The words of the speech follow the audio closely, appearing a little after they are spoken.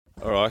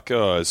All right,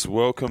 guys,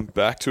 welcome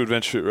back to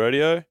Adventure Fit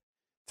Radio.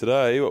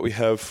 Today, what we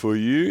have for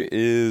you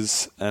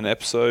is an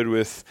episode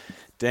with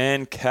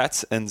Dan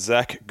Katz and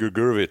Zach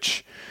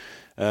Grgurevic.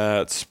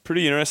 It's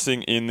pretty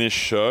interesting in this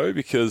show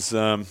because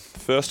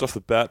first off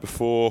the bat,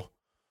 before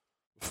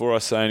I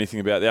say anything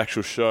about the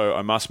actual show,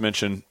 I must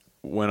mention,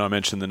 when I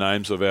mention the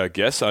names of our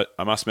guests, I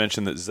must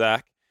mention that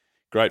Zach,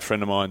 great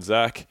friend of mine,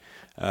 Zach,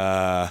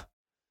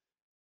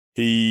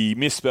 he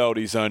misspelled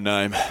his own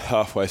name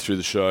halfway through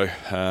the show,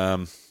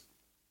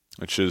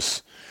 which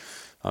is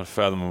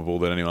unfathomable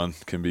that anyone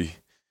can be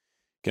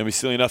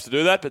silly enough to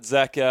do that. But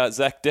Zach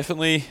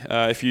definitely,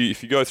 if you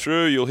go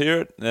through, you'll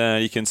hear it.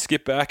 You can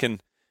skip back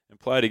and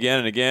play it again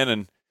and again,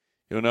 and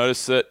you'll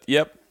notice that,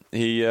 yep,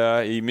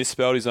 he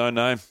misspelled his own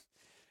name.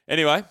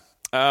 Anyway,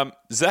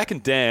 Zach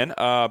and Dan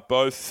are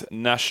both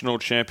national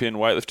champion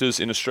weightlifters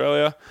in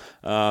Australia,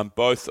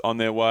 both on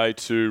their way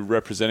to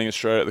representing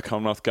Australia at the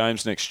Commonwealth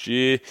Games next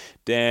year.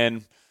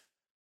 Dan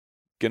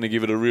going to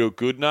give it a real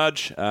good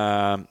nudge.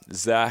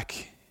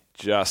 Zach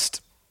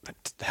just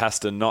has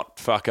to not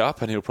fuck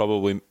up, and he'll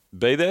probably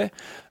be there.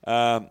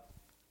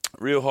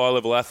 Real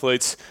high-level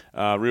athletes,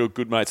 real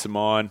good mates of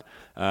mine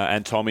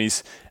and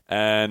Tommy's.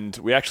 And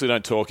we actually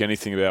don't talk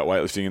anything about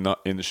weightlifting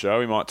in the show.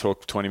 We might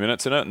talk 20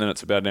 minutes in it, and then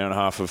it's about an hour and a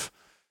half of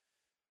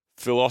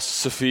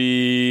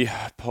philosophy,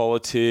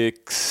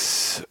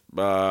 politics,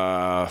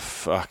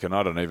 fucking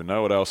I don't even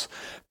know what else.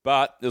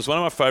 But it was one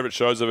of my favourite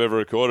shows I've ever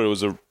recorded. It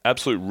was an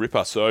absolute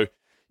ripper, so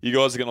you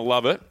guys are going to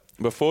love it.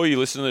 Before you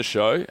listen to the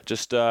show,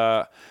 just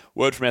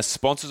word from our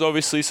sponsors,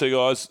 obviously. So,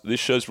 guys, this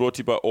show's brought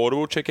to you by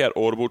Audible. Check out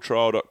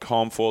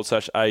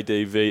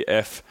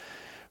audibletrial.com/ADVF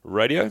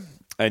radio,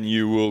 and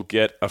you will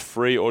get a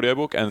free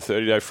audiobook and a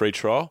 30-day free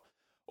trial.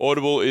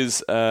 Audible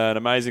is an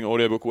amazing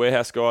audiobook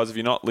warehouse, guys. If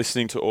you're not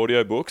listening to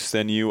audiobooks,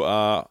 then you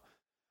are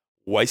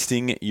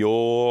wasting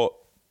your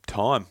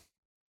time.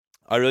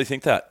 I really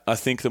think that. I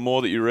think the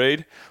more that you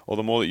read or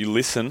the more that you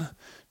listen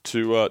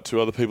to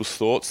other people's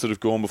thoughts that have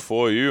gone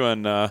before you,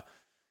 and the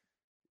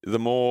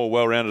more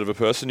well-rounded of a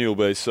person you'll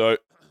be. So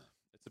it's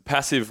a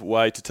passive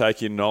way to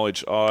take in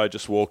knowledge. I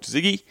just walked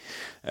Ziggy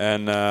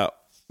and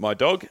my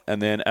dog, and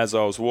then as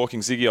I was walking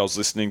Ziggy, I was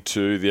listening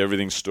to The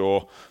Everything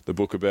Store, the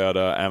book about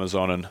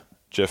Amazon and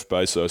Jeff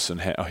Bezos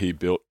and how he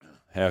built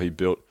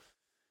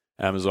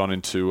Amazon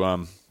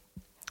into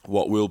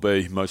what will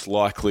be most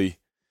likely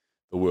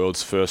the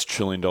world's first $1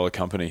 trillion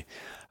company.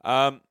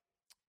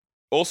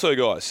 Also,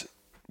 guys,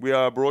 we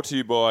are brought to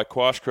you by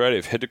Quash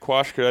Creative. Head to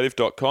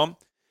quashcreative.com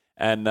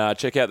and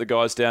check out the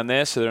guys down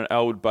there. So they're an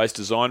Elwood-based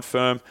design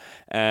firm,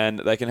 and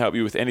they can help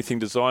you with anything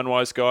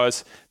design-wise,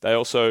 guys. They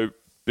also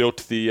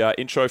built the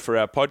intro for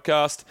our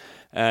podcast,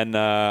 and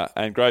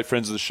great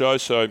friends of the show.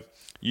 So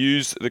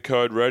use the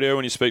code radio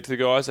when you speak to the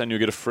guys, and you'll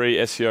get a free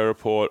SEO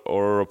report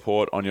or a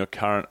report on your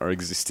current or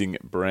existing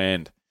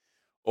brand.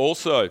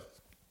 Also,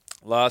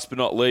 last but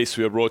not least,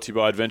 we are brought to you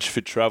by Adventure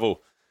Fit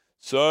Travel.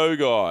 So,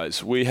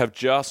 guys, we have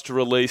just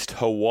released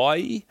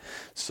Hawaii.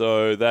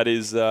 So that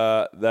is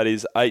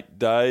 8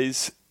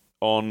 days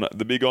on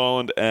the Big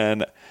Island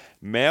and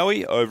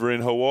Maui over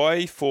in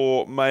Hawaii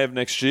for May of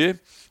next year.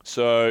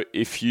 So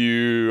if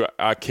you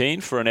are keen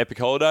for an epic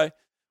holiday,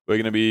 we're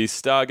going to be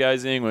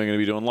stargazing. We're going to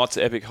be doing lots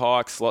of epic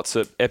hikes, lots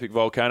of epic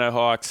volcano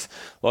hikes,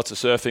 lots of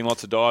surfing,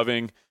 lots of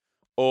diving,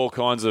 all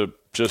kinds of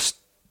just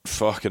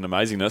fucking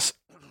amazingness.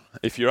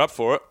 If you're up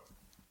for it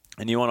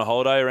and you want a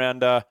holiday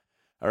around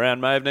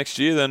May of next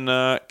year, then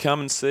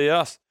come and see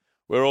us.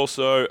 We're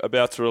also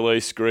about to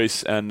release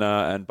Greece and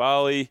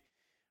Bali,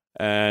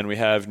 and we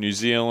have New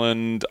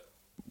Zealand.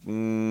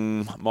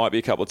 Might be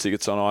a couple of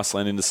tickets on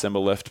Iceland in December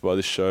left by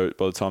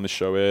the time this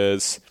show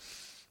airs.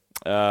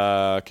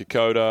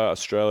 Kokoda,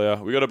 Australia.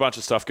 We got a bunch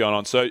of stuff going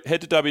on. So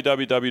head to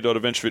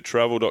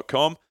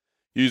www.adventurefittravel.com.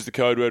 Use the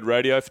code word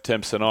radio for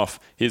 10% off.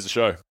 Here's the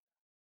show.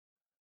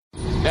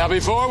 Now,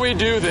 before we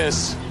do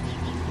this,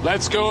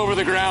 let's go over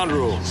the ground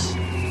rules.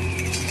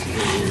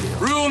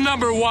 Rule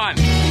number 1.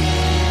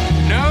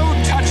 No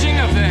touching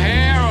of the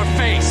hair or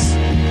face.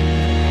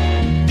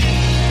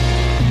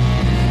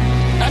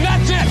 And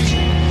that's it!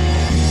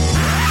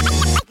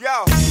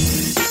 Yo!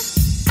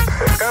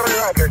 Discovery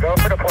Roger, go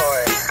for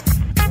deploy.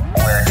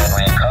 Where did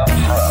we come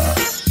from?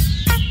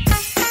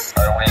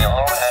 Are we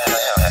alone in the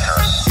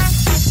universe?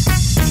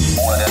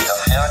 What is the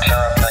future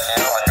of the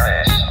human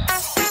race?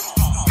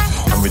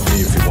 Come with me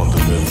if you want to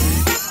live.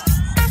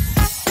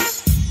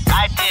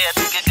 I did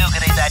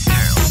Grgurevic that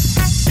girl.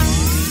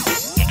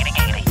 Giggity,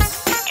 giggity.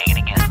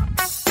 Giggity, giggity.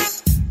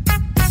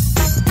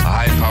 A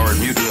high-powered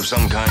mutant of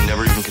some kind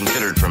never even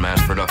considered for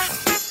mass production.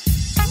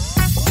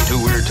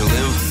 Too weird to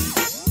live,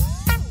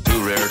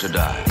 too rare to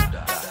die.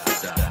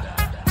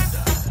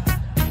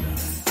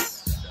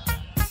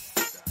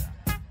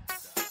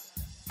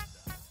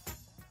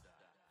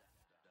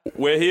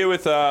 We're here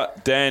with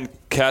Dan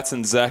Katz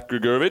and Zach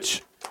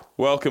Grgurevic.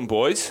 Welcome,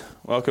 boys.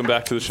 Welcome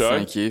back to the show.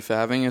 Thank you for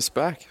having us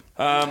back.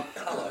 I've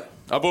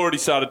already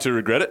started to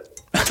regret it.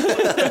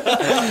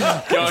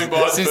 Going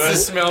by Since the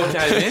smell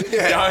came in.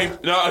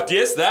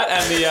 yes, that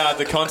and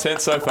the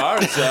content so far.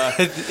 It's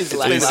It's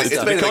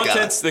been a go.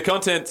 the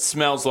content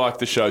smells like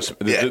the show.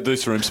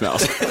 This room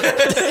smells.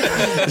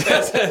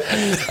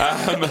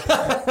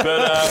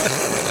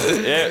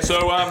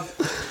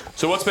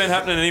 So what's been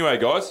happening anyway,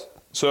 guys?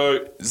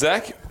 So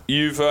Zach,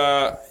 you've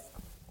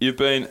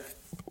been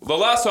the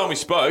last time we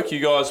spoke. You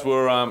guys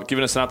were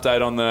giving us an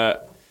update on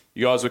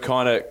you guys were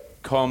kind of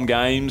Com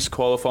Games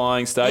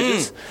qualifying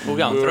stages. We were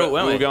going through it,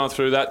 weren't we? We were going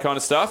through that kind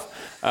of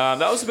stuff. That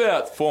was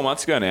about 4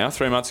 months ago now,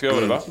 3 months ago,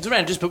 whatever.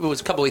 It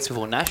was a couple of weeks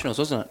before Nationals,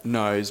 wasn't it?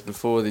 No, it was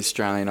before the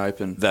Australian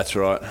Open. That's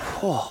right.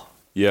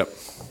 Yep.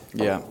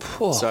 Yeah.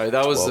 So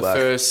that was the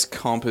first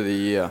comp of the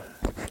year.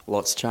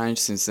 Lots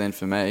changed since then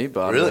for me,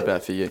 but I don't know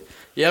about for you.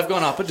 Yeah, I've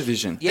gone up a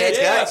division. Dan's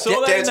I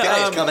saw that Dan's in the,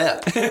 game has come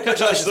out.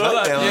 Congratulations, I saw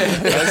mate.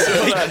 that. I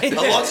saw that. A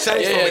lot's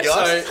changed for me,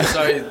 guys.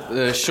 So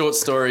the short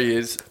story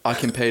is I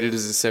competed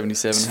as a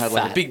 77, had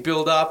like a big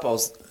build up. I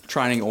was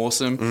training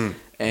awesome,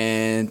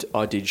 and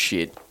I did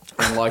shit.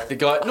 And like the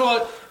guy,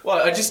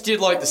 I just did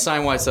like the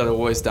same weights that I've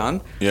always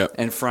done. Yeah.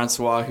 And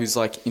Francois, who's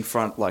like in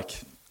front, like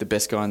the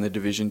best guy in the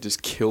division,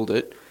 just killed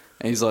it.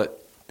 And he's like,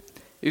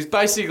 it was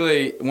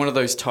basically one of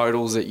those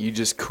totals that you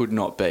just could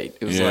not beat.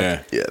 It was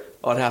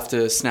I'd have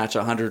to snatch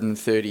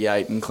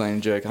 138 and clean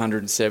and jerk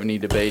 170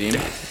 to beat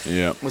him.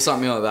 Yeah. Or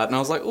something like that. And I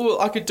was like,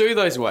 I could do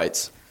those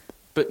weights,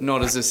 but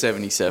not as a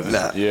 77.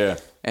 Nah. Yeah.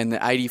 And the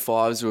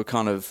 85s were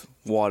kind of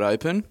wide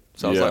open.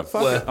 So I was like,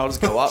 fuck it, I'll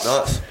just go up.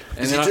 Nice.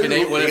 And then I can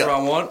eat whatever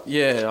I want.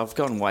 Yeah, I've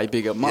gotten way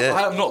bigger. I'm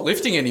not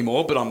lifting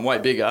anymore, but I'm way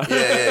bigger.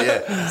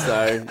 Yeah.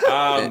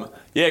 So,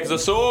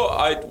 because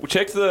I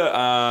checked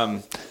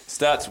the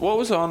stats. What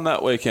was on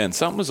that weekend?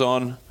 Something was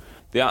on.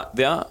 The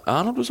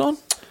Arnold was on.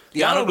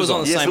 The Arnold was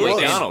on the same weekend.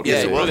 The Arnold.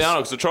 Yes, it was. The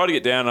Arnold. Because I tried to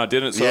get down and I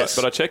didn't. So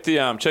but I checked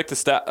the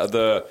stat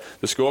the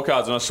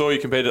scorecards and I saw you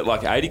competed at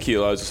like 80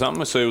 kilos or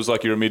something. So it was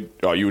like you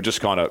were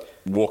just kind of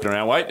walking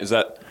around weight. Is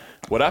that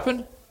what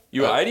happened?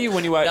 You were 80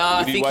 when you weighed? No,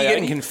 I think you're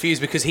getting 80? confused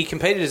because he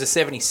competed as a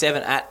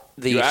 77 at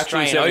the You're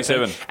actually Australian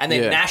 77. Open, and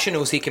then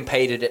Nationals he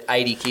competed at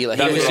 80 kilos.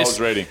 That's He was what I just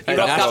was reading. He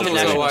rocked up to Nationals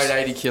I Nationals.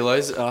 weighed 80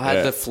 kilos. I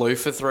had the flu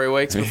for 3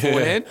 weeks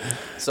beforehand.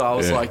 So I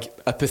was like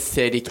a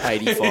pathetic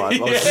 85. I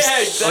was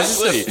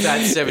just a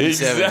fat 77.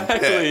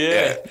 Exactly,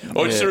 yeah.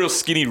 Or just a real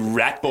skinny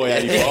rat boy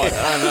 85. I know.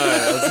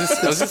 I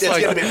was just It's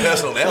like, getting a bit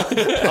personal now.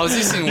 I was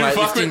just in You're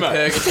fucking, weightlifting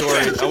mate.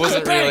 purgatory. I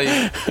wasn't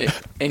really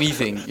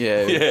anything.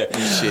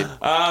 Shit.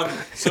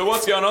 So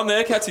what's going on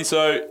there, Katsy?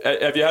 So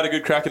have you had a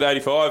good crack at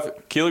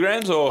 85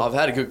 kilograms? Or I've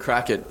had a good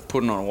crack at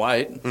putting on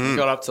weight.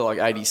 Got up to like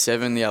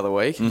 87 the other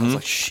week. And I was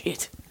like,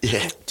 shit.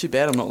 Yeah. Too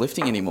bad I'm not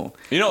lifting anymore.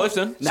 you're not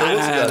lifting? No.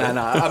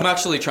 I'm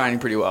actually training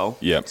pretty well.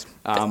 Yep.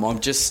 I'm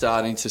just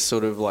starting to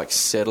sort of like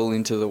settle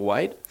into the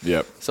weight.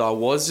 Yep. So I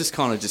was just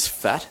kind of just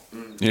fat.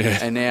 Yeah.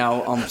 And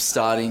now I'm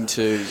starting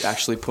to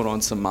actually put on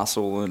some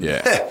muscle and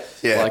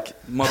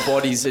like my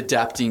body's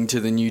adapting to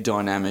the new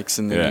dynamics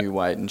and the new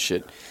weight and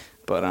shit.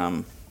 But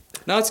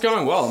no, it's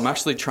going well. I'm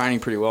actually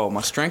training pretty well.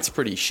 My strength's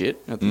pretty shit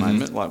at the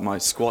moment. Like my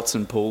squats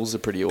and pulls are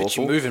pretty awful. But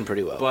you're moving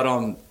pretty well. But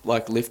I'm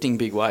like lifting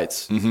big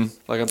weights.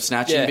 Like I'm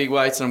snatching big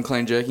weights and I'm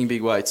clean jerking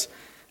big weights.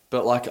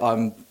 But like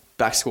I'm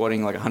back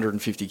squatting like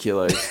 150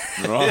 kilos.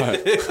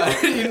 Right.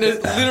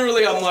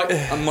 Literally, I'm like,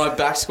 my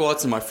back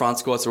squats and my front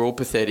squats are all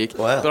pathetic.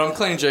 Wow. But I'm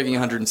clean jerking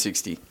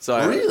 160.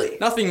 So Really?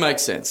 nothing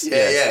makes sense.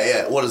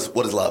 Yeah. What is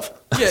love?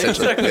 Yeah,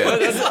 exactly. Yeah.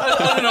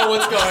 I don't know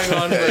what's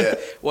going on, but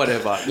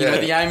whatever. You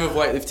know, the aim of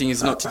weightlifting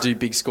is not to do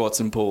big squats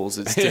and pulls.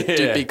 It's to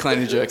do big clean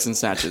and jerks and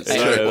snatches. So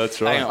Yeah, that's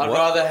right. Hang on. I'd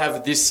rather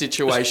have this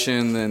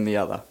situation than the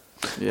other.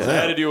 Yeah.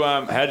 How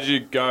did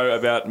you go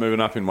about moving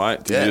up in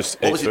weight? Did you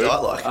just What eat was your food?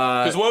 diet like?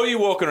 Because what were you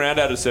walking around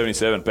at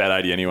 77? About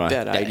 80 anyway.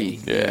 About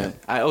 80. Yeah.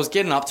 I was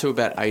getting up to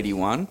about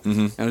 81,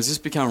 and it was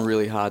just becoming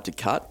really hard to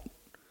cut.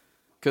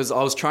 Because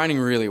I was training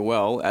really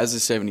well as a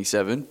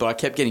 77, but I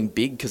kept getting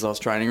big because I was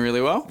training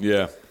really well.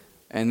 Yeah.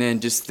 And then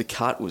just the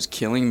cut was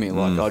killing me.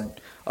 Like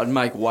I'd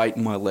make weight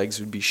and my legs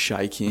would be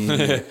shaking.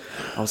 I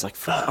was like,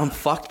 fuck, I'm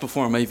fucked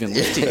before I'm even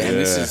lifting. And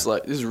this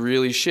is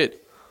really shit.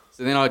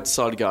 So then I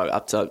decided to go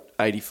up to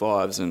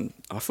 85s and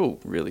I feel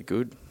really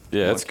good.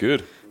 Yeah, that's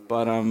good.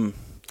 But,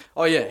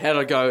 how did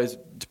I go as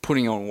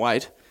putting on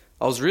weight?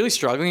 I was really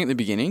struggling at the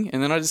beginning,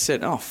 and then I just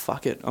said, oh,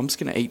 fuck it. I'm just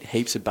going to eat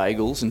heaps of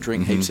bagels and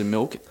drink heaps of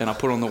milk. And I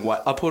put on the weight.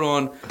 I put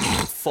on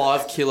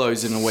 5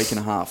 kilos in a week and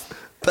a half.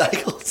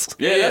 Bagels.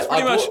 Yeah, that's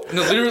pretty much.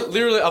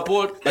 Literally, I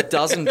bought a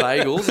dozen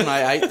bagels and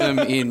I ate them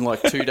in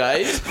like 2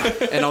 days.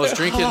 And I was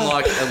drinking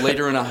like 1.5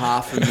 litres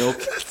of milk.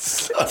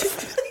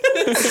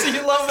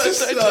 You love it.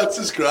 It's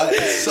just great.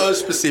 It's so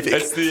specific.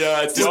 It's the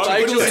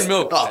bagels and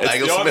milk. Oh, It's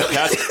bagels the and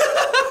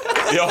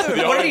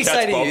milk. What did he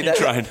say to you?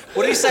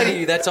 What did he say to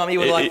you that time? He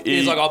was like,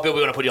 "Oh, Bill,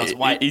 we want to put you on some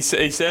weight." He said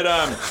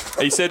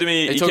to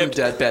me. He told him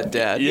about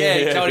dad. Yeah,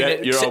 he told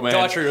him your old man.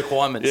 dietary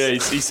requirements. Yeah,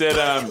 he said,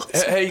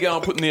 "How you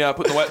going putting the weight?"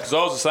 Because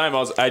I was the same. I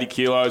was 80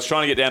 kilos,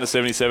 trying to get down to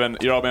 77.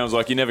 Your old man was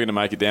like, "You're never going to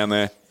make it down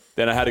there."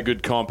 Then I had a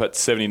good comp at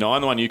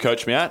 79, the one you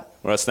coached me at,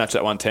 where I snatched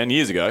that one 10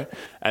 years ago.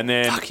 And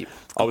then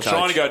I was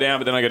trying to go down,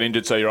 but then I got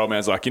injured, so your old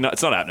man's like,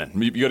 it's not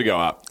happening. You got to go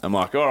up. I'm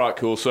like, all right,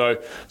 cool.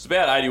 So it's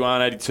about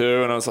 81,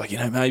 82, and I was like,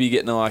 maybe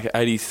getting to like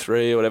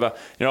 83 or whatever.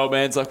 Your old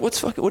man's like,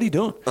 what are you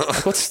doing?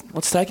 Like,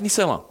 what's taking you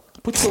so long?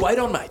 Put the weight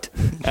on, mate.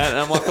 And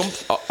I'm like,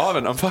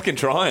 Ivan, I'm fucking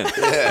trying.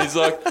 Yeah. He's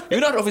like, you're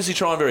not obviously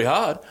trying very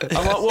hard.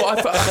 I'm like, well,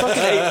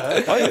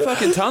 I eat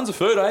fucking tons of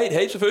food. I eat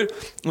heaps of food.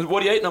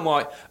 What do you eat? And I'm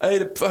like, I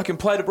eat a fucking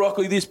plate of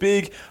broccoli this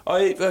big.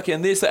 I eat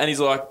fucking this, that. And he's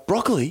like,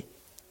 broccoli?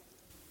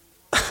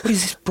 What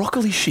is this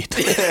broccoli shit?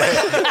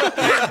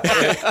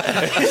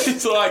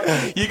 It's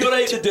like, you got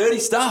to eat the dirty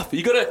stuff.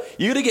 You got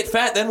to get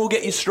fat, then we'll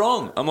get you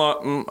strong. I'm like,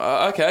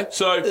 okay.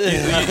 So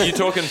you're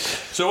talking.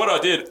 So what I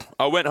did,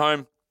 I went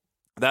home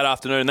that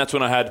afternoon. That's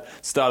when I had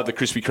started the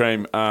Krispy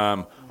Kreme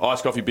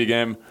iced coffee Big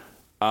M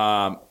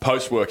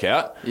post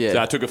workout. Yeah.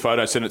 So I took a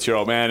photo, sent it to your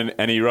old man,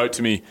 and he wrote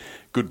to me,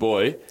 "Good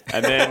boy."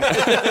 And then, and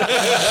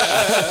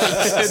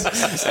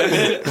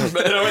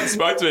then I went and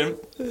spoke to him,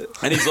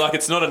 and he's like,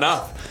 "It's not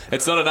enough.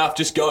 It's not enough.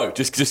 Just go.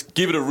 Just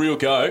give it a real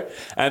go."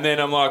 And then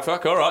I'm like,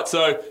 "Fuck, all right."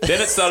 So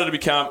then it started to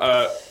become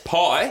a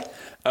pie.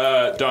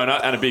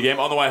 Donut and a Big M.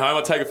 On the way home,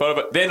 I'd take a photo.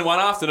 But then one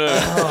afternoon,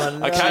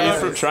 I came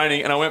home from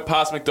training and I went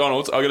past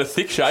McDonald's. I got a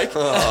thick shake,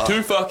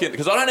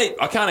 because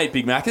I can't eat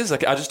Big Maccas.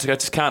 Like, I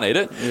just can't eat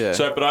it. Yeah.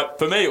 So,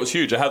 for me, it was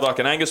huge. I had like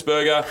an Angus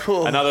burger,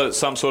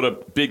 some sort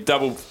of big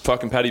double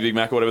fucking patty Big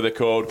Mac or whatever they're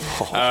called,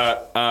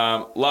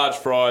 large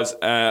fries,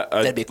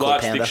 a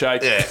large thick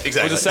shake. Yeah,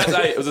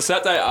 exactly. It was a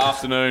Saturday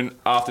afternoon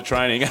after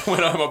training. I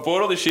went home. I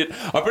bought all this shit.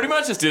 I pretty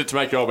much just did it to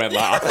make your old man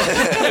laugh.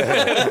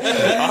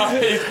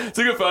 I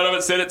took a photo of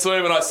it, sent it to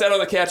him. And I sat on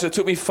the couch. It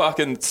took me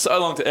fucking so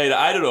long to eat.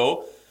 I ate it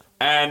all,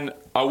 and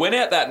I went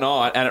out that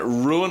night, and it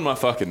ruined my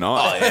fucking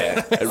night. Oh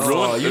yeah, it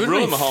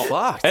ruined my whole.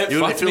 Fucked. It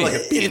fucked me. Like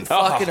a bin.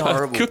 Fucking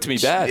horrible. It cooked me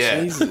bad.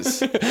 Yeah. Jesus,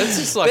 that's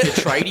just like a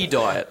tradie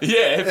diet.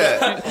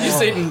 Yeah. You're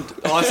just eating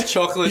iced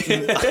chocolate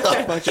and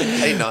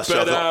eating nice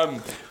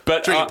chocolate.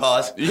 But drinking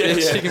pies. Yeah.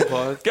 Chicken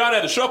pies. Going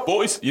out to shop,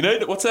 boys. You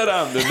need what's that?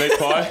 The meat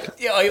pie.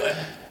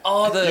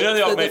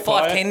 The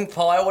 510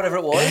 pie or whatever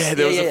it was. Yeah,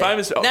 there was a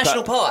famous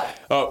National Pie.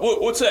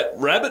 What's that?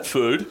 Rabbit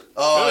food.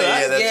 Oh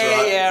yeah, that's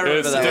right. Yeah, I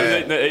remember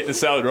that. Eating the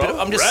salad, right?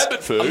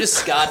 Rabbit food. I'm just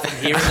scarred from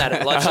hearing that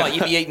at lunch. Like,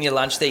 you'd be eating your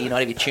lunch there, you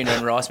not have your tuna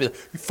and rice. Be like,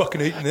 you fucking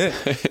eating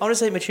that? I'll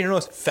just eat my tuna and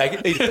rice.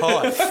 Faggot, eat a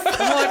pie.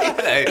 I'm like,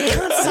 you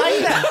can't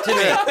say that to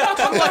me.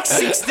 I'm like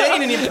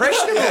 16 and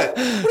impressionable.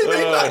 What do you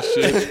mean, mate?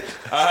 Shit.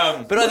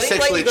 But I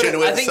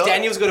think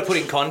Daniel's got to put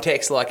in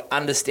context, like,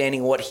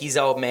 understanding what his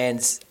old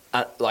man's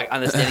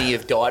understanding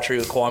of dietary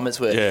requirements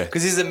were. Yeah.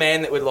 Because this is a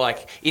man that would,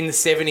 like, in the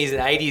 70s and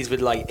 80s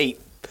would, like,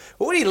 eat.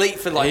 What would he eat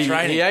for, like,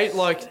 training? He ate,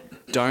 like,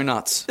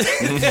 donuts for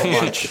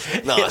lunch.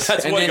 Nice.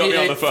 That's and what then got he'd me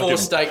on eat the fucking 4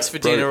 steaks for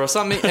dinner or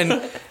something.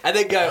 And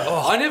then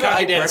go, I never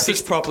ate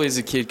breakfast properly as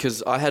a kid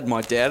because I had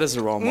my dad as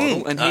a role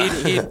model. And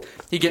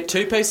he'd get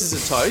 2 pieces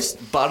of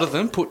toast, butter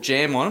them, put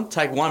jam on them,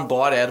 take 1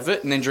 bite out of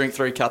it, and then drink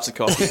 3 cups of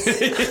coffee.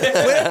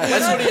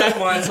 That's what he ate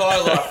my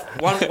entire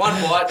life. One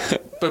bite,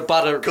 but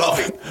butter,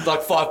 coffee,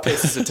 like 5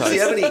 pieces of toast. Does he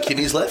have any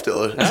kidneys left,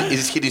 or is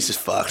his kidneys just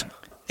fucked?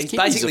 He's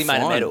basically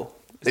made of metal.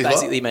 It's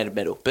basically made of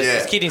metal. But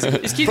his kidneys they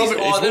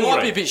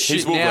might be a bit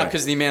shit now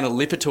because the amount of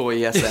Lipitor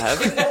he has to have.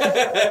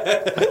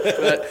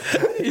 But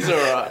he's all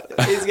right.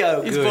 He's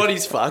going His good.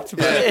 body's fucked.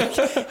 But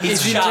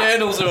his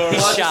internals are all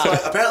right. So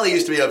apparently he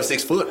used to be over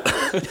 6 foot. Too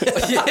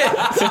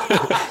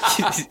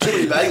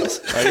many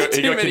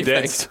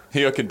bagels.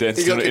 He got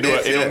condensed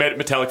into a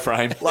metallic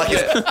frame. Like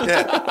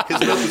his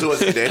milk was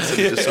always condensed.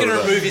 He's going to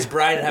remove his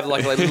brain and have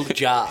like a little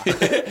jar.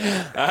 Because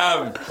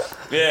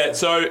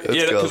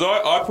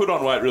I put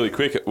on weight really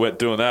quick at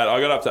doing that.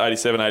 I got up to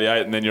 87,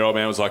 88, and then your old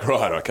man was like,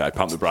 right, okay,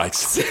 pump the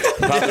brakes.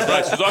 Because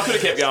I could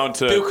have kept going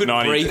to Bill couldn't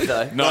 90, breathe,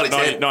 though.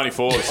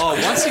 94s. Oh,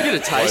 once you get a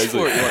taste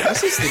for it, you're like,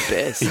 this is the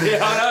best. Yeah,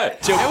 I know.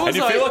 And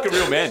you feel like a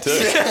real man, too.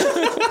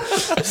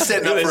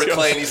 Setting up for a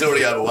clean, he's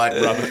already overweight.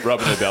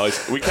 Rubbing their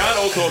bellies. We can't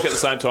all talk at the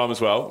same time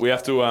as well. We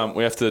have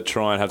to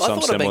try and have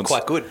some semblance. I've been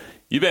quite good.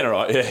 You've been all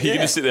right. Yeah, you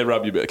can just sit there,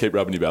 keep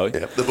rubbing your belly.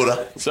 Yeah, the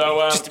Buddha. So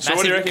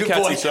what do you reckon,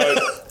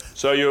 Katzy?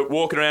 So you're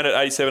walking around at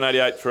 87,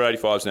 88 for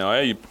 85s now,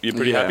 eh? You're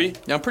pretty happy?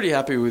 Yeah, I'm pretty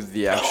happy with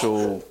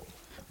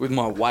with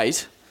my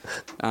weight.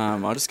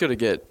 I just got to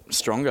get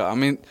stronger. I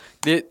mean,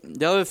 the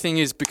other thing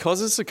is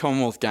because it's the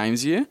Commonwealth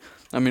Games year,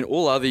 I mean,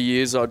 all other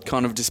years I'd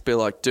kind of just be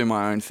like, do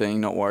my own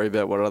thing, not worry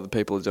about what other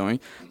people are doing.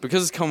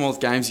 Because it's Commonwealth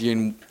Games year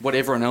and what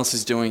everyone else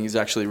is doing is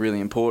actually really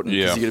important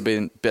because you got to be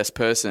the best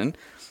person.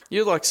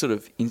 You're like sort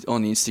of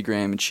on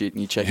Instagram and shit,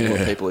 and you're checking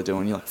what people are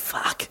doing. You're like,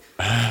 fuck,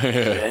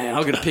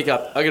 I got to pick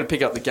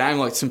up the game.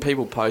 Like some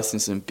people posting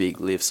some big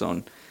lifts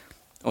on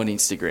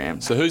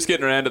Instagram. So who's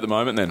getting around at the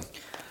moment then?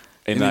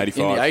 In the 85s?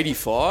 In the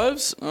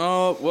 85s?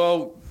 Oh,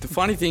 well, the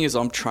funny thing is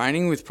I'm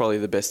training with probably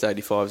the best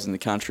 85s in the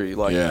country.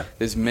 Like,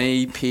 there's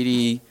me,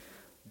 Pitty,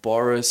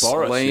 Boris,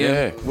 Liam.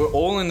 Yeah. We're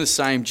all in the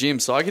same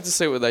gym, so I get to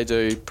see what they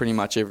do pretty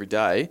much every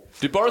day.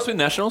 Did Boris win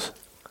nationals?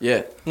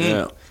 Yeah.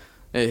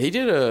 Yeah, he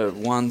did a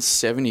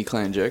 170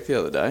 clean jerk the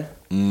other day.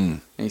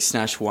 and he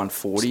snatched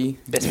 140.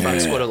 Best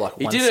front squat of like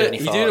He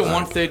 175. did a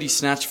 130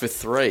 snatch for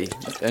 3.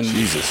 And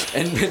Jesus.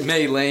 And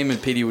me, Liam,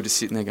 and Pity were just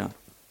sitting there going,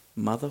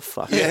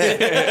 motherfucker.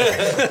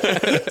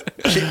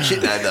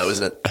 Shit name though,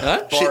 isn't it?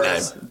 Huh? Shit name.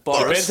 Depends how you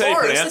Boris,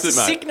 pronounce that's it, a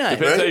mate. sick name.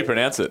 Depends how you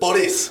pronounce it.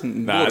 Boris.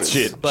 Nah, it's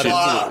shit. But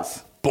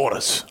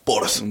Boris.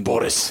 Boris.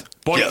 Boris.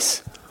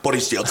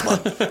 Boris Johnson.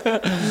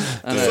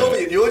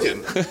 Soviet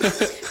Union.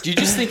 Do you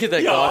just think of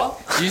that guy?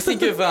 Do you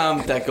think of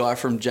that guy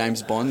from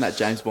James Bond, that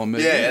James Bond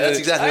movie? Yeah, that's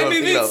exactly what I'm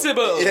thinking of.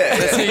 invincible. Yeah.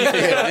 That's who you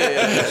think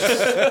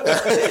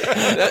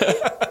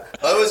of,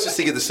 I always just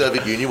think of the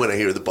Soviet Union when I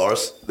hear the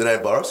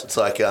name Boris. It's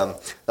like, I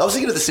was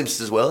thinking of The Simpsons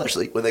as well,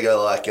 actually, when they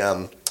go like,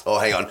 oh,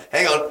 hang on.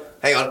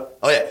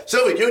 Oh, yeah,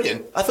 Soviet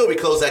Union. I thought we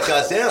closed that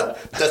guy's down.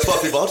 That's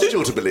what we wanted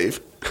you to believe.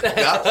 No,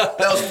 that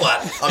was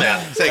flat. I'm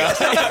out. See you guys.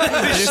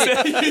 You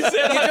said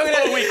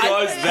before we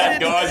closed that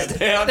guy's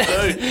down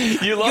too. You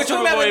You're lost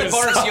talking about when even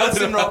Boris started,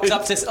 Johnson rocked mate.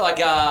 up to, like,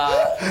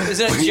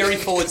 isn't it Jerry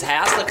Ford's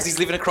house? Like, because he's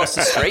living across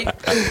the street.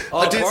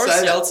 Oh, did Boris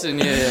say that. Yeltsin,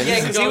 yeah. Yeah,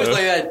 He's 'cause the guy he was with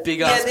like that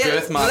big ass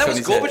birthmark that on was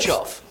his head.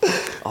 Gorbachev.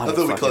 I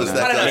thought we closed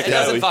that I don't know. guy It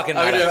doesn't Exactly. fucking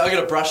I matter.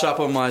 got to brush up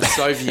on my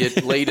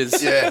Soviet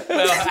leaders. Yeah.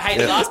 Well,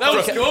 hey, last That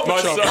was podcast.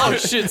 Gorbachev. Oh,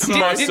 shit.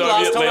 My Didn't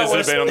last Soviet time I leaders wanna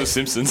have been on The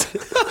Simpsons.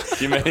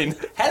 You mean?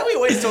 How do we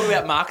always talk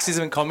about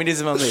Marxism and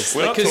communism on this?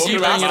 We're not Because talking you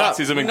about bring it up.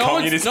 Marxism and No one's-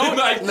 communism, no-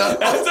 mate. no.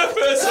 That's the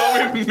first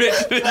time we've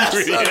mentioned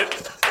it, you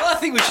idiot. Well, I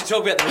think we should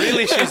talk about the real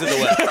issues of the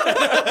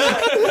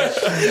world.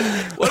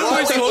 Why don't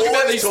we talk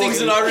about these things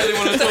that I really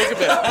want to talk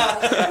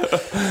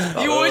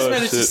about? You always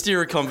manage to shit.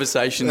 steer a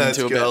conversation That's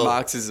into cool. about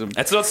Marxism.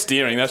 That's not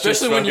steering. That's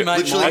Especially just when you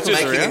fucking- make Literally Michael's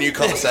making a around. new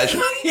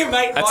conversation. Your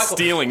mate That's Michael.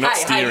 stealing, not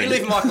Hey, steering. you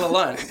leave Michael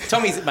alone.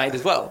 Tommy's mate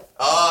as well.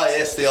 Ah,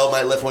 yes, the old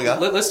mate left winger.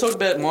 Let's talk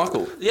about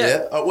Michael.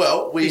 Yeah.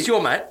 Well, He's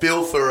your mate.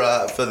 Bill, for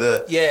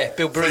the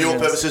Bill for your Bruno.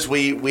 purposes,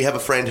 we have a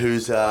friend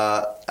who's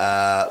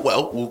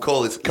well, we'll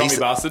call it Commie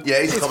bastard.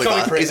 Yeah, he's a commie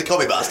bastard. prick. He's a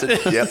commie bastard.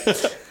 Yep.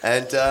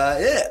 And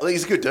yeah, well,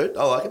 he's a good dude.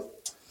 I like him.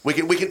 We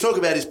can talk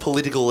about his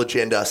political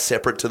agenda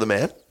separate to the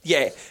man.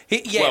 Yeah.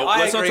 Well, I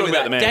let's not agree talk with about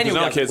that. the man. Daniel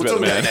No one does. cares We'll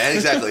about talk the about man. man.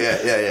 Exactly.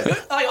 Yeah.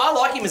 I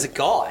like him as a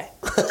guy.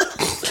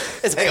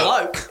 As a Hang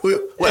on. bloke.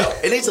 Well,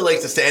 it needs a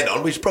leg to stand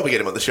on. We should probably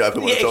get him on the show if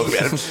we want to Yeah. talk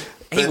about him.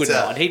 He But,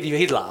 wouldn't mind.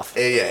 He'd laugh.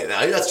 Yeah,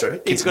 no, that's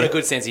true. He's got a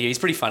good sense of humor. He's a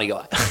pretty funny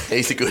guy.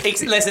 He's a good.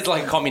 Unless it's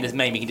like a communist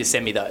meme, he can just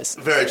send me those.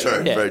 Very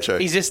true. Yeah. Very true.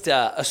 He's just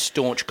a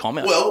staunch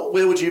comment. Well,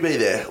 where would you be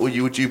there? Would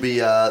you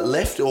be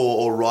left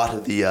or right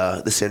of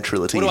the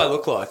centrality? What do I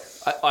look like?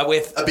 I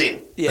wear... A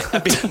bin. Yeah, a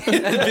bit. A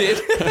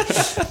bit.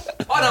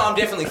 Oh, no, I'm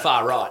definitely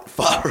far right.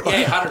 Far right.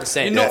 Yeah,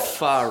 100%. You're not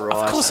far right.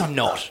 Of course I'm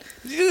not.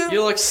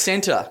 You're like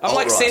centre. I'm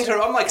like Alt-right.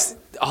 centre. I'm like...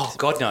 Oh,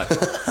 God, no.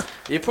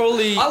 You're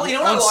probably You know what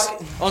I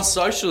like? on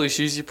social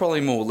issues. You're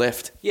probably more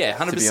left. Yeah,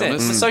 To be 100%.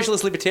 honest. I'm a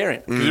socialist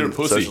libertarian. You're a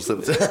pussy. Social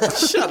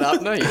service. Shut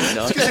up! No, you're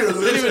not. You're a I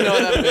don't even know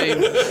what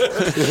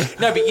that means.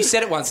 No, but you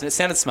said it once and it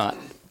sounded smart.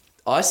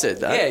 I said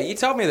that. Yeah, you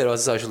told me that I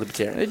was a social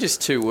libertarian. They're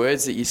just two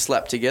words that you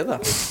slap together.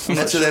 I'm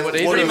not so sure then what what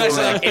either Pretty of much them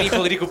are. like any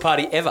political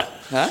party ever.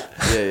 Huh?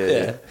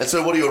 Yeah. And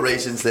so, what are your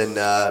reasons then,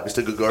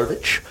 Mr.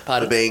 Grgurevic,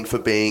 Pardon? for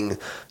being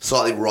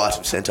slightly right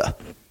of centre?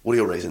 What are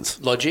your reasons?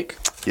 Logic.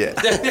 Yeah.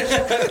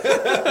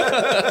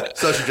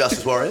 Social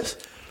justice warriors.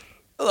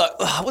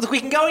 Look, we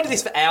can go into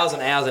this for hours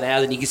and hours and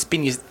hours, and you can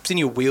spin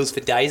your wheels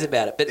for days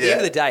about it. But at the end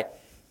of the day,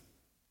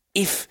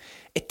 if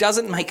it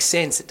doesn't make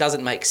sense, it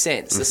doesn't make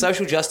sense. The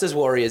social justice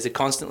warriors are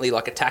constantly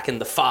like attacking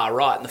the far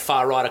right, and the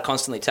far right are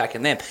constantly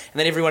attacking them. And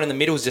then everyone in the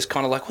middle is just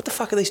kind of like, what the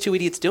fuck are these two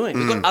idiots doing?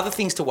 We've got other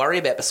things to worry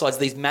about besides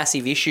these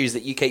massive issues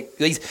that you keep,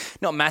 these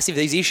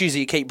issues that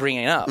you keep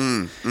bringing up.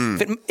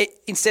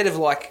 Instead of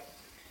like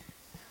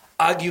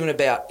arguing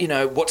about,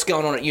 what's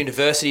going on at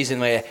universities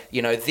and where,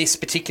 this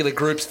particular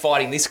group's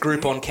fighting this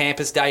group on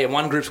campus day and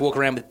one group's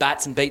walking around with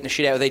bats and beating the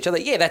shit out of each other.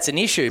 Yeah, that's an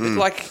issue. But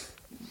like,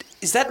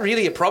 is that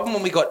really a problem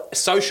when we got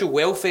social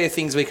welfare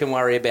things we can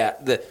worry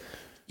about?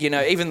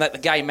 Even like the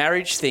gay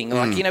marriage thing,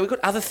 we've got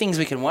other things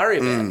we can worry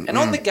about. And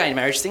on the gay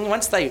marriage thing,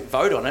 once they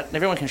vote on it,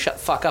 everyone can shut the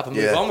fuck up and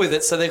move on with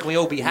it so that we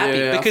all be happy.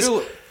 Yeah, because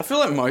I feel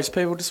like most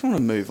people just want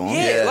to move on.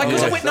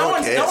 no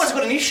one's cares.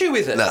 got an issue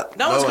with it.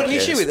 No one's one got an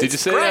issue cares. with it. Did you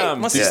It's see, great. yeah.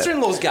 My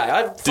sister-in-law's gay.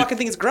 I fucking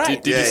think it's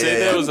great. Did you see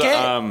there was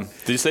Yeah.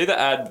 did you see the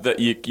ad that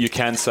you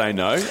can say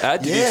no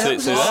ad? Did Yeah, you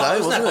see that?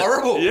 Isn't that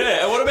horrible?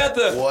 Yeah, and what about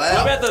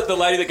Wow. the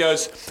lady that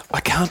goes, I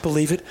can't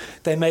believe it.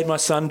 They made my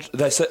son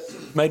dress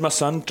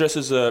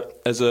as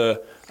a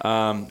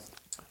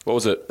what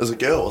was it? As a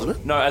girl, wasn't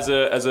it? No, as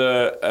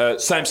a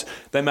same.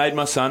 They made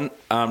my son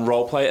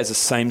role play as a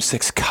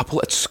same-sex couple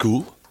at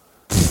school.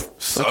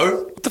 So?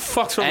 What the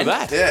fuck's wrong with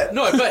that? Yeah.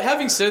 No, but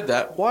having said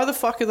that, why the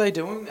fuck are they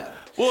doing that?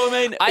 Well, I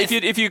mean,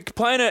 if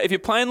you're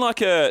playing like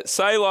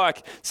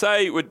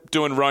say we're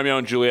doing Romeo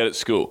and Juliet at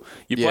school,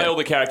 you play all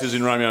the characters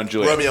in Romeo and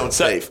Juliet. Romeo and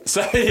Steve.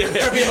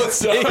 Romeo and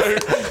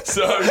Steve.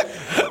 So,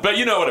 but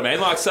you know what I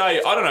mean. Like,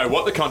 say I don't know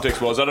what the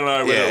context was. I don't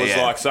know whether it was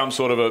like some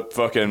sort of a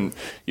fucking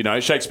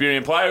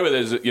Shakespearean play where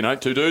there's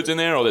two dudes in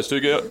there or there's two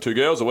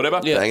girls or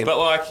whatever. Yeah. But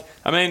like,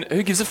 I mean,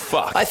 who gives a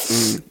fuck? I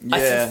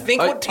think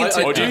what Tim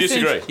said. Or do you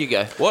disagree? You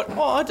go. What?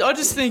 Well, I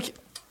just think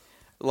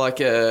like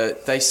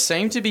they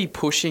seem to be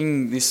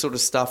pushing this sort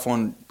of stuff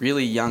on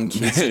really young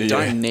kids that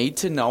don't need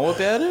to know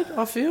about it.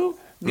 I feel,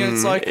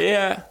 it's like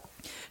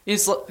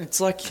it's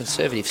like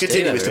conservative.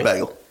 Continue, Mr.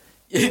 Bagel.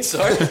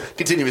 Sorry.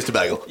 Continue, Mr.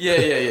 Bagel.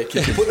 Yeah.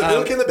 Put the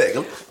milk in the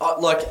bagel.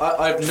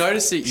 I've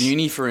noticed at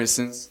uni, for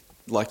instance,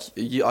 like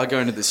I go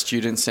into the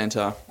student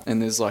centre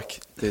and there's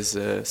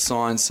a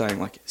sign saying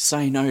like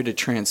say no to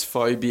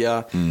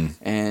transphobia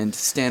and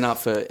stand up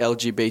for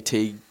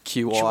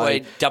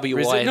LGBTQI.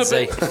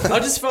 W-Y-N-Z. I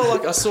just felt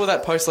like I saw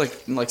that post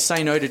like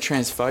say no to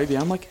transphobia.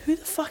 I'm like, who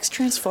the fuck's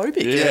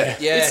transphobic? Yeah.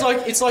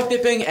 It's like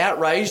they're being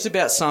outraged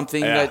about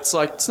something that's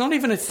like it's not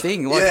even a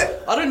thing.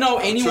 Like I don't know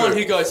anyone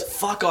who goes,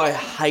 fuck, I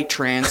hate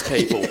trans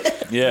people.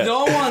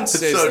 No one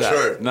says so that.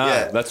 True.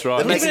 No, that's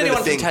right. Even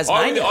anyone from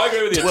Tasmania. I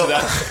agree with you to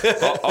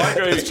that. I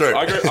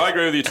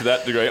agree with you to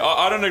that degree.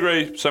 I don't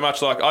agree so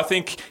much. Like, I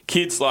think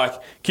kids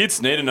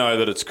need to know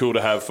that it's cool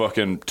to have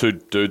fucking two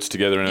dudes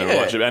together in a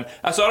relationship,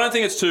 and so I don't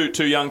think it's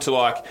too young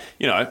to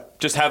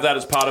just have that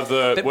as part of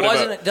the. But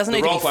whatever. It doesn't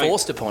need to be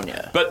forced upon you.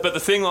 But the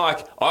thing,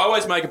 I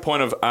always make a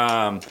point of,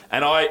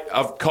 and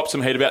I've copped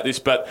some heat about this,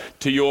 but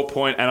to your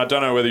point, and I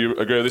don't know whether you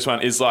agree with this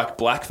one, is like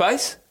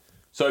blackface.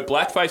 So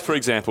blackface, for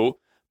example.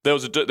 There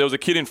was a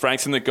kid in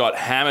Frankston that got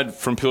hammered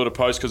from pillar to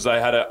post because they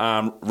had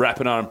a rap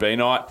and R&B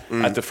night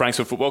at the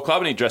Frankston Football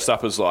Club, and he dressed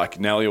up as like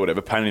Nelly or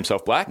whatever, painted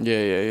himself black. Yeah.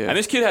 And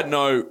this kid had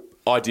no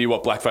idea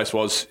what blackface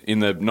was in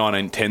the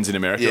 1910s in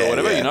America or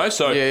whatever, you know.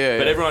 So, but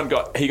everyone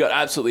got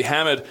absolutely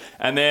hammered,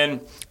 and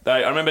then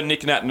I remember Nick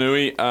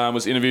Natanui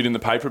was interviewed in the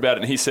paper about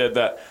it, and he said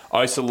that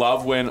I used to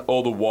love when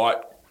all the white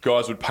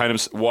kids would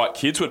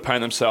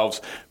paint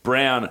themselves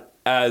brown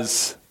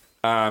as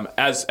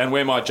and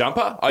wear my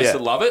jumper. I used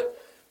to love it.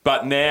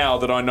 But now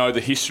that I know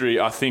the history,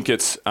 I think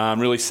it's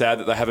really sad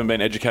that they haven't been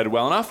educated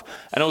well enough.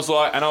 And I was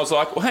like,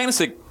 well, hang on a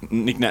sec,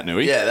 Nick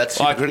Natanui. Yeah, that's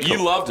like critical.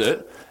 You loved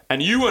it,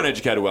 and you weren't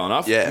educated well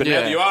enough. Yeah. But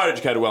now that you are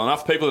educated well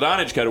enough, people that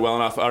aren't educated well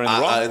enough are in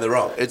the wrong. Are in the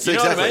wrong. It's you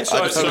know exactly.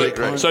 What I mean? I totally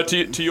agree. So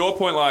to your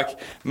point, like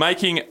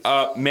making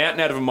a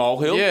mountain out of a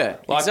molehill. Yeah,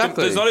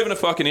 exactly. There's not even a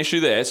fucking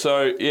issue there.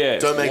 So yeah,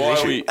 don't make an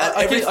issue.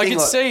 I can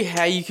see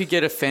how you could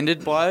get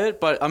offended by it,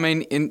 but I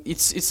mean,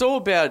 it's all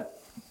about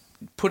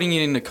putting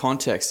it into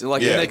context.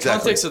 Like in the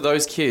context of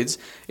those kids,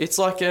 it's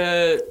like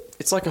a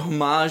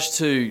homage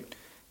to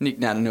Nick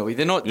Natanui.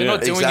 They're not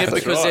doing it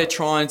because they're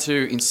trying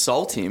to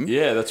insult him.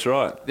 Yeah, that's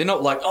right. They're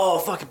not like, oh,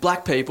 fucking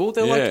black people.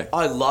 They're like,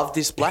 I love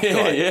this black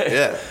guy.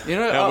 Yeah. You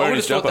know, I would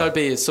have thought that would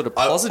be a sort of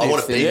positive I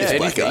want to thing. be this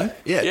black guy.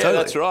 Yeah, totally.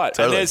 That's right.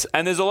 Totally.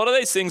 And there's a lot of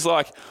these things,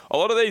 like a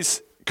lot of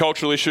these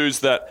cultural issues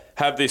that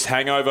have this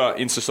hangover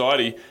in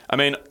society. I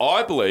mean,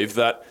 I believe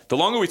that the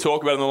longer we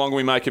talk about them, the longer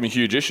we make them a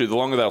huge issue, the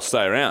longer they'll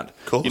stay around.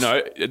 Of course. You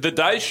know, the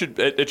day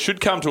should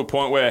come to a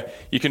point where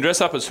you can dress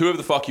up as whoever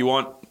the fuck you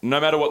want,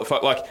 no matter what the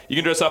fuck. Like, you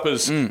can dress up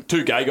as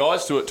two gay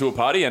guys to a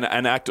party and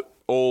act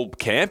all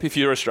camp. If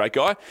you're a straight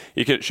guy,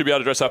 should be able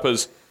to dress up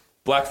as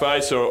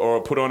blackface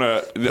or put on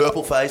a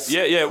purple face.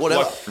 Yeah,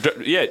 whatever.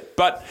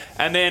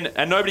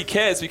 And nobody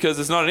cares because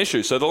it's not an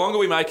issue. So the longer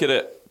we make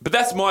it but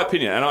that's my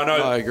opinion, and I know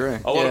I agree.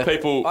 A lot of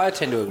people. I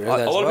tend to agree.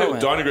 A lot of people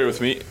don't agree with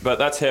me, but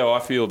that's how I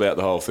feel about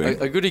the whole thing.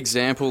 A good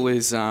example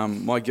is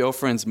my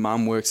girlfriend's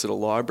mum works at a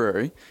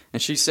library, and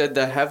she said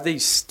they have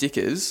these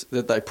stickers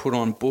that they put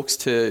on books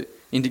to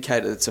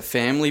indicate that it's a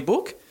family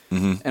book,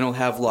 and it'll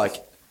have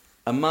like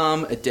a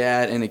mum, a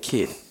dad, and a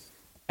kid.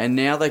 And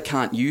now they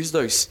can't use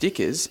those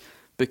stickers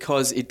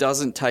because it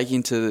doesn't take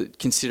into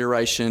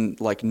consideration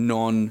like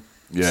sort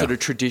of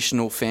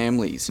traditional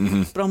families.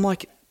 But I'm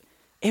like,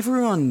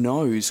 everyone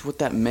knows what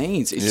that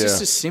means. It's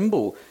just a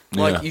symbol.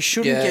 Like, you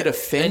shouldn't get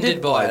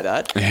offended by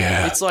that.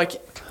 Yeah. It's like,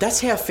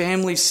 that's how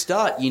families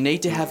start. You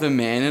need to have a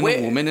man and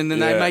a woman, and then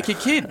they make a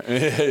kid.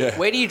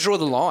 Where do you draw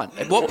the line?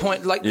 At what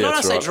point, like, not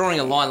I say drawing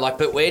a line, like,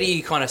 but where do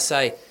you kind of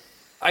say,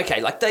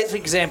 okay, like, for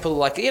example,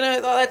 like, you know,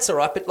 that's all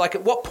right, but like,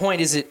 at what point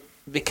is it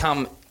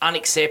become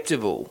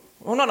unacceptable?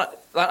 Well, not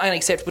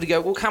unacceptable to go,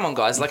 well, come on,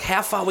 guys, like,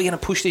 how far are we going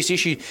to push this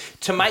issue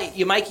to make,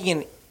 you're making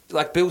an,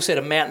 like Bill said,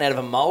 a mountain out of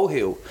a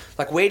molehill.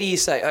 Like, where do you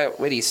say,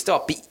 where do you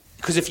stop?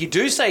 Because if you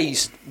do say you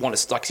want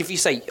to stop, if you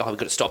say, we've got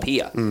to stop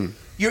here,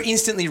 you're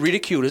instantly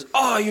ridiculed as,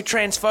 you're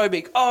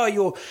transphobic,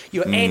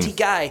 you're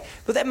anti-gay.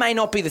 But that may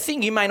not be the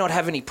thing. You may not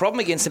have any problem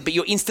against it, but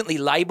you're instantly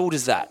labelled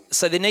as that.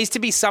 So there needs to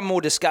be some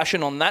more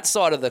discussion on that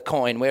side of the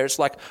coin where it's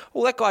like,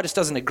 well, that guy just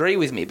doesn't agree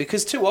with me.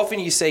 Because too often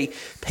you see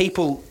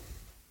people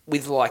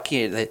with, like,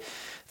 you know,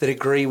 that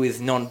agree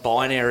with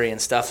non-binary and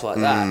stuff like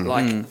that.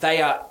 Like,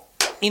 they are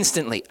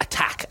instantly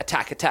attack.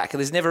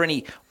 There's never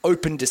any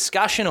open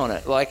discussion on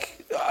it.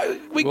 Like,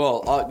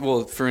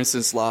 well, for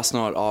instance, last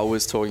night I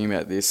was talking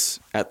about this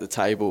at the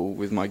table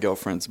with my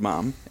girlfriend's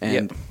mum,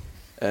 and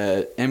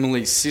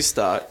Emily's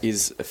sister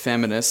is a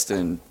feminist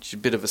and she's a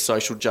bit of a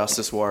social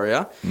justice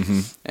warrior,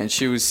 and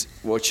she was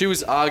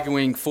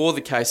arguing for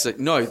the case that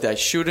no, they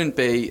shouldn't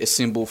be a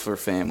symbol for a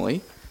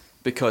family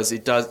because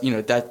it does, you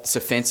know, that's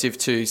offensive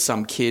to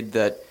some kid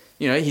that,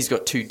 you know, he's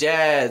got two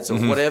dads or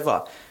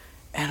whatever.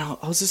 And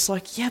I was just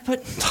like, yeah,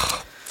 but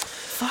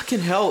fucking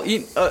hell,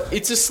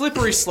 it's a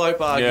slippery slope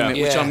argument,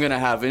 which I'm going to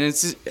have. And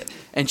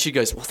And she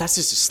goes, well, that's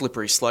just a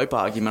slippery slope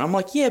argument. I'm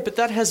like, yeah, but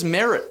that has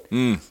merit.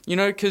 You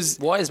know, because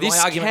Why is my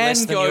this argument can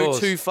less than go yours?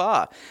 too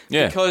far.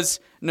 Yeah. Because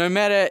no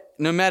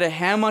matter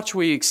how much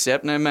we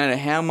accept, no matter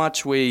how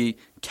much we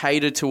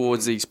cater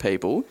towards these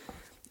people,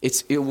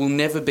 it will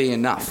never be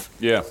enough.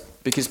 Yeah.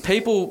 Because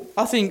people,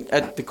 I think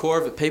at the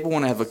core of it, people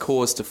want to have a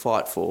cause to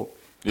fight for.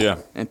 Yeah.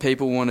 And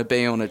people want to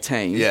be on a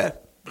team. Yeah.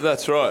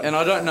 That's right. And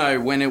I don't know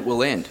when it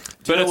will end.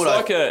 But it's what I-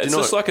 like do you it's know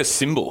just what- like a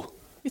symbol.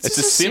 It's just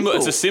a a symbol. symbol.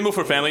 It's a symbol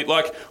for a family.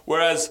 Like,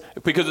 whereas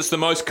because it's the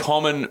most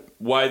common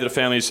way that a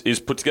family is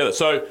put together.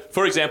 So,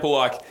 for example,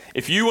 like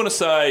if you want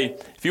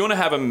to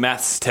have a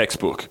maths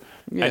textbook,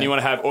 and you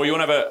want to have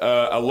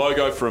a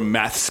logo for a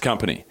maths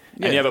company.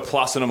 And you have a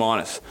plus and a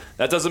minus.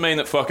 That doesn't mean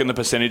that fucking the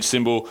percentage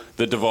symbol,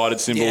 the divided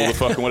symbol, the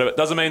fucking whatever. It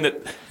doesn't mean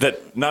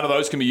that none of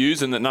those can be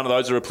used and that none of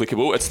those are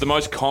applicable. It's the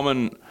most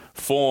common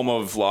form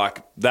of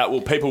like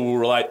people will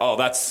relate. Oh,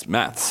 that's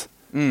maths.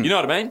 You know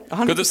what I mean? 100%.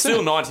 Because it's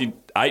still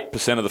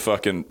 98% of the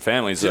fucking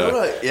families Do you know are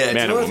what I man and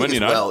think woman. as You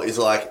know, well is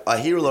like I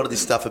hear a lot of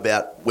this stuff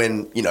about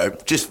when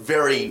just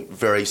very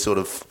very sort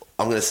of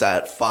I'm going to say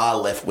it far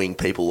left wing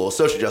people or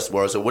social justice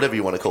warriors or whatever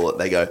you want to call it.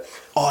 They go,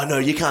 oh no,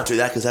 you can't do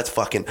that because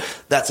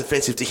that's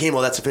offensive to him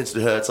or that's offensive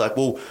to her. It's like,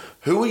 well,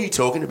 who are you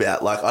talking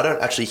about? Like I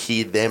don't actually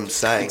hear them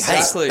saying,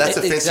 Exactly. hey, that's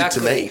offensive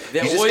Exactly. to me.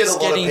 They're you just always get a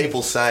lot getting- of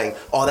people saying,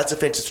 oh, that's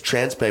offensive to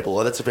trans people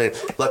or that's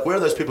offensive. Like where are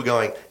those people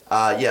going?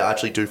 Yeah, I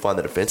actually do find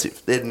that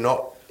offensive. They're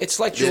not. It's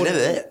like They're Jordan.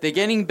 never there. They're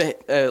getting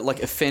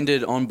like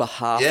offended on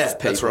behalf Yeah, of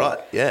people. that's right.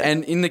 Yeah.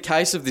 And in the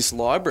case of this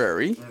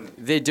library,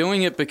 they're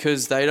doing it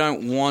because they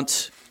don't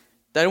want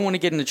to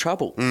get into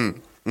trouble.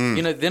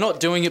 You know, they're not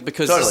doing it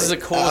because Totally. this is a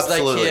cause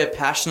Absolutely. they care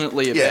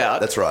passionately about. Yeah,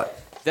 that's right.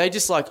 They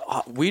just like,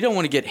 oh, we don't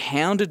want to get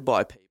hounded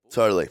by people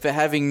Totally. for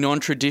having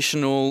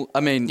non-traditional,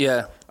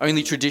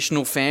 only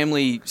traditional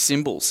family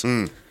symbols.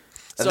 And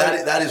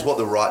that is what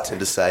the right tend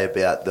to say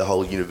about the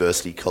whole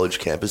university college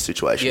campus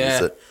situation Yeah. is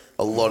that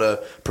a lot of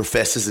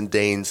professors and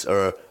deans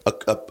are,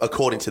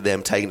 according to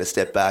them, taking a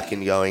step back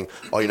and going,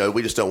 oh,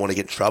 we just don't want to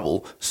get in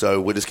trouble, so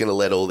we're just going to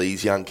let all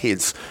these young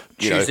kids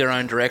choose their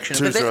own direction.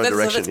 choose their own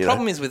direction, The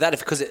problem is with that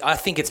because I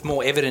think it's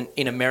more evident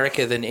in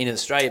America than in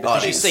Australia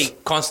because it you is. see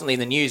constantly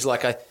in the news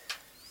like there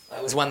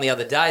was one the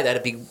other day. They had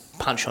a big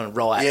punch on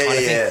riot kind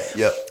of thing.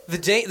 Yeah.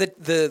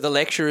 The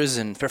lecturers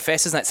and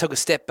professors and that took a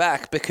step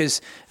back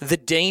because the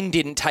dean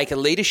didn't take a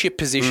leadership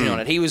position on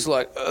it. He was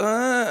like,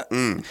 well,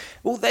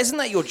 isn't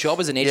that your job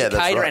as an that's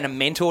educator right. and a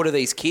mentor to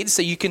these kids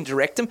so you can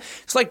direct them?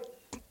 It's like,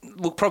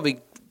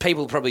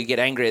 people probably get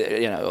angry,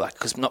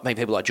 because not many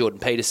people like Jordan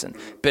Peterson,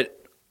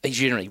 but he's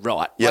generally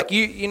right. Yep. Like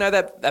you know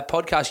that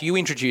podcast you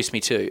introduced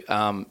me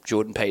to,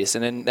 Jordan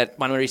Peterson, and that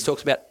one where he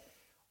talks about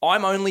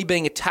I'm only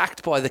being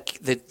attacked by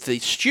the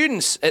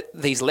students at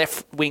these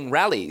left-wing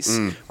rallies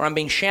where I'm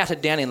being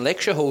shouted down in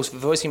lecture halls for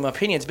voicing my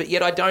opinions, but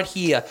yet I don't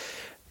hear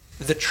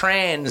the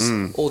trans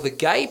or the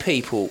gay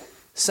people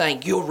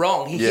saying you're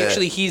wrong. He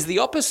actually hears the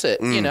opposite.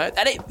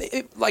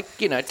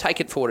 Take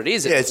it for what it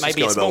is. Yeah, It it's may just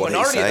be a going by small what he's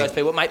minority of saying. those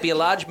people. It might be a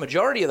large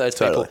majority of those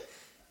Totally. people.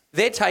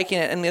 They're taking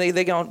it and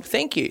they're going,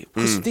 thank you.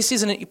 Because this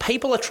isn't...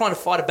 People are trying to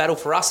fight a battle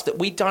for us that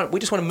we don't... We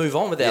just want to move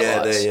on with our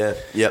lives.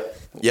 Yep.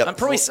 I'm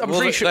pretty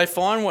sure... They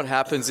find what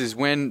happens is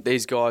when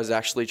these guys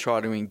actually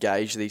try to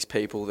engage these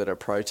people that are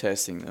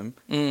protesting them,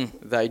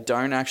 they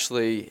don't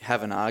actually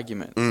have an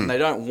argument. And they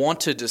don't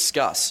want to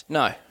discuss.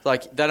 No.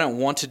 Like, they don't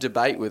want to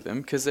debate with them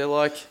because they're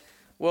like,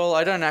 well,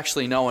 I don't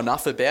actually know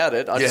enough about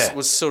it. I just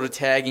was sort of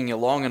tagging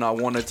along and I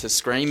wanted to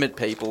scream at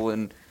people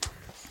and...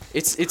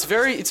 It's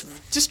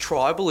just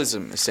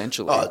tribalism,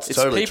 essentially. Oh, it's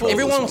totally tribalism.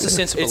 Everyone wants a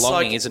sense of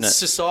belonging, like isn't it?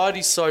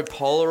 Society's so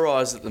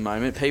polarised at the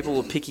moment. People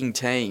are picking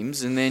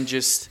teams and then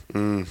just...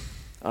 I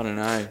don't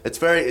know. It's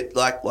very,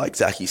 like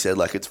Zachy said,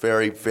 it's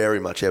very, very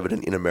much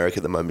evident in America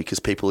at the moment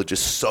because people are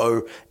just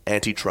so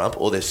anti-Trump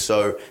or they're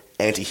so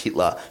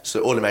anti-Hitler.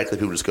 So automatically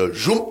people just go,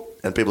 zoom,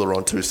 and people are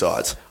on two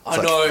sides. It's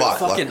I know, fuck,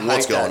 fucking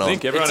what's hate going that. on? I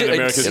think everyone in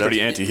America is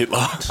pretty anti-Hitler.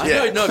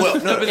 I know,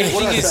 but the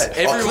thing is,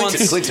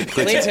 everyone's... Clinton.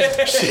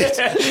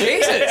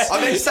 Jesus.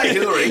 I meant to say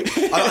Hillary.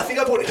 I think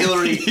I put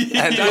Hillary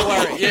and... Don't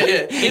worry.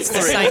 Yeah. It's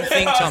the same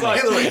thing, Tommy.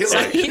 Hitler.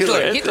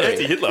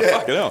 Anti-Hitler,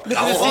 fucking hell. The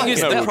thing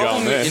is, No, the we're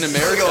problem going there. in I'm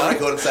going to go on America...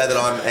 record and say that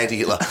I'm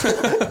anti-Hitler.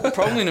 The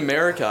problem in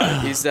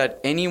America is that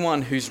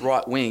anyone who's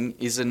right-wing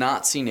is a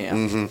Nazi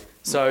now.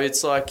 So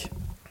it's like...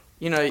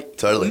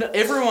 Totally.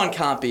 Everyone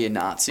can't be a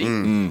Nazi.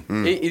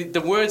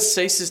 The word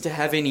ceases to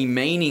have any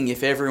meaning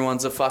if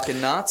everyone's a fucking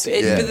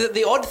Nazi. But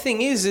the odd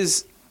thing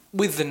is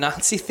with the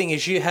Nazi thing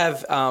is you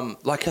have I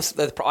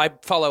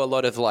follow a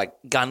lot of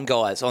gun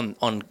guys on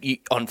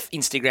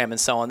Instagram and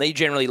so on. They're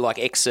generally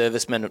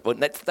ex-servicemen.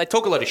 They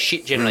talk a lot of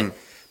shit generally.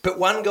 But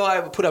one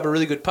guy put up a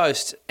really good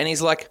post and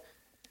he's like,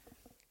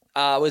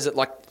 was it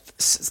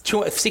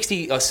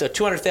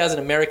 200,000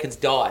 Americans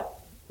died.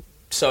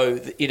 So,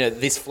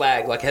 this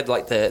flag, had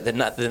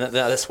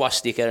the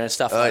swastika and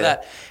stuff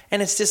that.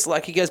 And it's just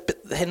he goes,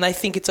 and they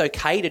think it's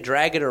okay to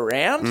drag it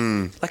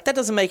around? That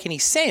doesn't make any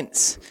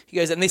sense. He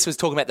goes, and this was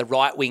talking about the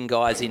right-wing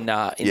guys in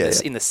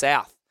the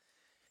South.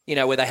 you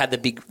know, where they had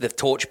the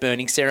torch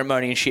burning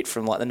ceremony and shit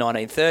from like the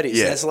 1930s.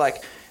 Yeah. And it's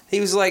like, he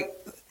was like,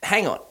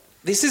 hang on,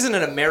 this isn't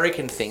an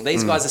American thing.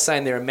 These guys are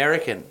saying they're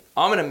American.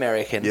 I'm an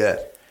American. Yeah.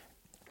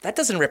 That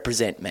doesn't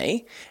represent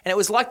me. And it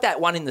was like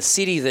that one in the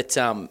city that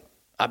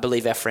I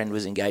believe our friend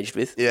was engaged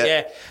with.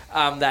 Yeah.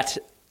 That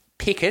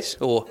picket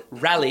or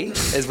rally,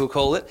 as we'll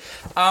call it.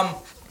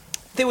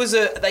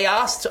 They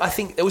asked, I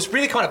think, it was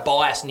really kind of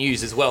biased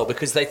news as well,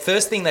 because the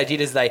first thing they did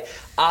is they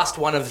asked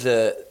one of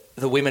the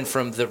women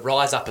from the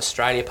Rise Up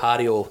Australia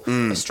Party or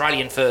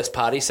Australian First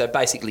Party, so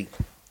basically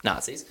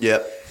Nazis.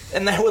 Yep.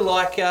 And they were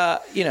like,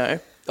 you know,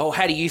 oh,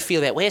 how do you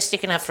feel that we're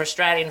sticking up for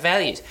Australian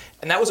values?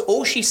 And that was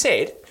all she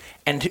said.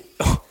 And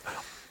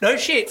no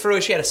shit, for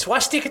her, she had a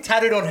swastika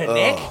tattooed on her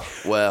neck,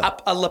 wow.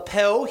 up a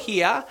lapel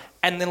here,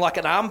 and then like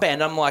an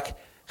armband. I'm like,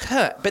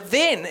 huh. But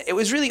then it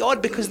was really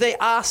odd because they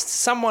asked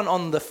someone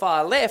on the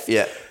far left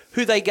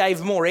who they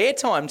gave more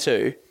airtime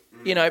to.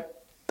 You know,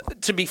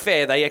 to be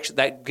fair,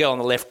 that girl on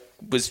the left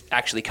was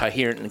actually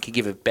coherent and could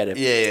give a better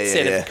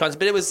set of kinds.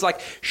 But it was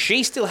like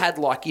she still had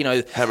like, you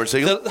know, hammer and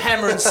sickle. The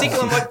hammer and sickle.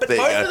 I'm like, but both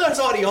of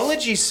those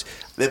ideologies,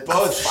 they're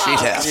both shit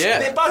house. Yeah,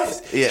 they're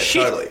both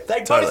shit. Totally.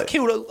 They both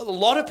killed a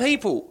lot of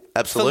people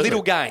for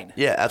little gain.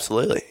 Yeah,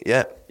 absolutely.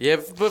 Yeah. Yeah,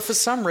 but for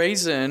some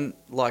reason,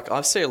 like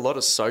I see a lot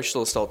of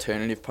socialist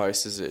alternative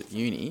posters at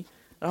uni.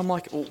 And I'm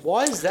like, well,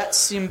 why is that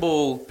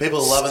symbol People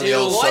are loving the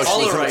old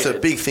socialism. It's a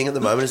big thing at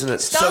the moment, isn't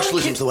it?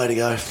 Socialism's the way to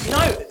go.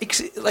 No, but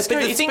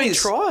the thing is,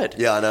 tried.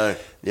 Yeah, I know.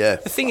 Yeah.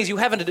 The thing is, you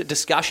have a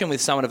discussion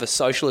with someone of a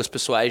socialist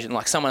persuasion,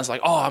 like someone's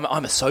like, oh,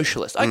 I'm a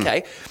socialist.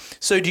 Okay.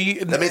 So do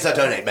you... That means I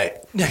don't eat meat.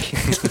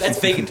 That's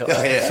vegan talk.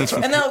 Yeah, that's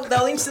right. And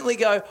they'll instantly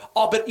go,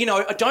 oh, but, you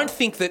know, I don't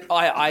think that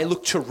I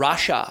look to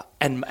Russia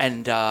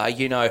and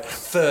you know,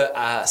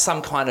 for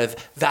some kind of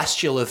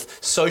vastule of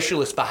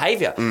socialist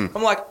behaviour.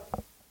 I'm like...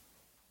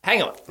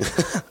 Hang on.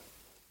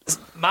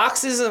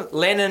 Marxism,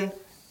 Lenin,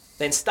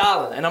 then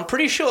Stalin. And I'm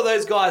pretty sure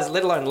those guys,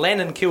 let alone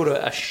Lenin, killed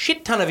a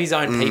shit ton of his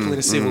own people in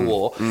a civil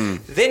war.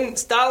 Then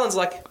Stalin's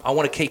like, I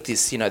want to keep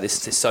this, you know,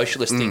 this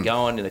socialist thing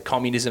going and the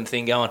communism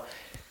thing going.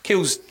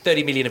 Kills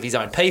 30 million of his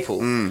own people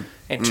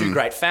and two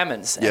great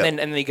famines. And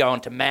then they go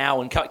on to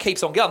Mao and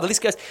keeps on going. The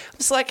list goes, I'm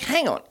just like,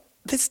 hang on.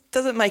 This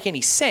doesn't make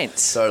any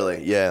sense.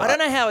 Totally, yeah. I don't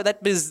know how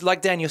that is,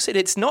 like Daniel said,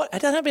 it's not, I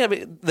don't know,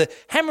 the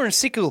hammer and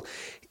sickle...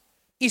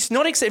 It's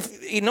not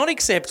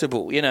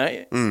acceptable, you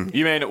know.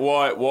 You mean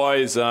why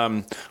is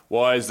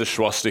the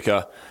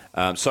swastika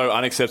so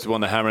unacceptable on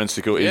the hammer and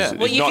sickle? Is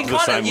well, you not can to the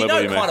same you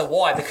level? know kind of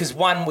why, because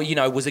one, you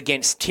know, was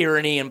against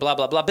tyranny and blah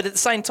blah blah, but at the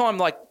same time,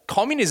 like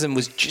communism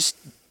was just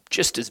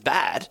as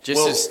bad.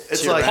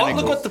 It's like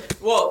look what the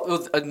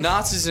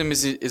Nazism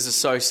is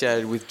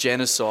associated with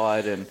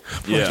genocide and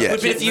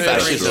But if you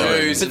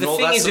the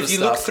thing is, if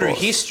you look through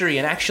history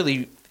and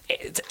actually.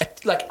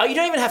 Like, you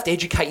don't even have to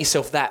educate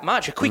yourself that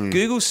much. A quick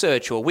Google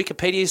search or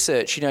Wikipedia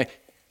search, you know,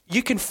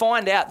 you can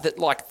find out that,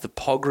 like, the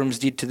pogroms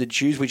did to the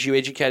Jews, which you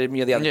educated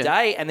me the other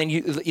day, and then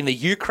in the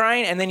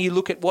Ukraine, and then you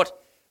look at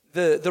what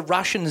the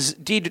Russians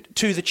did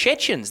to the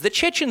Chechens. The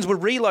Chechens were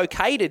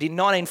relocated in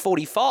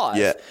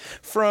 1945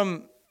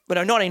 from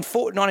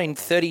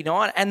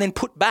 1939 and then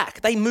put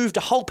back. They moved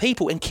a whole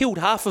people and killed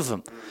half of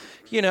them,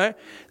 you know.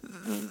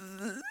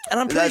 And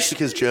I'm pretty That's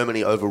because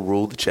Germany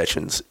overruled the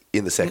Chechens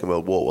in the Second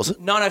World War, was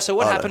it? No. So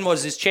what happened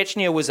was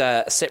Chechnya was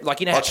like,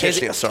 you know, how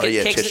Chechnya.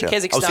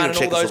 Kazakhstan and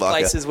all those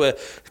places were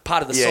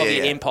part of the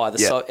Soviet Empire.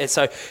 So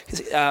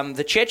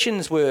the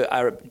Chechens were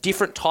a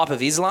different type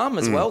of Islam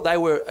as well. They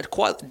were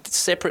quite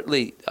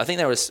separately. I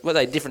think were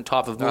they a different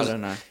type of Muslim? I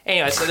don't know.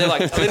 Anyway, so they're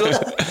like a little.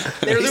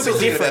 They're a little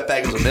bit different.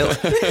 About bagels of milk.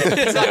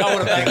 It's like, I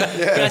want a bagel.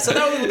 You know, so they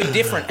were a little bit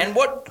different. And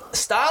what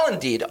Stalin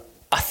did,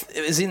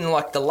 it was in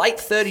like the late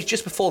 30s,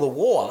 just before the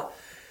war.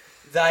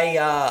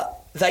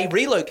 They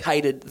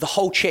relocated the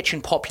whole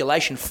Chechen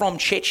population from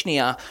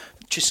Chechnya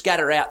to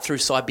scatter out through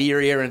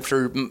Siberia and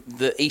through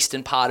the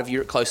eastern part of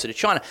Europe closer to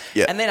China.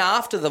 Yeah. And then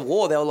after the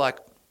war, they were like,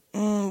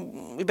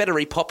 we better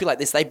repopulate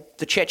this.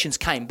 The Chechens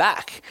came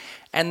back.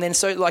 And then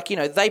so, like, you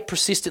know, they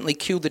persistently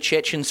killed the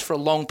Chechens for a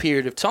long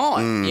period of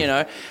time, you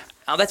know.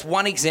 That's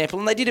one example,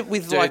 and they did it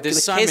with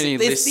there's so many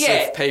lists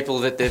of people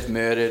that they've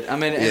murdered. I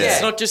mean,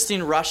 it's not just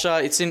in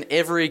Russia; it's in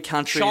every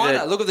country.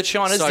 China, look at the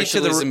Chinese.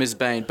 Socialism has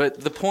been, but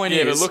the point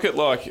is, but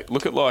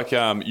look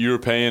at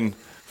European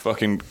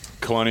fucking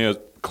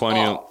colonial.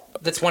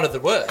 That's one of the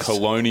worst.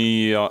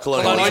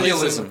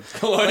 Colonialism.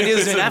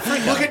 Colonialism in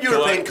Africa. Look at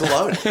European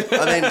cologne.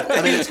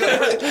 I mean, it's got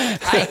everything.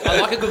 Hey,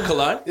 I like a good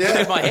cologne. Yeah.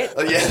 Move my head.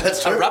 Oh, yeah,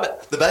 that's true. I rub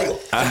it. The bagel.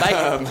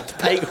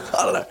 Bagel.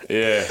 I don't know.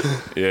 Yeah.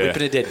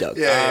 Whipping a dead dog.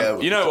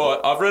 You know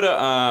what? I've read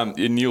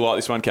and you like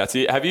this one,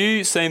 Katzy. Have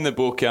you seen the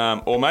book,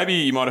 or maybe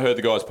you might have heard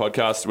the guy's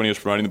podcast when he was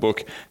promoting the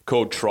book,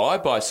 called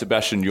Tribe by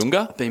Sebastian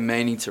Junger? Been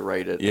meaning to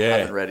read it. Yeah. I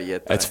haven't read it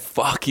yet, though. It's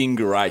fucking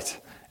great.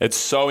 It's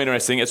so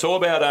interesting. It's all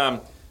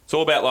about... It's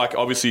all about, like,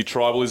 obviously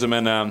tribalism,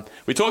 and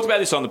we talked about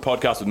this on the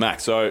podcast with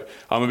Max, so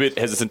I'm a bit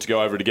hesitant to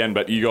go over it again,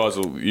 but you guys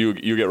you'll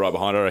get right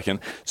behind it, I reckon.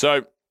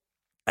 So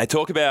they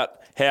talk about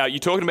how you're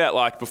talking about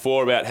like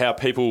before about how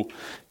people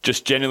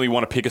just genuinely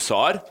want to pick a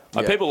side.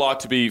 Like people like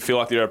to feel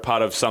like they're a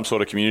part of some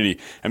sort of community,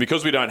 and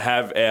because we don't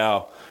have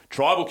our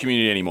tribal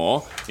community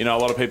anymore, you know, a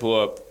lot of people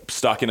are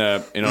stuck in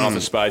an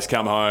office space,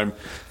 come home,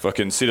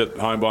 fucking sit at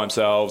home by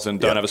themselves, and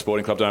don't have a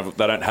sporting club.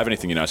 They don't have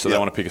anything, you know. So they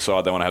want to pick a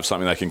side. They want to have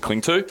something they can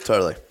cling to.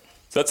 Totally.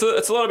 So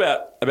it's a lot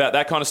about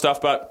that kind of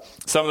stuff. But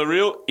some of the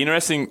real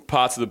interesting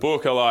parts of the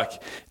book are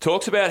like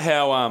talks about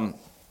how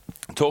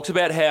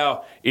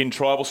in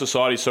tribal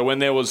societies. So when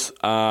there was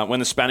when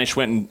the Spanish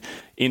went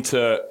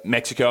into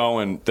Mexico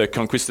and the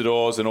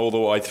conquistadors and all the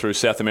way through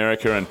South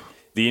America and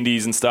the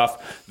Indies and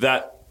stuff,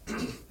 that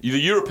the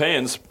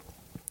Europeans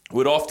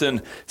would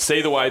often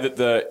see the way that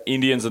the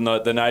Indians and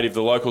the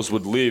locals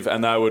would live,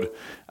 and they would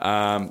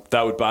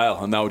bail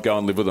and they would go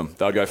and live with them.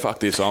 They would go, "Fuck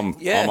this! I'm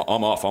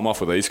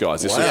off with these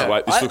guys. This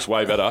looks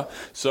way better."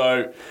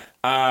 So,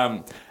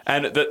 and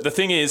the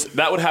thing is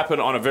that would happen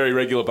on a very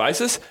regular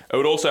basis. It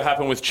would also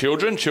happen with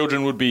children.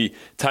 Children would be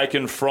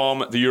taken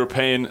from the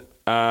European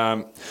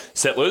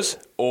settlers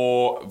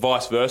or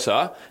vice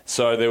versa.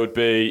 So there would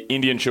be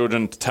Indian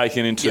children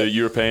taken into the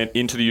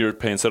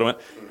European settlement,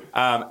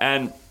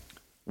 and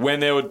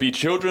when there would be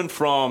children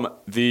from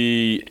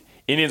the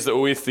Indians that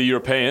were with the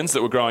Europeans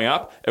that were growing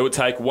up, it would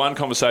take one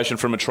conversation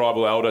from a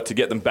tribal elder to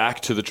get them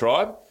back to the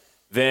tribe.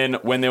 Then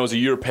when there was a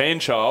European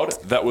child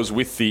that was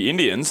with the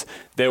Indians,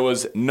 there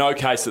was no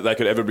case that they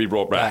could ever be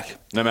brought back,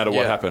 no matter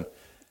what happened.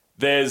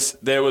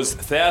 There was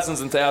thousands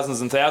and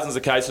thousands and thousands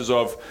of cases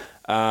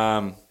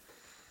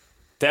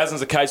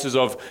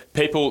of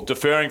people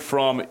deferring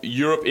from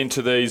Europe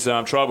into these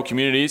tribal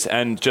communities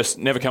and just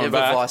never coming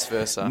back. Never vice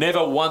versa.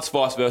 Never once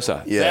vice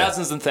versa. Yeah.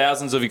 Thousands and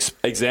thousands of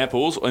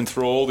examples, and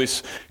through all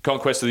this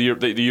conquest of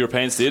the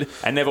Europeans did,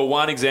 and never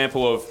one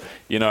example of,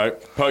 you know,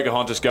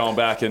 Pocahontas going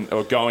back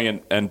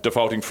and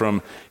defaulting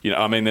from, you know,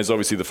 I mean, there's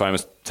obviously the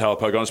famous tale of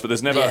Pocahontas, but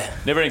there's never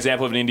an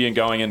example of an Indian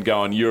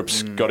going,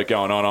 Europe's got it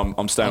going on.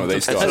 I'm staying with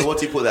these guys. So what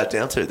do you put that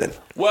down to then?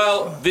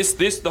 Well,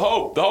 the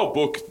whole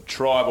book,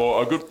 Tribe,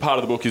 or a good part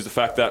of the book is the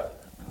fact that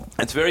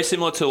it's very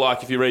similar to,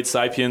 like, if you read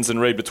Sapiens and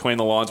read between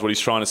the lines what he's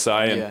trying to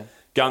say, and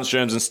Guns,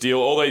 Germs and Steel,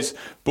 all these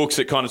books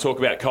that kind of talk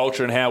about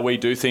culture and how we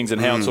do things and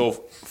how it's all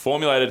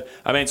formulated.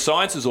 I mean,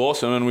 science is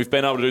awesome, and we've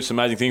been able to do some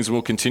amazing things, and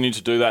we'll continue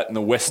to do that in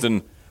the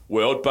Western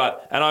world.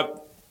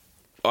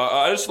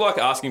 I just like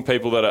asking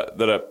people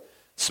that are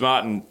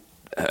smart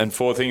and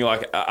forward thinking,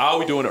 like, are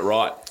we doing it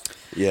right?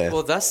 Yeah.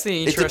 Well, that's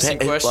the interesting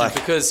question,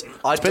 because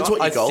I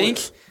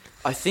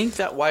think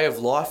that way of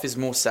life is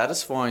more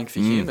satisfying for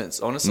humans.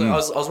 Honestly, I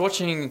was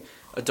watching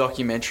a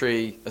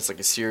documentary. It's like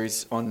a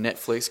series on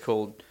Netflix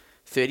called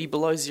 30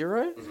 Below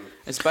Zero.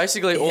 It's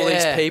basically all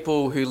these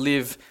people who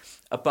live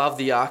above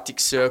the Arctic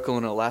Circle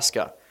in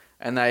Alaska,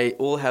 and they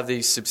all have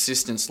these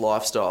subsistence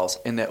lifestyles,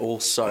 and they're all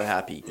so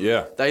happy.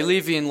 Yeah, they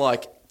live in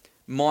like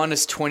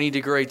minus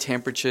 20-degree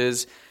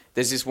temperatures.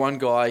 There's this one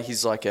guy,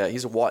 he's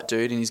a white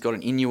dude, and he's got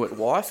an Inuit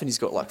wife, and he's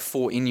got like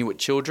 4 Inuit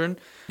children.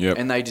 Yep.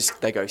 And they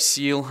go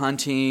seal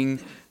hunting,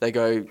 they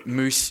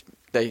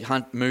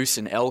hunt moose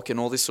and elk and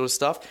all this sort of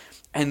stuff.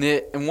 And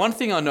one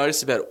thing I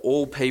noticed about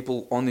all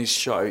people on this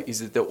show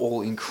is that they're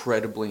all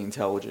incredibly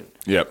intelligent.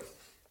 Yep.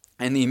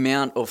 And the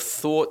amount of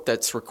thought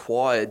that's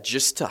required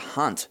just to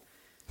hunt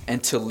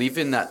and to live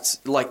in that,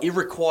 like, it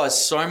requires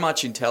so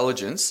much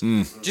intelligence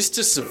just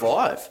to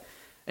survive.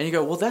 And you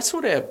go, well, that's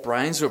what our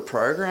brains were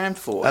programmed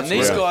for.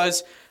 Absolutely. And these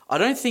guys, I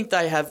don't think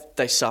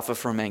they suffer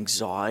from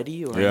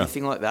anxiety or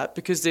anything like that,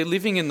 because they're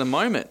living in the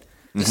moment.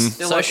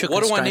 They're like,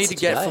 what do I need to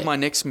get for my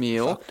next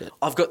meal?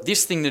 I've got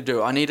this thing to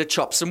do. I need to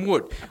chop some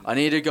wood. I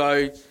need to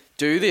go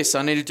do this.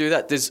 I need to do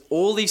that. There's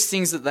all these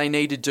things that they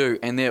need to do,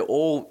 and they're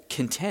all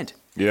content.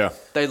 Yeah.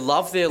 They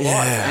love their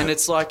life. And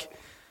it's like,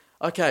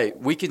 okay,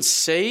 we can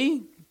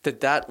see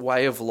that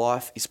way of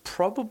life is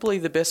probably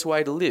the best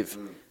way to live.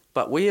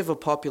 But we have a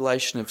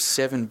population of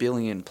 7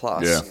 billion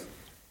plus. Yeah.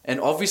 And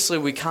obviously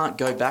we can't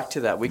go back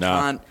to that. We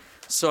can't.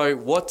 So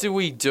what do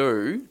we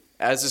do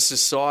as a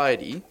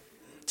society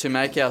to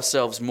make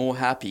ourselves more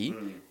happy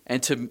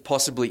and to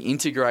possibly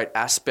integrate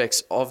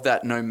aspects of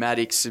that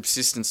nomadic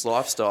subsistence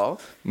lifestyle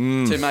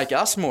to make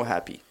us more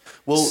happy?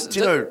 Well, do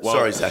you know,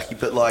 sorry, Zachy,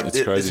 but like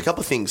there's a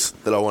couple of things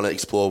that I want to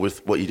explore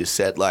with what you just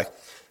said. Like,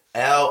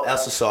 our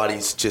society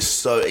is just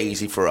so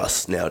easy for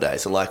us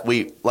nowadays, and like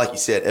you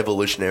said,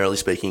 evolutionarily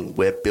speaking,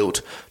 we're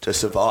built to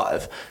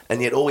survive,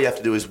 and yet all we have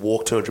to do is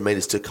walk 200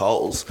 meters to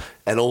Coles,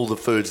 and all the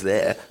food's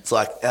there. It's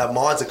like our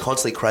minds are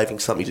constantly craving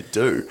something to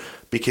do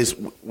because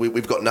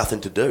we've got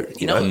nothing to do,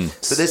 you know.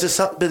 But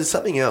there's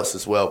something else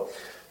as well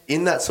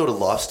in that sort of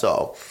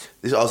lifestyle.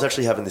 I was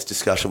actually having this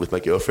discussion with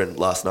my girlfriend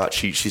last night.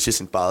 She's just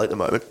in Bali at the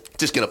moment.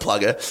 Just going to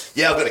plug her.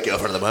 Yeah, I've got a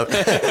girlfriend at the moment.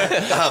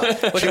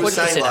 She was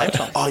saying like,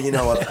 oh, you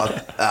know,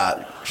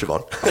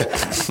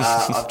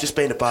 Siobhan, I've just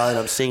been to Bali and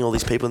I'm seeing all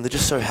these people and they're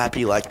just so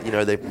happy. Like,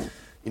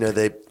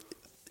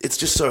 it's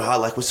just so hard.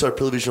 Like, we're so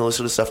privileged and all this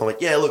sort of stuff. I'm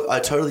like, yeah, look, I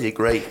totally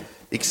agree.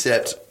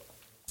 Except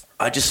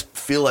I just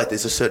feel like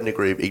there's a certain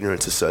degree of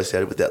ignorance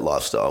associated with that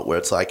lifestyle where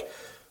it's like,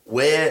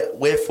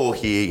 we're for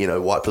here, you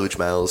know, white privileged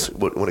males,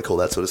 what want to call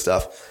that sort of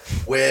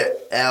stuff, where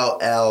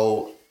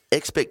our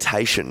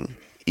expectation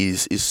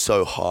is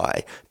so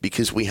high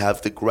because we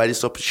have the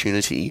greatest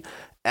opportunity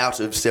out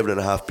of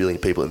 7.5 billion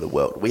people in the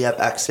world. We have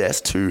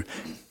access to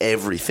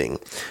everything,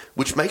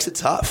 which makes it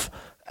tough.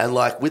 And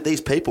like with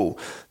these people,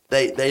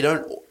 they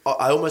don't,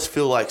 I almost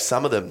feel like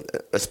some of them,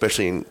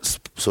 especially in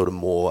sort of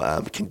more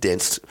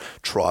condensed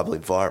tribal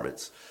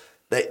environments,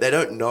 they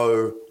don't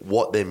know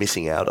what they're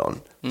missing out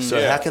on.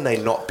 So how can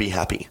they not be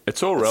happy?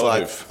 It's all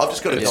relative. Like, I've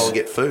just got to go and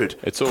get food.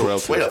 It's all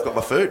relative. Sweet, I've got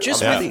my food.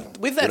 Just I'm happy.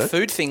 with that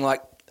food thing,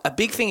 like a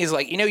big thing is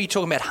like, you know, you're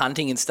talking about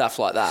hunting and stuff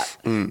like that.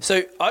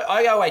 So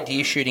I go away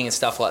deer shooting and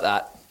stuff like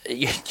that.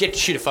 You get to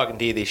shoot a fucking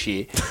deer this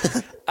year.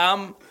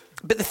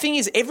 But the thing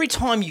is, every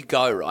time you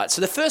go, right,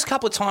 so the first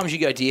couple of times you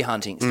go deer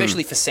hunting,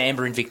 especially for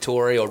sambar in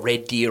Victoria or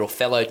red deer or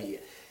fallow deer,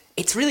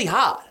 it's really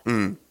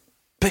hard.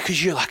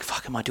 Because you're like,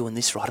 fuck, am I doing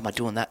this right? Am I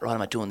doing that right?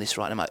 Am I doing this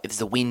right? Is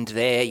the wind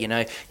there? You know,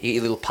 you get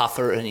a little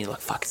puffer and you're like,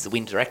 fuck, is the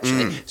wind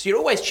direction? So you're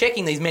always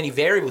checking these many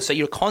variables. So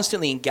you're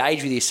constantly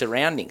engaged with your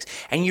surroundings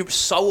and you're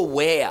so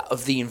aware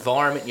of the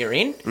environment you're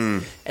in.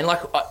 And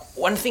like,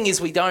 one thing is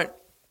we're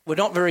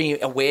not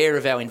very aware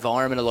of our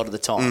environment a lot of the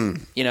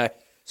time, you know.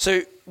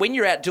 So when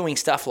you're out doing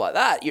stuff like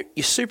that,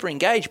 you're super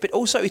engaged, but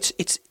also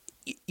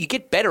you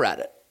get better at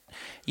it.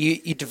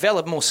 You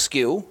develop more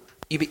skill.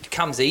 It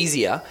becomes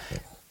easier.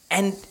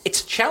 And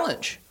it's a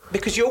challenge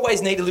because you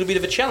always need a little bit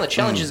of a challenge.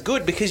 Challenge is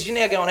good because you're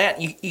now going out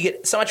and you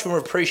get so much more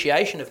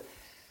appreciation of,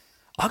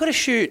 I got to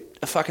shoot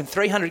a fucking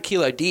 300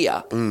 kilo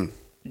deer,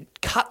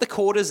 cut the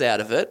quarters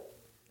out of it,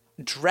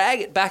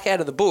 drag it back out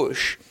of the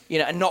bush, you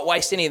know, and not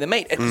waste any of the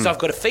meat because I've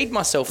got to feed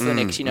myself for the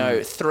next,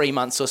 3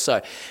 months or so.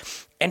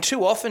 And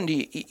too often,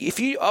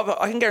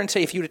 I can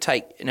guarantee if you were to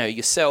take, you know,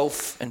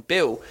 yourself and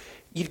Bill,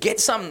 you'd get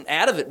something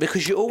out of it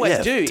because you always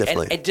do.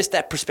 And just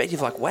that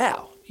perspective, like,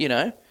 wow, you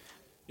know.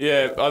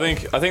 Yeah, I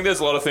think there's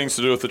a lot of things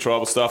to do with the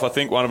tribal stuff. I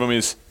think one of them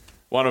is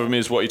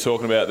what you're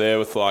talking about there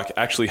with like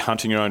actually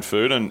hunting your own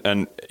food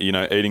and you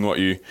know eating what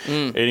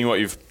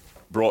you've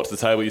brought to the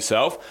table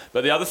yourself.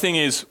 But the other thing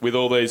is with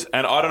all these,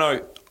 and I don't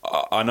know.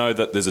 I know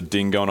that there's a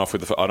ding going off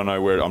with the. I don't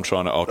know where I'll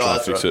try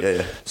and fix it.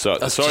 Yeah. So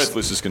sorry if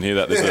listeners can hear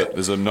that.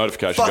 There's a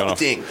notification going off. Fuck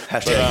the ding.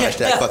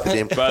 Hashtag fuck the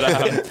ding.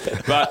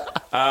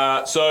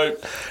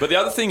 But the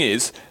other thing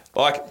is,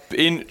 like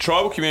in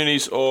tribal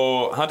communities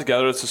or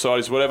hunter-gatherer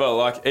societies, whatever,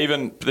 like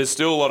even there's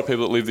still a lot of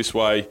people that live this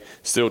way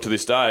still to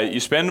this day.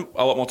 You spend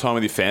a lot more time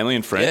with your family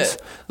and friends.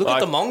 Yeah. Look at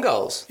the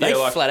Mongols. They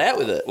flat out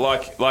with it.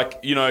 Like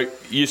you know,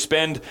 you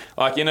spend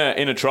like in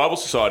a tribal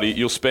society,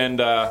 you'll spend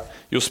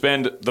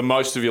the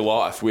most of your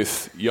life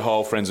with your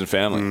whole friends and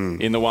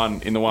family in the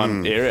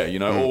one area. You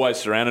know, always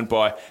surrounded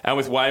by and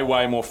with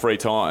way more free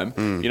time.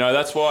 You know,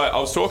 that's why I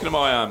was talking to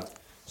my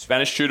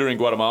Spanish tutor in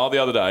Guatemala the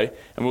other day,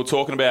 and we were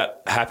talking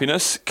about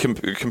happiness,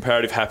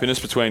 comparative happiness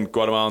between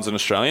Guatemalans and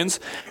Australians,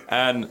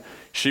 and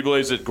she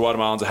believes that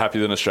Guatemalans are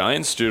happier than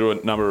Australians due to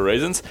a number of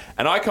reasons,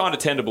 and I kind of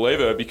tend to believe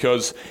her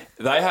because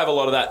they have a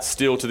lot of that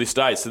still to this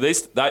day. So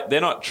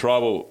they're not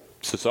tribal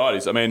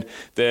societies. I mean,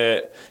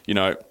 they're, you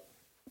know,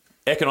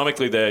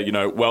 economically they're, you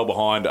know, well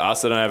behind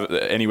us. They don't have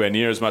anywhere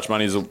near as much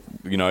money as,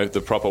 you know, the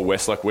proper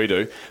West like we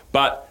do,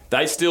 but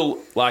they still,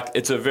 like,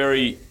 it's a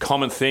very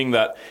common thing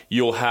that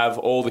you'll have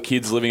all the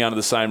kids living under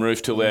the same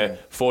roof till they're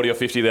 40 or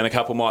 50, then a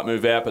couple might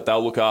move out, but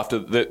they'll look after,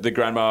 the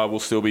grandma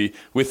will still be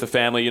with the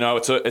family. You know,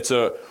 it's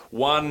a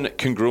one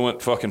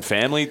congruent fucking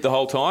family the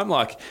whole time,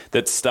 like,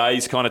 that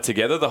stays kind of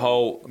together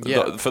for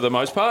the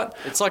most part.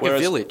 It's like a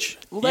village.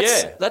 Well,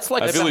 that's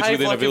like a village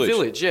within a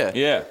village.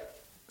 Yeah.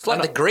 It's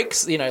like the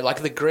Greeks, you know,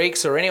 like the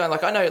Greeks or anyone.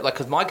 Like I know, like,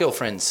 because my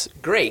girlfriend's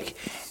Greek,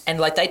 and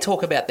like they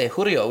talk about their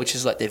hurio, which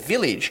is like their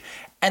village,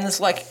 and it's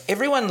like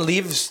everyone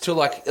lives to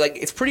like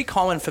it's pretty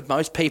common for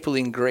most people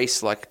in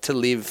Greece like to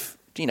live,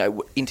 you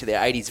know, into their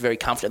 80s very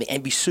comfortably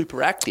and be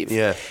super active.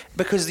 Yeah.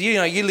 Because you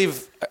know you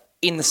live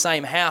in the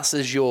same house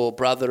as your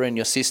brother and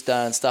your sister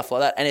and stuff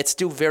like that, and it's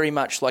still very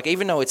much like,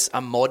 even though it's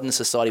a modern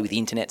society with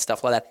internet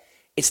stuff like that,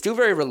 it's still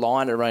very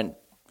reliant around,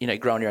 you know,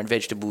 growing your own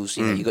vegetables,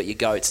 you know, you got your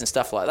goats and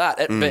stuff like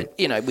that. But,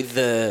 you know, with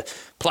the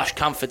plush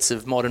comforts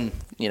of modern,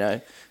 you know,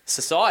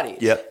 society.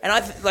 Yep.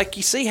 And like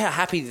you see how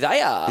happy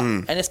they are,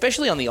 and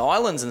especially on the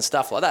islands and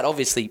stuff like that.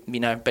 Obviously, you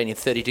know, being in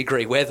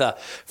 30-degree weather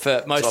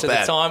for most of the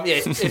time,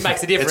 it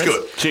makes a difference. It's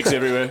good. Chicks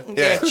everywhere.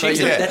 Chicks.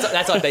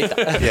 That's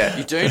Ibiza.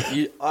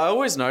 Yeah. I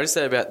always notice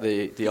that about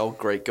the old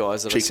Greek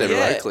guys that I see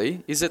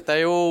locally, is that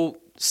they all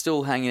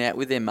still hanging out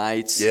with their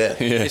mates. Yeah.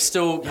 They're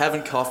still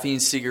having coffee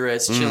and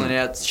cigarettes, chilling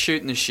out,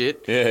 shooting the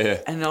shit. Yeah.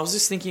 And I was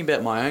just thinking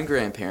about my own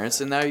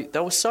grandparents, and they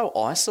were so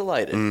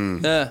isolated.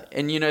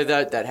 And, you know,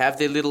 they'd have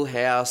their little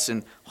house,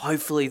 and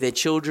hopefully their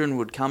children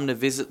would come to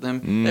visit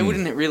them. They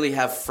wouldn't really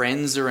have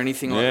friends or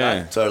anything like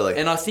that. Totally.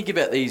 And I think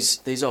about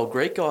these old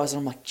Greek guys,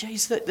 and I'm like,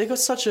 geez, they've got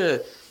such an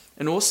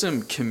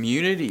awesome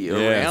community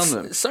around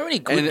them. So many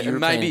good and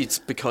maybe it's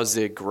because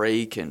they're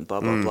Greek and blah,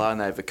 blah, blah, and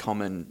they have a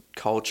common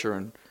culture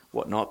and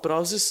whatnot. But I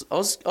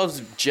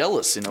was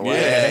jealous in a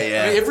way.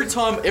 Yeah. I mean,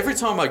 every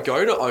time I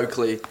go to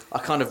Oakley, I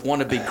kind of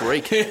want to be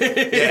Greek. Lucky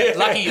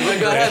you. I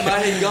go, hey mate,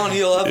 how you going?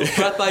 You'll have a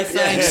frappe,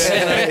 thanks.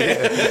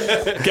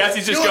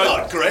 Kathy just You're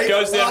not Greek.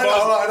 goes down,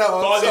 I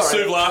know, buys his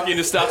sorry. souvlaki and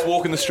just starts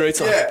walking the streets.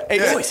 Like, Yeah.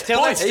 Hey, boys,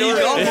 tell that How you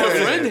story. going, my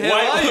friend?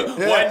 How are you?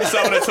 waiting for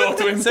someone to talk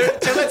to him.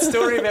 Tell that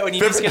story about when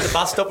you used to get the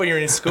bus stop when you were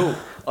in school.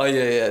 Oh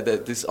yeah.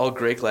 This old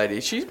Greek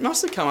lady. She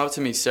must have come up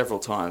to me several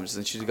times,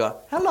 and she'd go,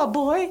 "Hello,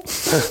 boy.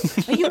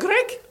 Are you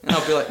Greek? And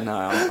I'll be like, "No,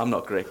 I'm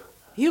not Greek."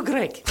 You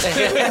Greek? You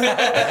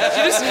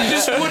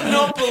just would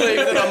not believe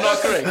that I'm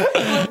not Greek. Like,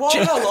 why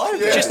would I lie?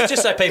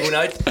 Just so people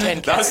know, Dan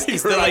Katz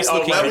is the really least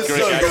looking That was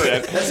Greek so good.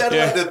 accent. That sounded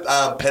like the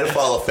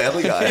pedophile of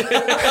Family Guy.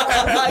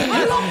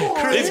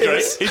 He's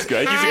Greek. He's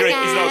Greek. He's a Greek.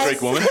 He's not a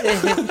Greek woman.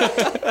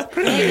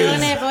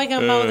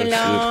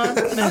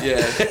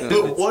 Yeah.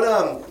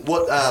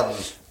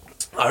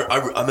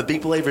 But I'm a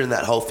big believer in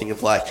that whole thing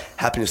of like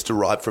happiness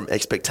derived from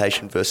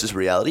expectation versus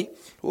reality,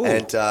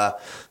 and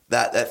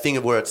that thing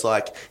of where it's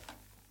like,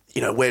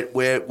 you know,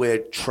 we're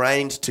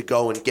trained to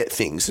go and get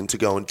things and to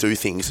go and do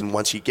things, and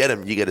once you get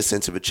them, you get a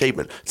sense of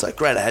achievement. It's like,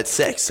 great, I had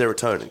sex,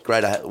 serotonin.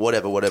 Great, I had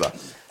whatever.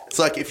 It's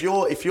like if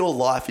your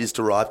life is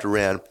derived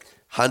around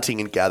hunting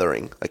and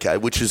gathering, okay,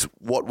 which is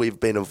what we've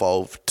been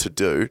evolved to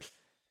do.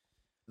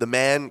 The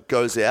man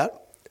goes out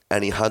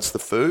and he hunts the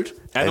food.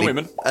 And the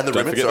women. And the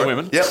Don't women, forget sorry. the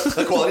women. Yep,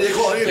 equality.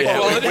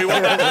 We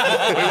want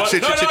that.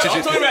 Shit. No, I'm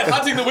talking about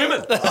hunting the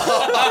women. I'm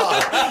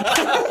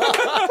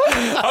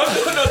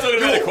not talking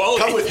about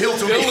equality. Come with Hill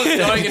to Bill me. was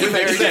going in a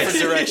very different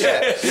direction. Yeah,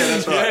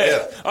 that's right.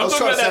 Yeah. I'm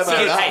talking about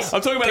that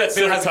I'm talking about that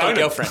Bill has a serotonin.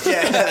 girlfriend.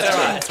 Yeah, that's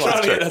right. That's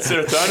Trying to get that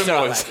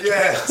serotonin, boys.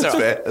 Yeah,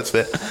 that's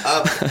fair.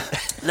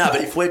 No,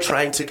 but if we're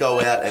trained to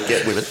go out and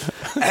get women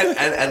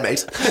and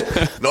meat,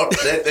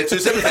 they're two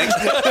separate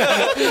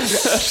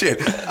things. Shit.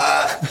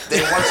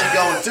 Then once you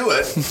go and do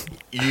it,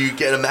 you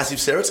get a massive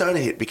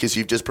serotonin hit because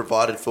you've just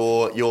provided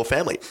for your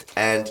family.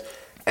 And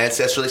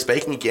ancestrally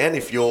speaking, again,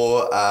 if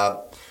you're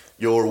a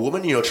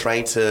woman, you're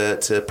trained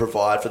to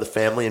provide for the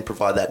family and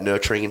provide that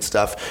nurturing and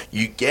stuff,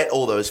 you get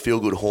all those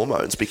feel-good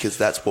hormones because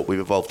that's what we've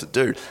evolved to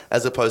do.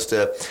 As opposed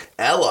to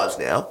our lives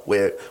now,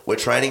 where we're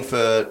training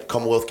for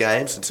Commonwealth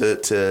Games and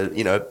to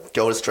you know,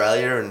 go to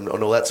Australia and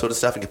all that sort of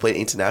stuff and compete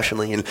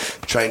internationally and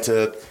train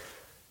to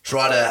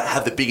try to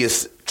have the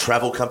biggest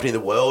travel company in the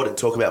world and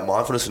talk about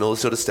mindfulness and all this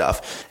sort of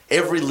stuff.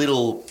 Every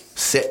little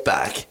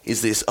setback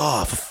is this,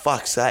 oh, for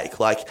fuck's sake.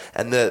 Like,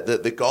 and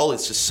the goal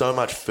is just so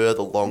much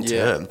further long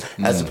term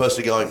as opposed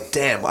to going,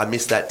 damn, I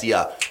missed that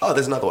deer. Oh,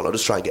 there's another one. I'll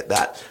just try and get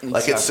that. Exactly.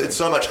 Like, it's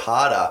so much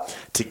harder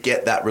to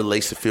get that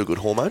release of feel-good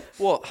hormone.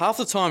 Well, half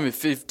the time it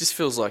just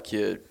feels like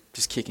you're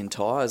just kicking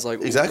tires.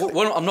 Like, exactly.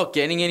 I'm not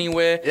getting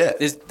anywhere. Yeah.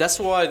 That's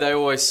why they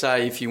always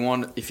say if you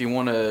want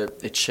to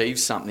achieve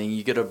something,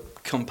 you got to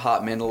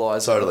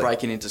compartmentalize it and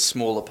break it into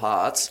smaller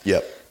parts.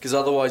 Yep. Because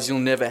otherwise you'll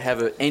never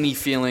have any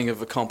feeling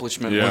of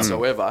accomplishment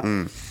whatsoever.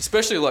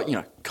 Especially like, you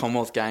know,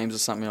 Commonwealth Games or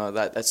something like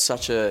that. That's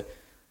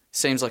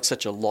seems like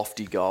such a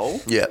lofty goal.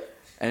 Yeah.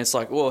 And it's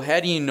like, well, how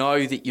do you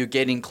know that you're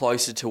getting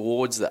closer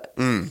towards that?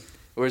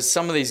 Whereas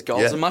some of these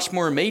goals are much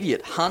more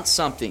immediate. Hunt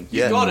something.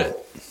 You got it.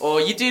 Or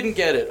you didn't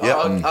get it.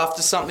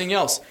 After something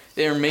else.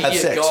 They're immediate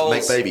have sex, goals.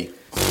 make baby.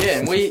 Yeah,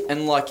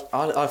 and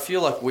I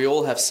feel like we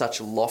all have such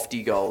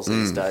lofty goals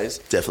these days.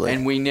 Definitely.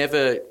 And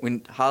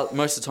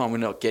most of the time we're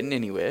not getting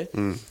anywhere.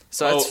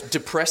 So it's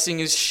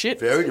depressing as shit.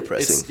 Very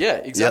depressing.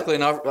 Exactly.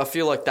 And I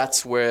feel like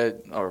that's where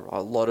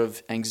a lot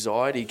of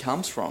anxiety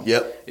comes from.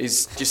 Yep.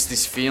 Is just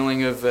this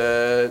feeling of,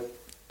 I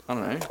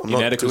don't know. I'm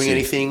not doing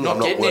anything. Not I'm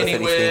not getting worth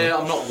anywhere.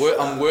 anything.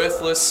 I'm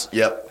worthless.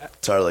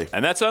 Yep, totally.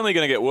 And that's only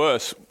going to get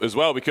worse as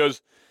well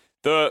because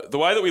the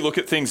way that we look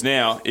at things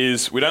now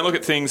is we don't look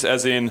at things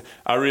as in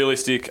a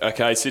realistic,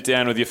 okay, sit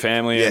down with your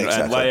family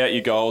and lay out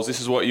your goals. This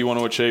is what you want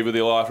to achieve with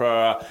your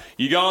life.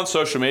 You go on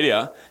social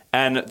media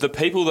and the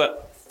people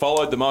that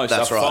followed the most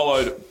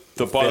followed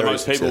by the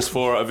most people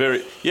for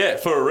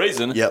a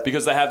reason. Yep.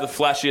 Because they have the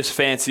flashiest,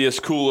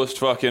 fanciest, coolest,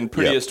 fucking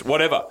prettiest,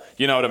 whatever.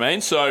 You know what I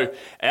mean? So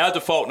our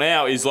default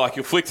now is like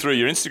you'll flick through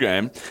your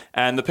Instagram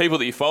and the people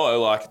that you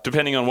follow, like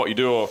depending on what you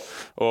do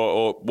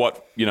or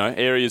what, you know,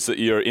 areas that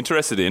you're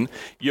interested in,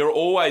 you're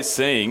always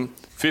seeing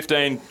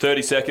 15,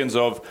 30 seconds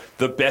of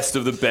the best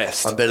of the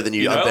best. I'm better than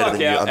you. I'm better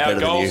than you. I'm better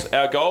than you.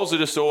 Our goals are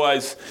just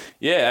always,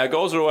 our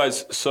goals are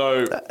always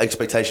so...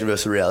 Expectation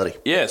versus reality.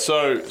 Yeah,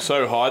 so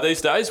high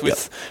these days,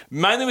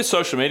 mainly with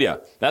social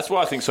media. That's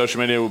why I think social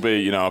media will be,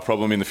 you know, a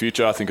problem in the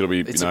future. I think it'll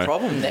be, It's a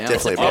problem now.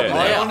 Definitely a problem.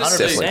 I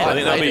honestly, I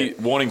think there'll be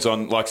warnings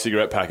on like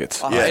cigarette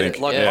packets. I hate it.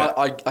 Like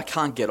I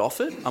can't get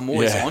off it. I'm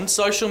always on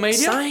social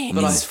media,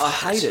 but I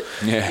hate it.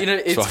 Yeah, you know,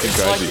 it's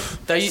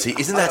fucking crazy. See,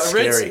 isn't that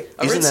scary?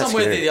 I read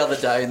somewhere the other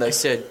day, and they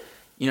said,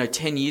 you know,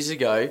 10 years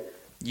ago,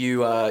 you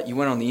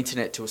went on the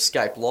internet to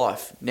escape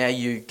life. Now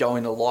you go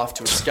into life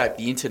to escape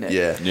the internet.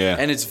 Yeah.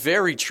 And it's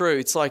very true.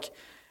 It's like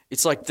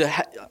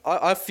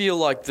I feel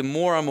like the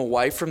more I'm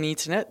away from the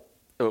internet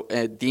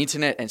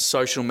and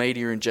social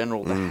media in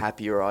general, the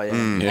happier I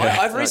am.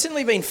 I've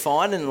recently been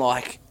finding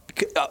like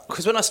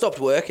because when I stopped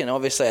working,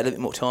 obviously I had a bit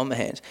more time on my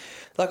hands.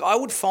 Like, I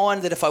would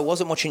find that if I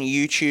wasn't watching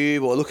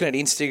YouTube or looking at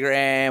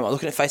Instagram or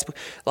looking at Facebook,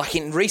 like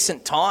in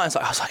recent times,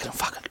 like, I was like, oh,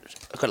 fuck, I've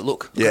got to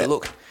look. I've got to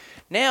look.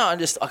 Now I'm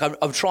just like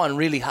I'm trying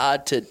really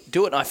hard to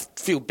do it, and I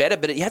feel better.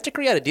 But you have to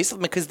create a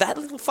discipline because that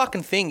little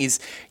fucking thing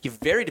is you're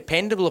very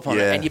dependable upon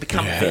it, and you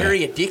become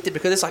very addicted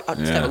because it's like I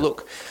just have a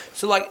look.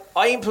 So like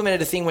I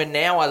implemented a thing where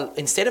now I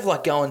instead of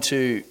like going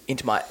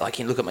into my like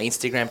look at my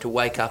Instagram to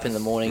wake up in the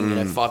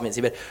morning, 5 minutes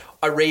in bed,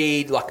 I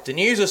read like the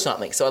news or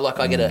something. So like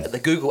I get the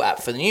Google app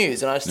for the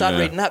news, and I start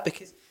reading that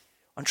because.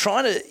 I'm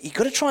trying to. You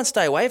got to try and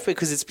stay away from it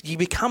because you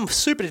become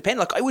super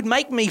dependent. Like it would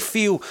make me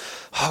feel,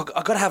 I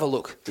got to have a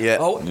look. Yeah.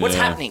 Oh, what's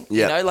happening?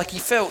 Yeah. You know, like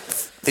you felt.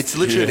 It's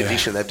literally an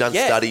addiction. They've done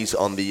studies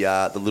on the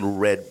little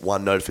red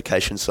one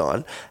notification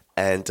sign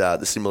and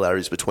the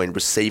similarities between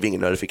receiving a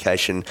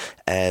notification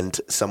and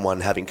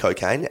someone having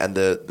cocaine, and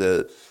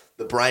the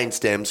brain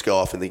stems go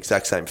off in the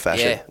exact same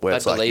fashion, where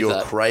it's like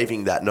you're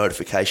craving that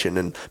notification,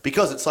 and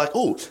because it's like,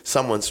 oh,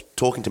 someone's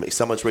talking to me,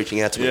 someone's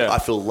reaching out to me, I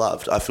feel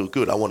loved, I feel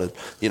good, I want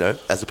to,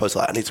 as opposed to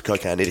like, I need some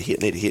cocaine, I need a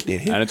hit.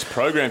 And it's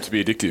programmed to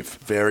be addictive.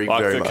 Very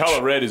much. The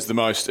colour red is the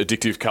most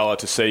addictive colour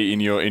to see in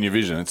your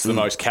vision. It's the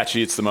most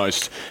catchy. It's the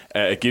most.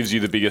 It gives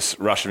you the biggest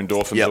rush of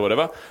endorphins or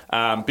whatever.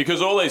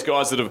 Because all these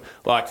guys that have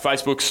like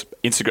Facebook's,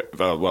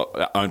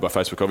 Instagram, owned by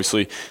Facebook,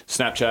 obviously,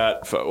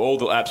 Snapchat, for all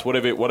the apps,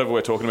 whatever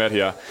we're talking about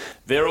here,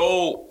 they're all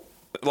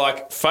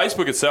like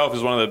Facebook itself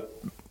is one of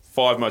the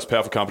 5 most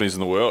powerful companies in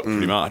the world,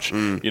 pretty much.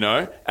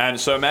 And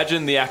so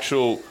imagine the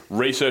actual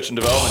research and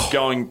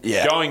development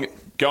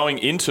going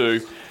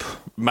into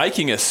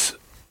making us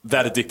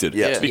that addicted.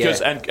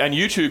 Because and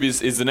YouTube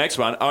is the next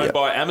one, owned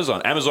by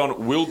Amazon.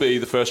 Amazon will be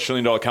the first $1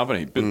 trillion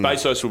company, but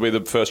Bezos will be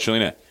the first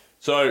trillionaire.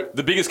 So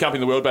the biggest company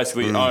in the world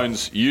basically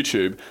owns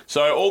YouTube.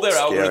 So all their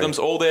algorithms,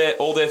 all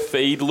their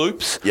feed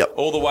loops,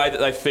 all the way that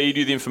they feed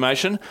you the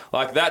information,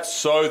 like that's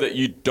so that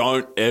you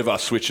don't ever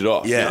switch it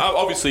off. Yeah.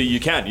 Obviously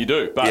you can, you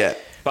do,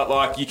 but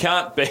like you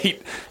can't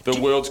beat the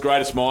world's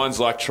greatest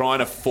minds like trying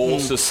to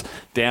force us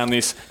down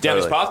this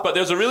path. But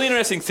there's a really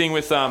interesting thing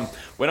with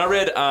when I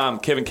read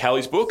Kevin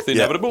Kelly's book, The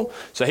Inevitable.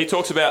 So he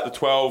talks about the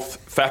 12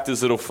 factors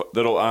that'll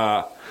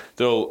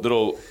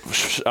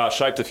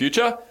shape the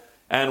future.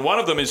 And one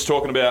of them is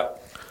talking about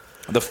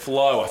the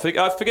flow. I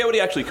forget what he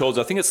actually calls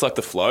it. I think it's like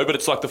the flow, but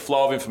it's like the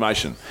flow of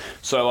information.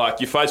 So like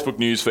your Facebook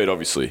news feed,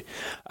 obviously.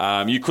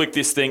 You click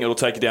this thing, it'll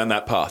take you down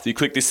that path. You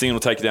click this thing, it'll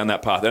take you down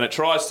that path. And it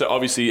tries to,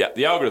 obviously,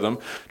 the algorithm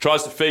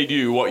tries to feed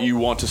you what you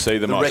want to see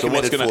the most.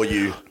 Recommended for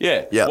you.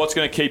 What's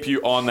going to keep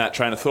you on that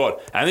train of thought.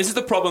 And this is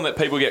the problem that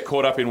people get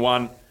caught up in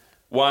one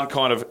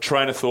kind of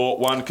train of thought,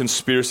 one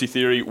conspiracy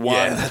theory,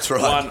 one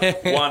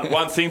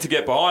thing to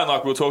get behind,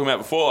 like we were talking about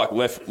before, like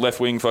left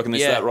wing, fucking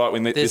this, that, right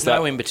wing, there's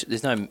no in between.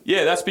 There's no.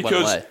 Yeah, that's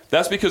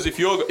because if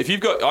you've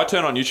got, I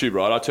turn on YouTube,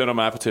 right? I turn on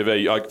my Apple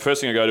TV.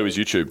 First thing I go to is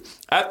YouTube.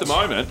 At the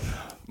moment,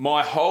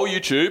 my whole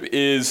YouTube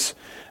is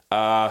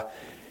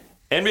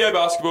NBA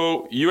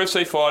basketball,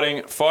 UFC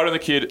fighting, Fighter and the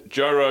Kid,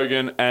 Joe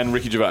Rogan, and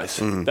Ricky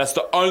Gervais. That's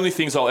the only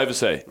things I'll ever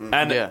see.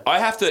 And I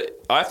have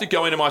to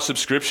go into my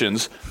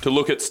subscriptions to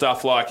look at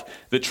stuff like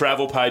the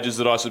travel pages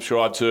that I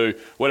subscribe to,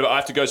 whatever. I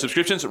have to go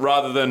subscriptions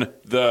rather than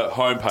the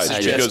homepage.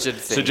 Suggested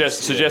things.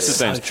 Suggested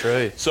things. So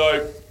true.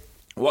 So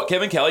what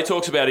Kevin Kelly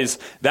talks about is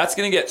that's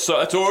going to get so.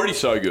 It's already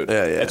so good.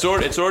 It's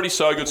already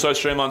so good, so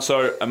streamlined,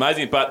 so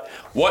amazing. But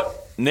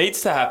what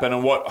needs to happen,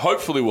 and what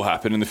hopefully will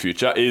happen in the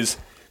future, is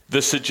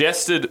the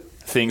suggested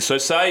things. So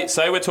say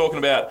we're talking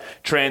about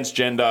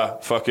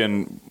transgender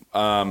fucking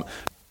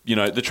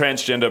the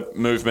transgender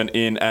movement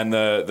in and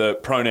the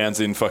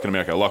pronouns in fucking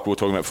America, like we were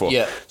talking about before.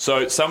 Yeah.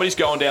 So somebody's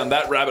going down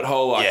that rabbit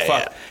hole,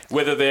 like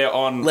whether they're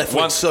on left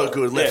wing so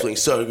good, left wing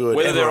so good.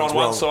 Whether they're on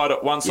one side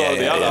or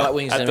the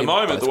other. At the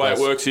moment, the way it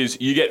works is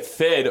you get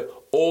fed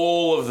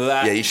all of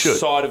that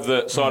side of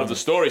the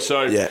story.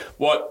 So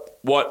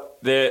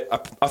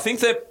I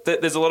think that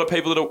there's a lot of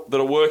people that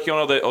are working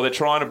on it, or they're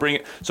trying to bring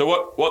it. So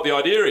what the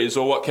idea is,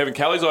 or what Kevin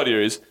Kelly's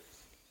idea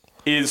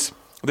is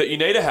that you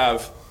need to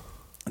have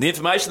the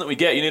information that we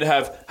get. You need to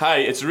have,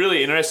 hey, it's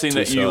really interesting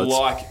that you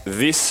like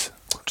this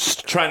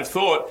train of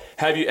thought.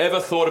 Have you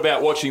ever thought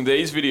about watching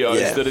these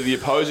videos that are the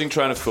opposing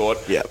train of thought?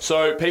 Yeah.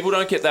 So people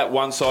don't get that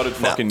one-sided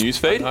fucking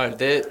newsfeed. No,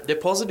 they're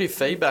positive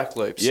feedback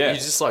loops. Yeah. You're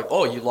just like,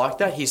 oh, you like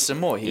that? Here's some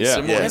more. Here's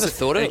some more. I never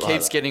thought of it. And it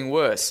keeps getting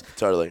worse.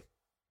 Totally.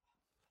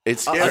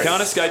 It's scary. You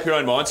can't escape your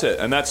own mindset,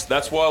 and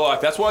that's why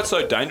it's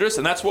so dangerous,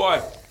 and that's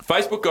why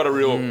Facebook got a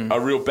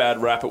real bad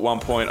rap at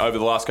one point over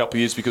the last couple of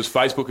years, because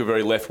Facebook are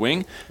very left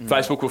wing.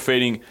 Facebook were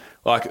feeding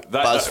like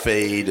that,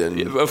 BuzzFeed and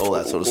all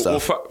that sort of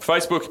stuff.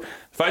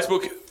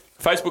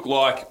 Facebook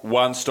like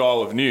one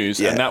style of news,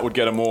 and that would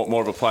get a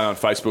more of a play on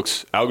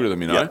Facebook's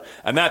algorithm,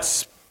 and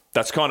that's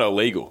kind of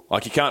illegal.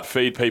 Like you can't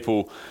feed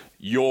people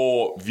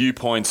your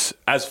viewpoints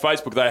as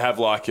Facebook. They have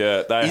like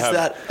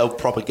that a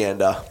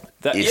propaganda?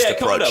 Kind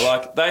of.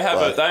 Like they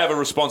have a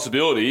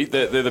responsibility.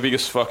 They're the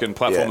biggest fucking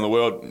platform in the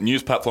world,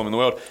 news platform in the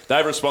world. They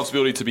have a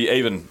responsibility to be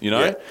even,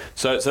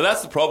 So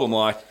that's the problem.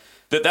 Like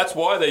that's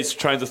why these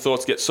trains of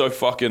thoughts get so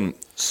fucking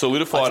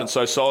solidified and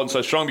so solid and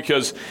so strong,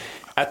 because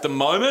at the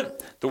moment,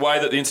 the way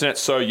that the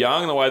internet's so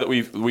young, the way that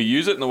we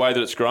use it and the way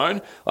that it's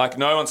grown, like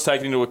no one's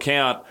taken into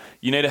account,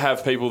 you need to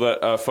have people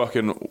that are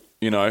fucking,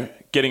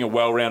 getting a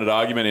well-rounded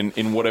argument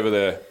in whatever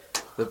they're...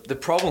 The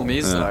problem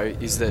is, though,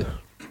 is that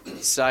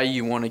say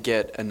you want to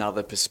get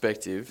another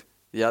perspective,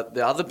 the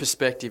other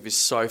perspective is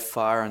so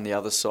far on the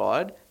other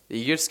side that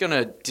you're just going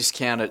to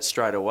discount it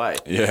straight away.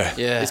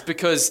 Yeah. It's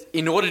because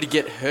in order to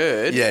get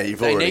heard,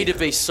 they need to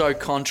be so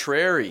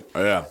contrary.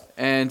 Yeah.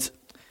 And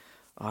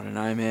I don't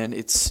know, man.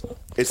 It's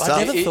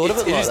I never thought of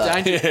it like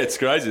that. Yeah, it's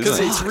crazy, because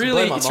isn't it? it's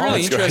really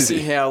interesting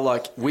crazy. how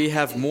like we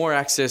have more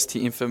access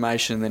to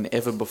information than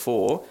ever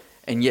before,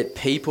 and yet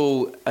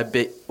people a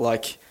bit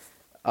like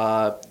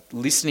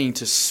listening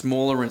to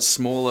smaller and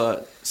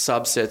smaller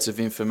subsets of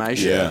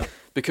information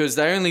because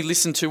they only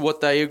listen to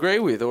what they agree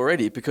with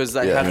already, because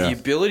they have the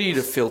ability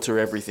to filter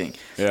everything.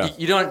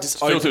 You don't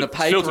just open a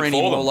paper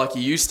anymore like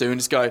you used to and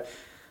just go,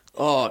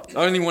 oh,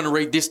 I only want to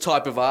read this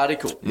type of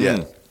article.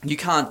 You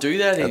can't do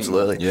that anymore.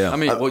 Absolutely. I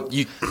mean,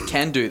 you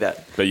can do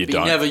that, but you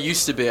don't. You never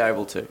used to be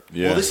able to.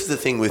 Well, this is the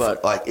thing with,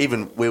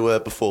 even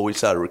before we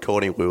started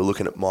recording, we were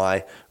looking at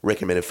my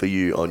recommended for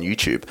you on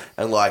YouTube.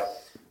 And,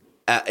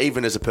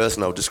 even as a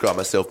person, I would describe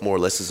myself more or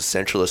less as a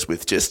centralist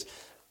with just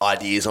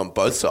ideas on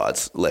both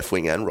sides, left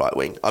wing and right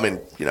wing. I mean,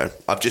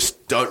 I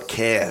just don't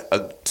care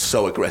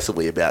so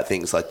aggressively about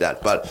things like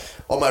that. But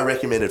on my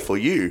recommended for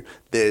you,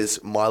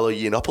 there's Milo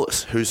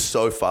Yiannopoulos, who's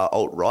so far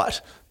alt-right.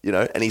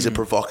 And he's a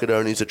provocateur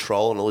and he's a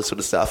troll and all this sort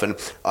of stuff. And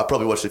I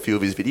probably watched a few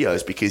of his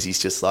videos because he's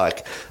just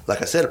like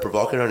I said, a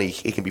provocateur, and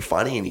he can be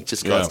funny and he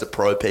just tries to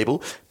probe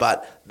people.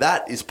 But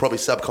that is probably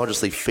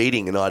subconsciously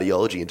feeding an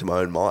ideology into my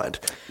own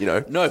mind,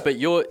 No, but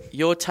you're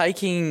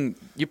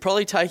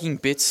probably taking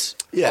bits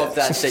of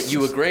that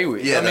you agree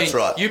with. Yeah, that's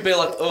right. You'd be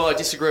like, oh, I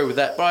disagree with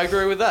that, but I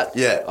agree with that.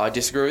 Yeah. I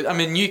disagree with... I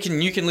mean, you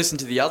can listen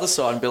to the other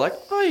side and be like,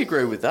 I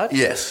agree with that.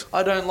 Yes.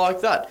 I don't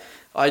like that.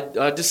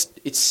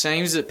 It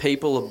seems that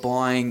people are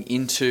buying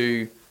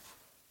into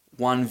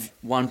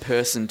one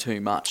person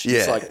too much. Yeah,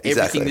 it's like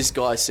everything this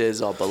guy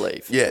says, I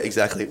believe. Yeah,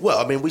 exactly. Well,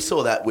 I mean, we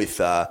saw that with...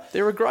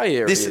 there are grey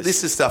areas.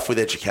 This is stuff with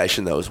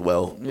education, though, as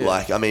well.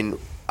 Yeah.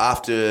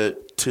 After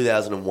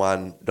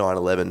 2001,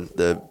 9/11,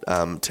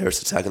 the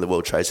terrorist attack on the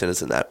World Trade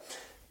Centers and that,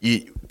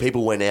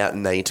 people went out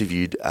and they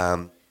interviewed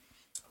people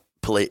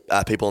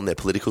on their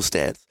political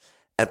stance,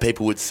 and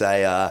people would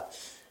say...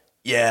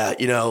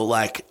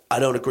 I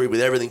don't agree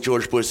with everything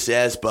George Bush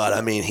says, but I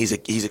mean, he's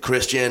a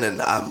Christian, and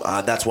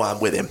that's why I'm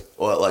with him.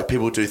 Or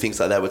people do things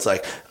like that. Where it's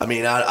like, I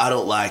mean, I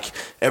don't like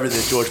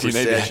everything George Bush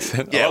says. The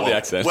accent? Yeah, the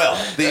accent. Well,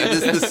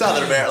 the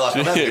Southern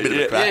American, that's a bit of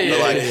a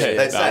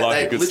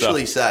crack. They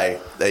literally say,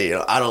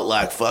 I don't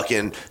like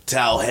fucking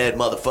towel head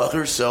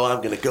motherfuckers, so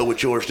I'm going to go with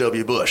George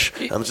W. Bush.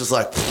 I'm just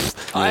like,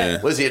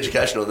 where's the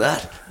education on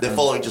that? They're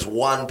following just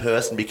one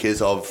person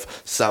because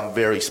of some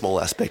very small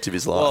aspect of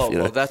his life.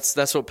 Well,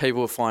 that's what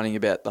people are finding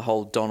about the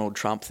whole Donald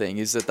Trump thing,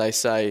 is that they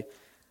say,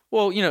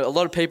 well, a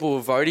lot of people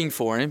were voting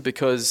for him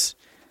because,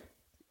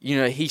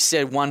 he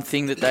said one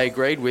thing that they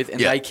agreed with, and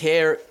they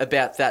care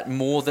about that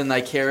more than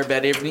they care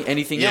about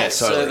anything else.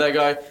 Totally. So they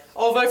go,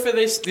 I'll vote for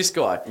this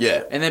guy.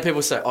 Yeah. And then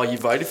people say, oh, you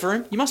voted for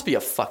him? You must be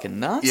a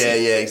fucking Nazi.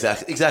 Yeah,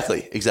 exactly.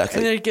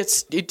 And then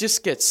it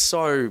just gets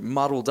so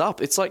muddled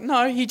up. It's like,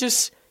 no,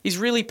 he's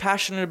really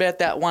passionate about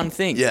that one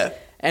thing. Yeah.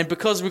 And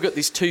because we've got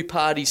this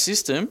two-party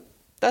system,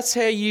 that's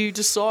how you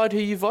decide who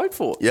you vote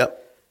for. Yep.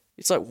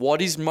 It's like,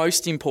 what is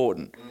most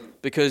important?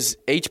 Because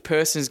each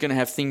person is going to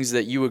have things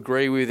that you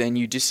agree with and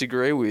you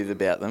disagree with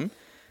about them,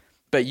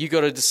 but you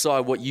got to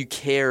decide what you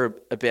care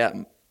about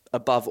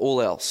above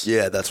all else.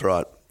 Yeah, that's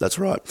right.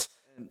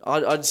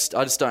 I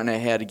just don't know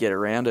how to get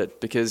around it,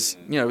 because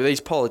with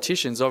these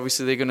politicians,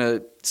 obviously they're going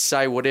to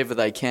say whatever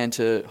they can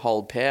to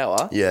hold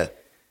power. Yeah.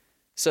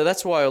 So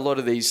that's why a lot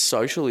of these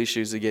social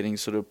issues are getting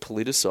sort of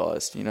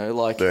politicized.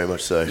 Very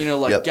much so.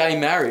 Gay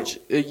marriage.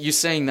 You're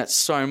seeing that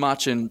so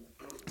much, and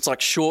it's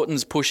like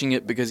Shorten's pushing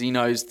it because he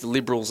knows the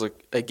Liberals are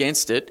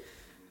against it,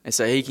 and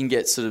so he can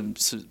get sort of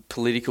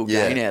political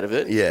gain out of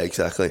it. Yeah,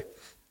 exactly.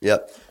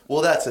 Yep.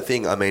 Well, that's the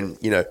thing. I mean,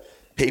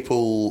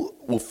 people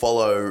will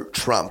follow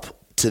Trump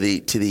to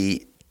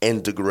the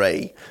nth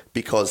degree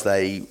because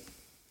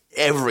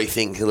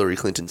everything Hillary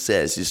Clinton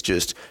says is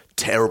just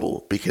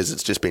terrible, because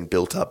it's just been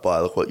built up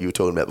by what you were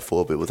talking about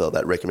before, but with all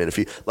that recommended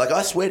for you.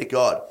 I swear to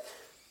God,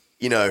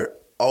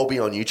 I'll be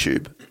on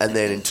YouTube, and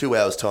then in 2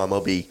 hours' time, I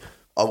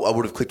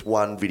would have clicked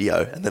one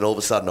video, and then all of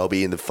a sudden I'll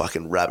be in the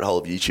fucking rabbit hole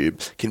of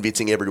YouTube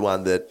convincing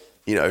everyone that,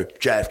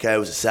 JFK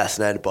was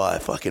assassinated by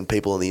fucking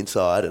people on the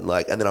inside, and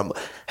then I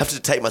have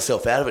to take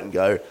myself out of it and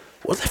go,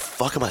 what the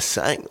fuck am I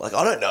saying? I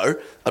don't know.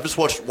 I've just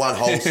watched one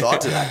whole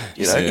side to that,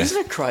 Isn't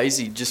it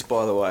crazy, just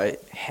by the way,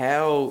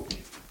 how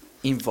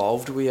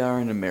involved we are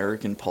in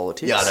American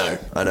politics? Yeah,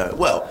 I know.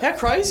 Well, how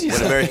crazy is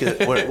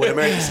that? When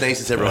America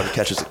sneezes, everyone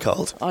catches a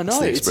cold. I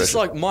know. It's just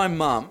like my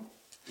mum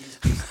is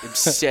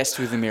obsessed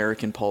with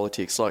American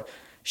politics.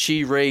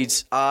 she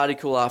reads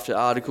article after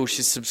article.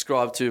 She's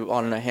subscribed to,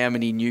 I don't know how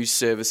many news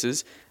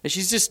services. And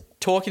she's just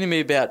talking to me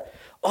about,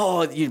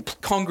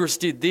 Congress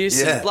did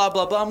this and blah,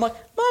 blah, blah. I'm like,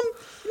 Mum,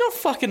 you're not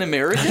fucking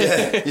American.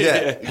 Yeah,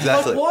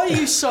 exactly. Like, why are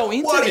you so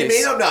into this? What do you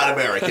mean I'm not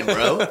American,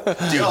 bro?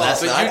 Dude,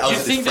 last night I was you at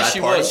this think that frat she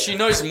party. was. She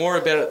knows more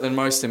about it than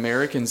most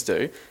Americans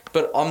do.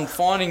 But I'm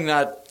finding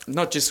that,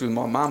 not just with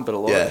my mum, but a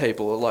lot of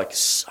people are like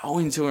so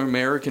into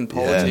American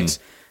politics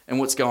and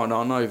what's going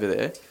on over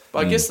there.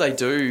 But I guess they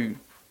do,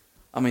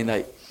 Well,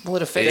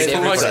 it affects they're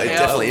the most It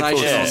powerful definitely nation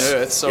on influences.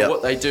 earth, so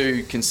what they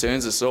do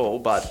concerns us all,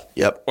 but...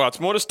 Well, it's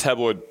more just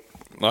tabloid.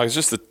 Like, it's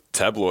just the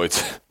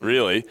tabloids,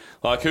 really.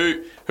 Like,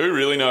 who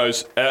really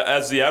knows,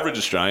 as the average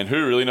Australian,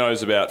 who really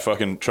knows about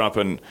fucking Trump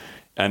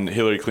and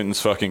Hillary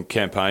Clinton's fucking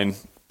campaign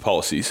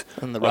policies?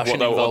 And the like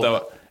Russian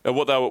involvement.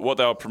 what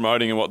they were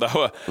promoting and what they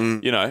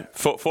were,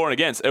 for and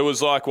against. It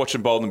was like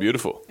watching Bold and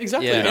Beautiful.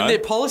 Exactly, Yeah. and their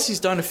policies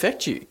don't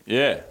affect you.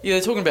 Yeah. Yeah,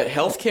 they're talking about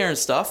healthcare and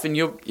stuff, and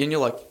you're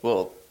like,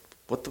 well...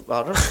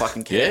 I don't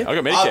fucking care. Yeah, I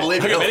got Medicare. I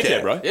believe in Medicare,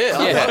 healthcare. bro. Yeah,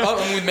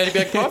 I'm with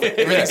Medibank Private.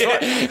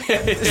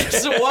 Everything's fine.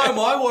 So why am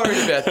I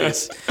worried about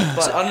this?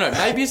 But I don't know.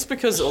 Maybe it's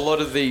because a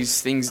lot of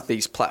these things,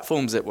 these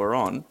platforms that we're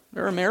on,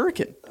 are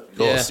American. Of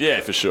course.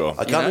 Yeah, for sure.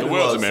 I can't The remember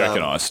world's who I was,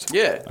 Americanized.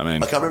 Yeah. I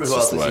mean, I can't remember who I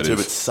it's was just the way listening it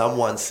to, is. but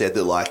someone said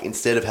that, like,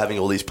 instead of having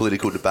all these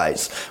political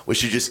debates, we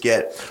should just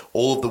get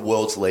all of the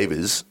world's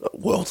leaders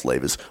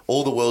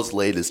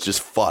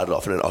just fight it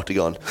off in an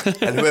octagon.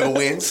 And whoever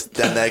wins,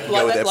 then they can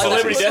go with their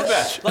Celebrity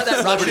politics. deathmatch. Like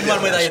that Russian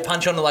one where they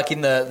punch on like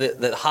in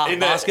the heart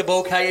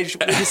basketball cage.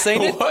 Have you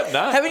seen it? What?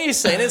 No. Haven't you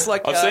seen it? It's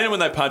like I've seen it when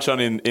they punch on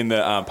in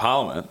the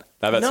Parliament.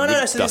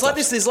 No. So there's like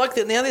this. There's like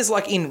now. There's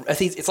like in. I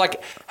think it's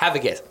like, have a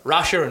guess.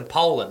 Russia and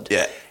Poland.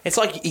 Yeah. It's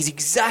like he's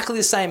exactly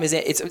the same as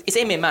it's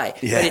MMA,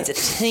 Yeah. but it's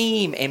a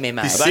team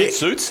MMA. Are they in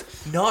suits?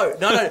 No.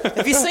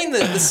 Have you seen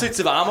the suits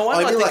of armor one? I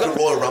mean, they like a got-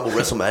 Royal Rumble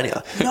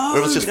WrestleMania. No, where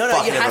it was just no. You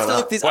fucking have to everyone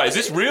look up. this. Wait, is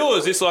this real or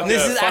is this like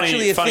This a is funny,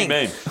 actually a funny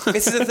thing. meme?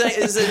 This is the thing.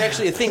 This is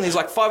actually a thing. There's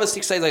like 5 or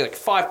 6 days, like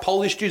 5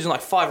 Polish dudes and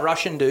like 5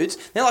 Russian dudes.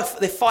 They're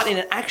fighting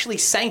an actually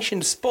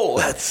sanctioned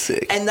sport. That's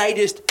sick. And they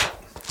just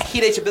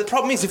hit each other. But the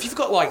problem is, if you've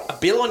got like a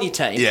Bill on your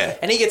team,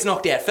 and he gets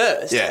knocked out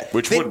first,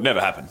 Which would never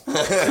happen.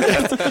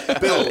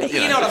 Bill,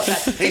 you know what I'm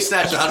saying? he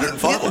snatched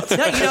 105 once.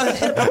 No, you know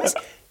the problem is,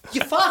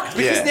 you're fucked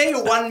because Yeah. now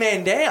you're one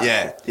man down.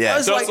 Yeah. I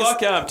was So it's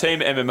like Team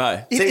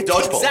MMA. Team it's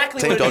dodgeball.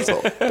 exactly Team what it is.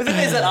 dodgeball. But then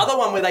there's that other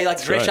one where they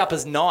like dress right. up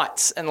as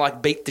knights and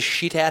like beat the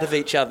shit out of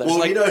each other. Well,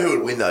 It's like, you know who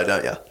would win, though,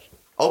 don't you?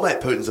 Old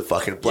mate Putin's a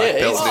fucking black Yeah,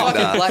 belt. he's in,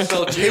 fucking black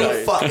belt He would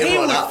judo. fuck he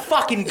everyone would up.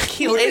 fucking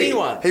kill Wouldn't he?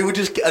 anyone. He would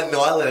just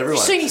annihilate everyone.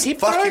 You seen his hip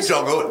Fuck throws?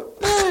 Kim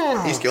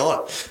Jong-un. He's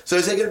gone. So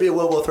is there going to be a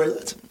World War III,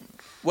 lads?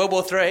 World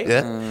War Three.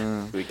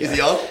 Yeah. Is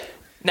he on?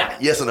 Nah.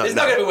 Yes or no? There's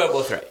No. not going to be World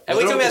War Three. Are we they're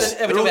talking all about just-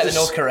 the, they're all the just-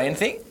 North Korean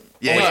thing?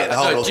 Yeah, the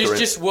whole North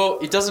Korea.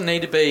 It doesn't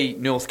need to be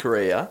North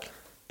Korea,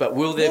 but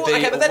will there Well, be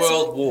okay, but a that's-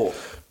 world war?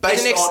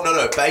 Based the next-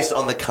 on based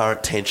on the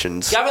current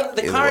tensions. Given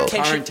the in current the world.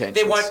 tension, Current there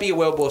tensions. won't be a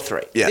World War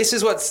Three. Yeah. This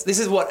is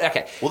what.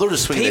 Okay. Well, they'll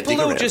just swing their People dick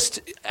will around. just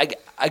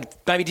I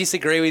maybe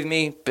disagree with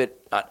me, but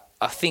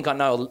I think I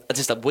know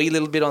just a wee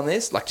little bit on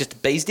this, like just a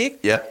bee's dick.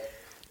 Yeah.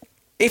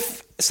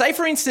 If, say,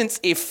 for instance,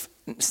 if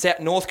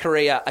North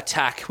Korea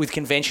attack with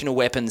conventional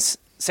weapons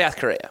South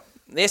Korea,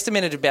 the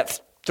estimated about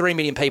 3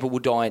 million people will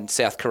die in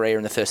South Korea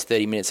in the first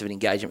 30 minutes of an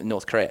engagement with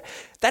North Korea.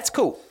 That's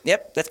cool.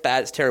 Yep, that's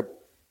bad. It's terrible.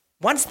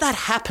 Once that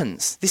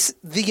happens,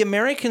 the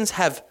Americans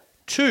have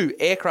 2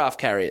 aircraft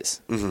carriers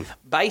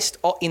based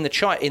in the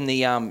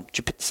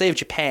Sea of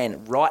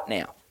Japan right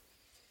now.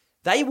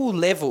 They will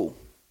level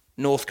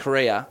North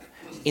Korea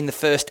in the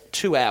first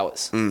 2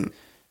 hours.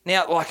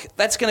 Now, like,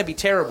 that's going to be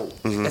terrible.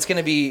 It's going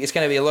to be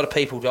a lot of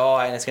people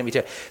die, and it's going to be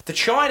terrible. The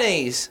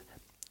Chinese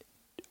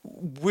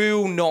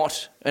will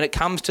not, when it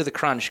comes to the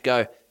crunch,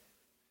 go,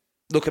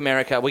 look,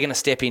 America, we're going to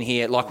step in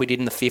here like we did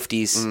in the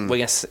 50s.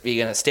 You're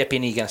going to step in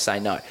and you're going to say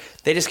no.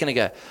 They're just going to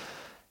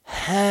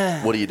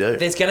go, What do you do?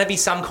 there's going to be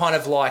some kind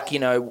of like,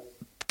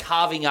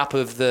 carving up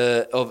of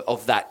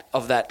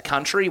that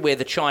country where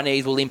the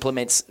Chinese will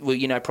implement,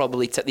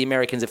 probably the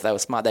Americans, if they were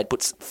smart, they'd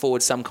put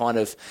forward some kind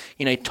of,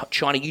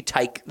 China, you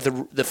take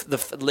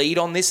the lead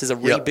on this as a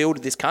rebuild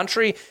of this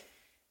country.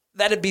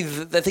 That'd be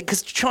the thing,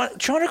 because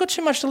China got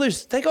too much to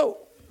lose. They got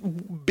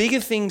bigger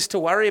things to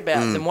worry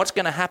about than what's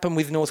going to happen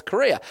with North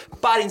Korea.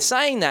 But in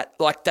saying that,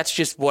 like, that's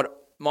just what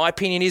my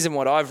opinion is and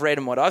what I've read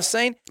and what I've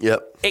seen.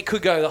 Yep. It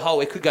could go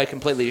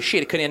completely to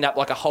shit. It could end up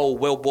like a whole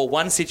World War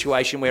I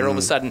situation where all of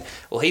a sudden,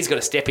 well, he's got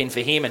to step in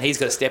for him and he's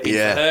got to step in for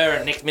her,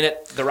 and next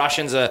minute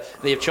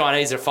the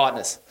Chinese are fighting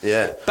us.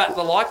 Yeah. But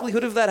the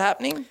likelihood of that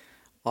happening?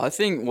 I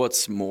think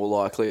what's more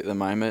likely at the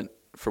moment,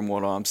 from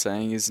what I'm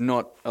saying, is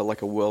not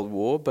like a world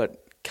war,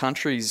 but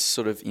countries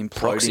sort of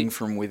imploding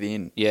from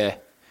within. Yeah.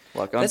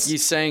 Like you're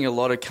seeing a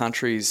lot of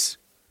countries.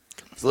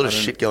 There's a lot of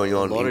shit going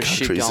on in countries,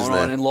 shit going isn't on,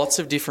 there? and lots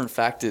of different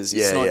factors.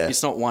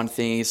 It's not one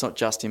thing. It's not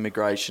just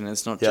immigration.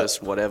 It's not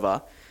just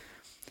whatever.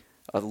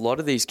 A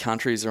lot of these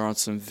countries are on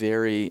some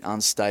very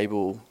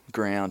unstable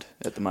ground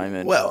at the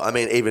moment. Well, I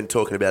mean, even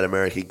talking about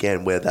America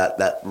again, where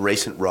that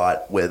recent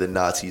riot where the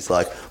Nazis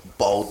like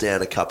bowled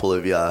down a couple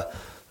of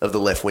of the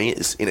left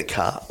wingers in a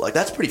car. Like,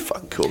 that's pretty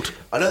fucking cool.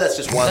 I know that's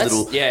just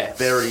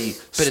very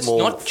but it's small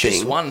not thing.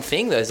 just one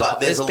thing. There's a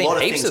lot of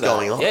things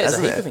going on,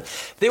 isn't there?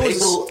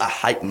 People are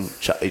hating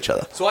each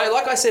other. So,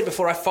 like I said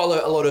before, I follow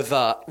a lot of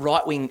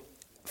right-wing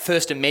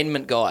First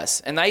Amendment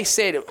guys, and they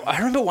said, I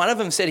remember one of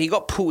them said he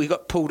got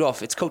pulled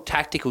off. It's called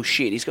tactical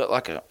shit. He's got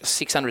like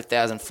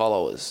 600,000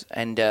 followers,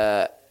 and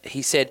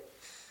he said,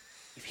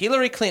 if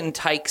Hillary Clinton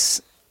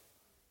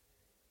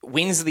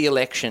wins the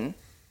election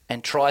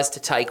and tries to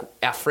take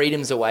our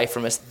freedoms away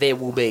from us, there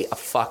will be a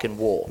fucking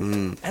war.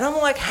 And I'm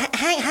like,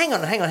 hang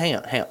on.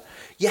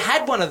 You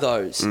had one of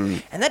those,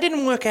 and that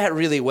didn't work out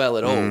really well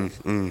at all.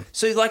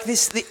 So like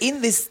there's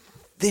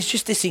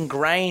just this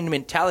ingrained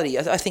mentality,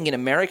 I think, in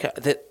America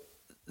that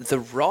the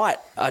right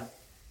are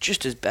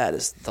just as bad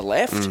as the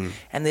left,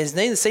 and there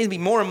seems to be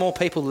more and more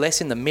people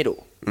less in the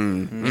middle. You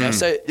know,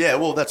 so yeah,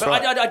 well, that's right.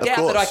 I doubt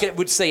that I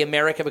would see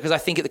America, because I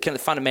think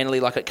fundamentally,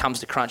 like, it comes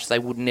to crunch, they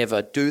would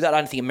never do that. I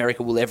don't think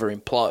America will ever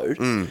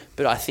implode,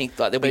 but I think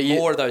like there'll be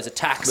more of those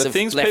attacks of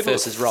left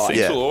versus right.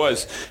 Things will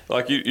always,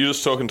 like, you're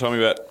just talking, Tommy,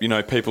 about, you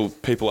know, people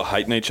are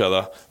hating each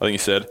other. I think you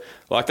said,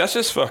 like, that's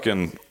just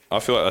fucking. I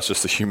feel like that's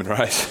just the human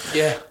race.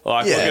 Yeah.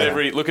 Like,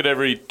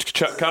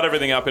 cut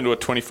everything up into a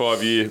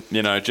 25-year,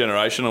 you know,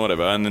 generation or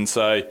whatever, and then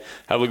say,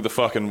 have a look at the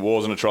fucking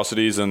wars and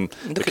atrocities and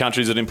the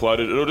countries that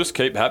imploded. It'll just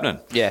keep happening.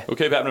 Yeah. It'll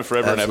keep happening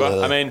forever and ever.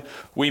 I mean,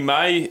 we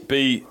may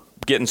be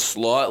getting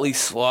slightly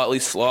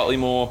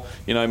more,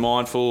 you know,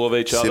 mindful of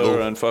each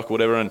other and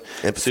whatever, and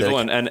civil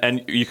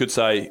and you could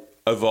say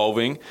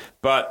evolving.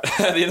 But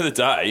at the end of the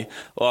day,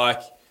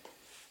 like,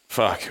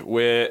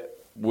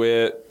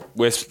 we're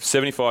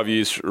 75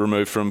 years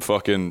removed from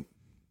fucking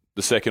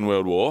the Second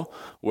World War.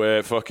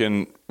 We're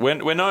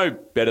no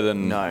better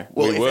than Well,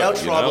 we were. If our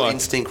tribal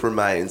instinct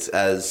remains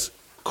as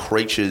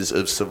creatures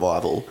of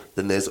survival,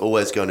 then there's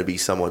always going to be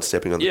someone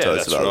stepping on the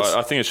toes of others. Right.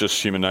 I think it's just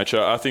human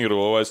nature. I think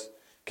it'll always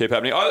keep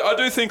happening. I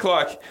do think,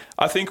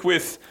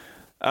 with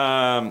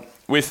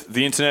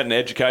the internet and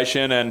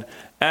education and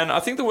I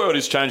think the world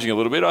is changing a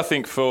little bit. I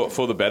think for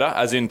the better,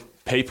 as in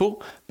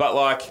people, but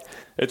like,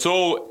 it's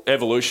all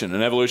evolution,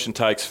 and evolution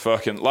takes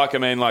fucking, like, I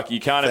mean, like, you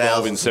can't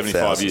evolve in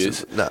 75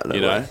 years, no you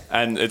know, way.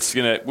 and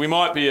we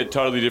might be a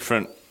totally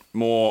different,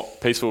 more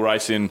peaceful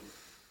race in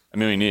a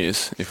million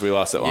years if we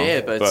last that long.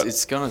 Yeah, but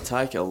it's going to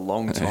take a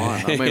long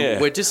time. I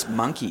mean, we're just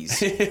monkeys.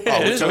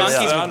 We're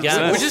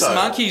just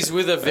monkeys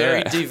with a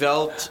very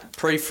developed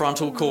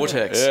prefrontal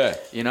cortex. Yeah.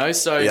 You know,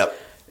 so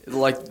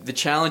like, the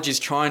challenge is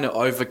trying to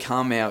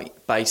overcome our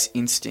base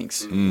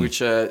instincts,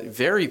 which are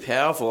very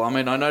powerful. I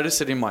mean, I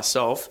notice it in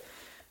myself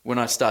when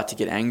I start to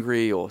get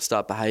angry or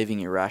start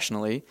behaving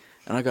irrationally.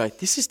 And I go,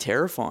 this is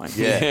terrifying.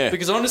 Yeah.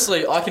 Because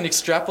honestly, I can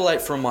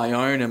extrapolate from my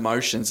own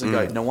emotions and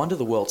go, no wonder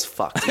the world's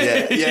fucked.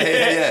 Yeah,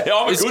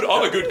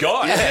 I'm a good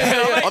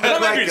guy. I'm a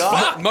great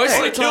guy. Most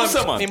of the time,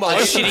 someone.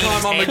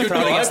 I'm a good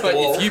guy, but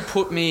if you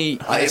put me in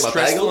a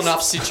stressful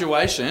enough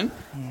situation,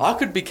 I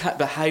could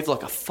behave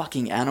like a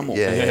fucking animal.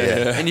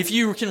 And if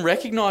you can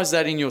recognise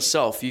that in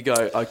yourself, you go,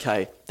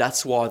 okay,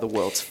 that's why the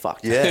world's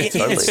fucked. Yeah,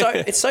 totally.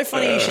 It's so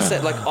funny you should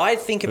say. Like, I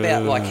think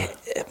about, like,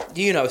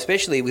 you know,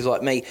 especially with,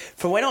 like, me,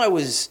 from when I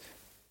was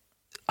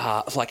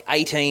like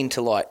 18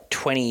 to like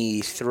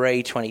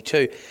 23,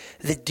 22,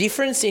 the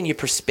difference in your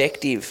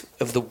perspective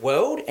of the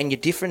world and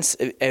your difference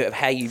of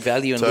how you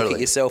value and look at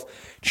yourself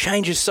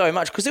changes so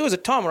much. Because there was a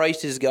time where I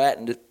used to just go out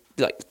and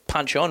like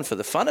punch on for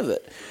the fun of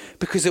it,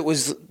 because it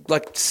was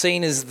like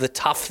seen as the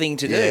tough thing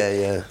to do.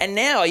 Yeah. And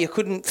now you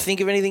couldn't think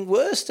of anything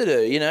worse to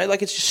do, you know,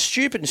 like, it's just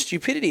stupid and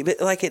stupidity.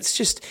 But like, it's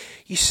just,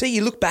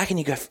 you look back and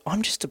you go,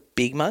 I'm just a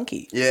big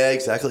monkey. Yeah,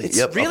 exactly. It's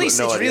really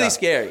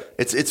scary.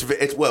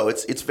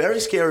 It's very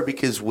scary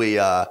because we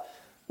are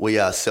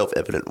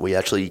self-evident. We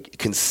actually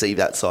can see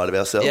that side of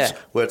ourselves. Yeah.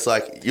 Where it's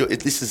like,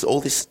 this is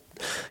all this,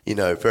 you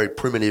know, very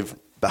primitive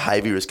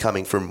behaviour is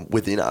coming from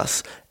within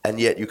us, and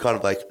yet you're kind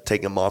of like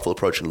taking a mindful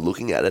approach and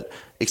looking at it,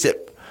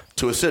 except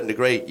to a certain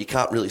degree you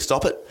can't really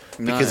stop it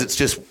because it's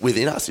just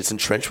within us. It's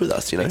entrenched with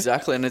us, you know.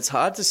 Exactly, and it's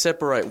hard to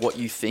separate what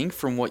you think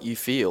from what you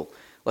feel.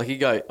 Like, you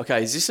go,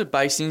 okay, is this a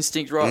base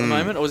instinct right at the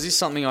moment, or is this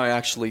something I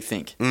actually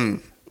think?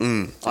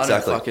 Exactly. I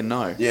don't fucking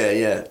know.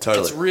 Yeah, totally.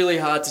 It's really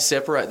hard to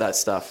separate that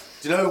stuff.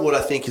 Do you know what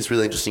I think is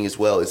really interesting as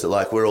well is that,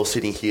 like, we're all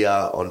sitting here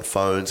on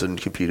phones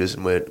and computers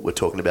and we're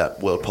talking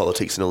about world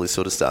politics and all this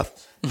sort of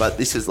stuff. But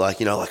this is like,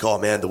 you know, like, oh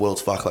man, the world's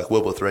fucked, like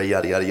World War III,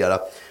 yada, yada,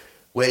 yada.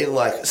 We're in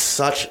like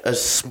such a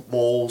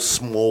small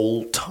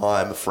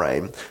time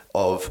frame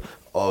of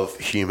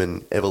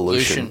human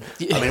evolution.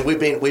 Yeah. I mean, we've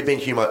been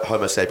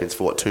Homo sapiens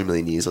for 2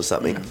 million years or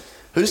something.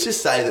 Who's to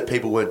say that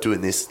people weren't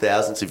doing this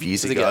thousands of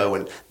years ago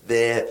when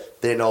their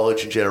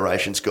knowledge and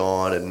generation's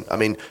gone? And I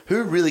mean,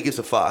 who really gives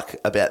a fuck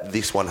about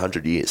this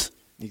 100 years?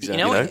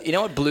 Exactly. You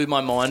know what blew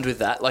my mind with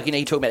that? Like, you know,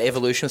 you talk about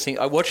evolution thing.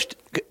 I watched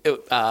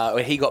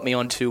when he got me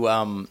onto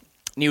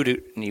Neil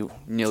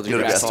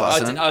deGrasse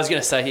Tyson. I was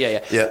going to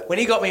say, yeah. When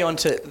he got me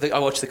onto, I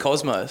watched The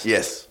Cosmos.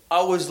 Yes.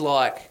 I was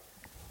like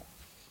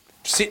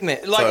sitting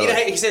there, like, you know,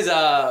 he says,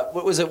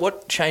 "What was it?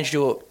 What changed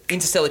your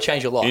Interstellar?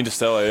 Changed your life?"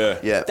 Interstellar,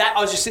 yeah. That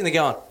I was just sitting there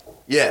going,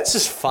 Yeah. It's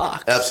just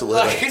fucked.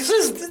 Absolutely. Like,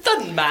 it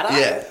doesn't matter.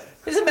 Yeah.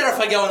 It doesn't matter if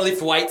I go and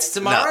lift weights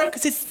tomorrow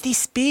because it's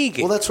this big.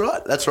 Well, that's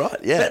right.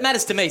 Yeah. But it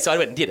matters to me, so I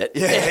went and did it.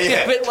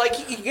 Yeah. But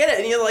like, you get it,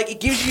 and you're like, it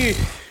gives you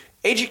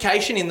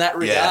education in that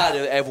regard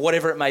of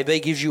whatever it may be.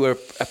 Gives you a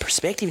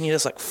perspective, and you're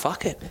just like,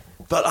 fuck it.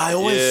 But I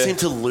always seem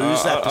to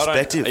lose that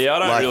perspective. I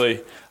don't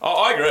really.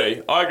 I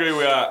agree.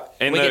 We are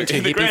in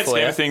the grand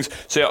scheme of things.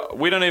 So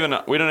we don't even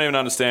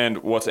understand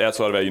what's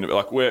outside of our universe.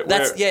 Like we're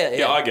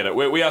I get it.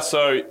 We are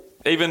so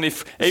even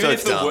if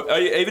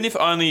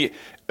only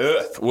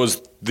Earth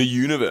was the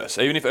universe,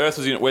 even if Earth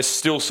was we're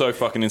still so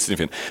fucking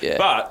insignificant. Yeah.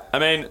 But I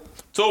mean,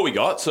 it's all we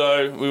got,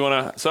 so we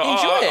want to. So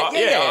enjoy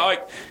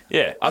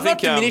it. I'm not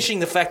diminishing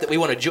the fact that we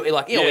want to we're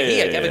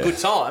here, have a good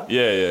time.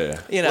 Yeah.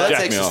 You know, well,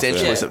 that's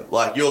existentialism.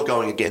 Like you're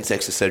going against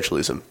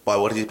existentialism by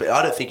what it is. But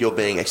I don't think you're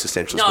being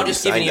existentialist. No, I'm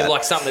just giving you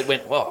like something that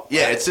went well.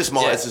 Yeah, it's just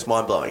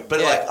mind blowing.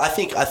 But like I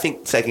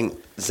think taking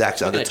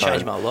Zach's undertone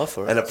change my life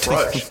for it. and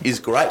approach is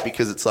great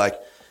because it's like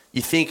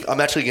you think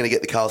I'm actually going to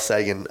get the Carl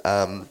Sagan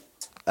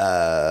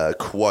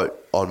quote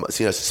on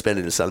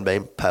suspended in a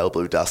sunbeam, pale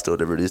blue dust or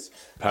whatever it is.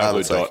 Pale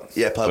blue dot.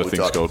 Pale blue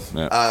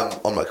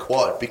dot. On my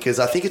quad because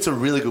I think it's a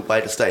really good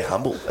way to stay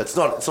humble. It's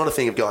not a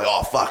thing of going,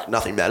 oh fuck,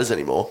 nothing matters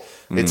anymore.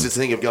 It's just a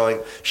thing of going,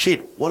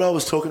 shit, what I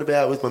was talking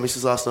about with my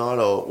missus last night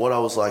or what I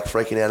was like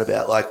freaking out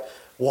about, like,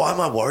 why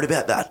am I worried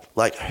about that?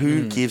 Like,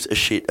 who gives a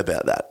shit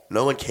about that?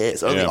 No one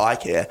cares. Only I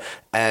care.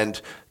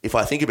 And if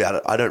I think about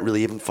it, I don't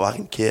really even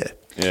fucking care.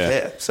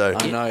 Yeah. So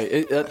I know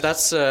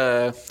that's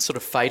sort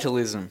of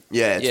fatalism.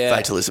 Yeah, it's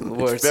fatalism.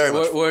 Where it's very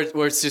much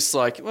where it's just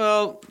like,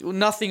 well,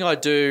 nothing I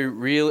do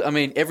really. I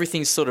mean,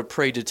 everything's sort of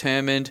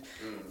predetermined.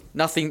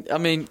 Nothing. I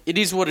mean, it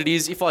is what it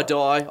is. If I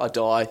die, I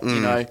die.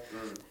 You know.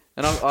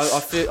 And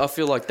I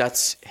feel like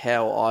that's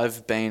how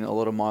I've been a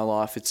lot of my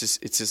life. It's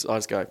just I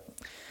just go,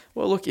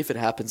 well, look, if it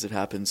happens, it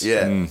happens.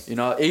 Yeah. You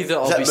know, either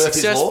I'll be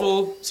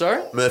successful. Law?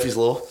 Sorry? Murphy's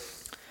Law?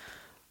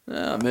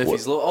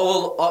 Murphy's Law.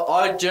 Oh, well,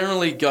 I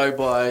generally go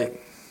by,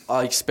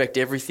 I expect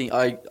everything.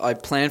 I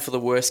plan for the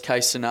worst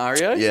case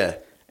scenario. Yeah.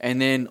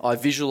 And then I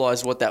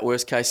visualise what that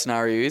worst case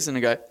scenario is and I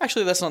go,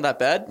 actually, that's not that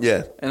bad.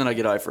 Yeah. And then I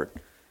get over it.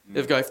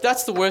 If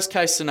that's the worst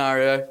case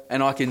scenario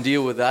and I can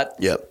deal with that.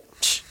 Yep.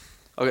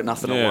 I've got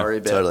nothing to worry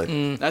about.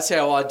 Totally. That's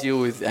how I deal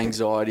with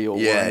anxiety or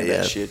worrying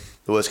about shit.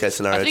 The worst case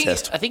scenario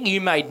test. I think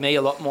you made me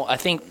a lot more. I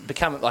think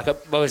become like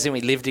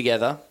we lived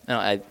together and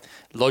I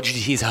lodged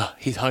his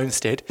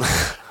homestead.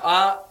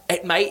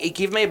 It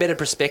gave me a better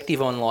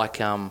perspective on like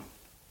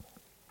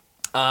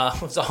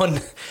was on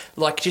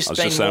like just. I was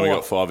being just saying more, we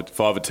got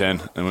 5 or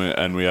 10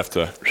 and we have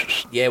to.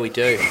 Yeah, we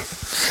do.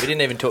 We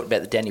didn't even talk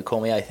about the Daniel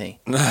Cormier thing.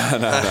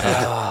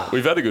 No.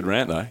 We've had a good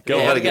rant though. Go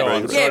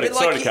on.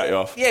 Sorry to cut you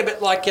off. Yeah,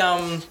 but like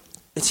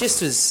it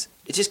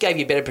just gave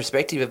you a better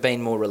perspective of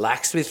being more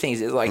relaxed with things.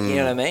 It's like, you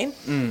know what I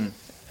mean?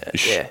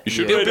 You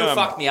should Bill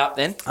fucked me up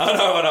then. I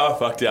know, I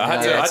fucked you.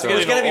 It's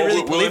going to be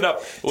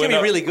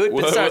really good,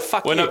 but so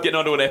fuck you. We'll end up getting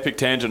onto an epic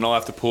tangent and I'll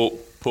have to pull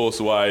us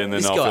away and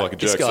then I'll feel like a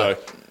jerk. So,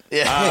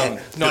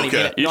 90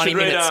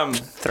 minutes,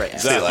 3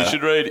 hours. Zach,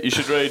 you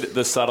should read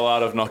The Subtle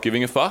Art of Not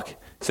Giving a Fuck.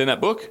 Seen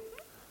that book?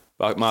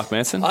 By Mark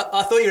Manson?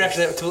 I thought you were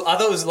actually... I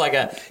thought it was like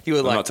a... You were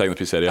I'm like... not taking the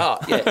piss out of you. Oh,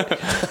 yeah.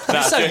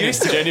 I'm so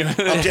used to it.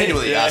 I'm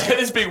genuinely asking.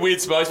 This big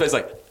weird space, but it's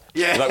like...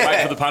 Yeah. Like,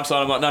 wait for the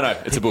punchline. I'm like, no,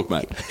 it's a book,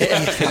 mate.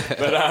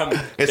 But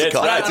it's a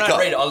cop. I don't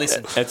read it. I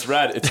listen. It's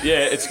rad.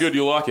 It's good.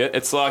 You'll like it.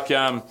 It's like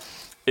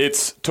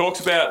it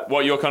talks about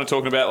what you're kind of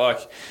talking about,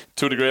 like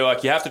to a degree.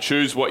 Like you have to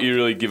choose what you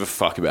really give a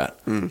fuck about.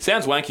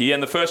 Sounds wanky,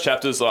 and the first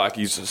chapter's like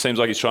seems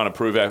like he's trying to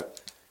prove out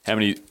how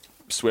many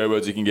swear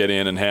words he can get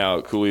in and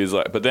how cool he is.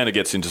 Like, but then it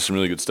gets into some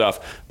really good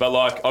stuff. But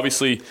like,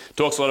 obviously,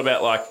 talks a lot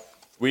about like.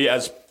 We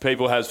as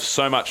people have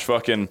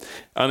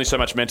only so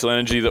much mental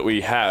energy that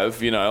we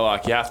have, you know,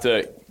 like you have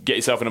to get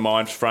yourself in a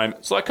mind frame.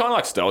 It's like kind of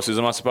like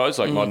stoicism, I suppose,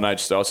 like modern age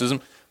stoicism,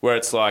 where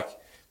it's like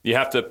you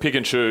have to pick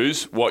and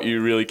choose what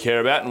you really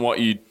care about and what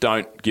you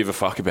don't give a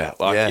fuck about.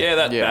 Like,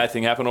 bad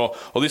thing happened or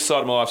this side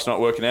of my life's not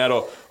working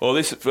out or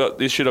this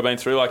shit I've been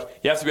through. Like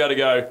you have to be able to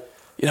go,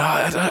 you know,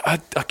 I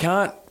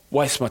can't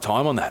waste my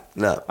time on that.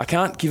 No. I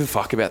can't give a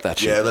fuck about that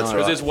shit. Yeah, that's right.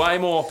 Because there's way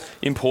more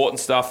important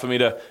stuff for me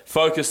to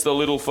focus the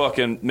little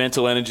fucking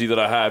mental energy that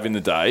I have in the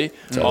day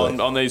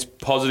on these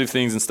positive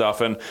things and stuff.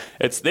 And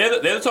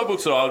they're the type of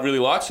books that I really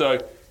like.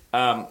 So,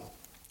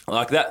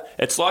 like that,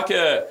 it's like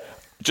a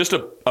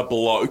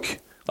bloke,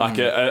 like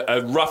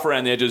a rough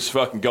around the edges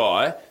fucking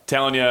guy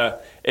telling you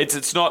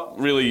it's not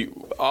really.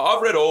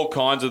 I've read all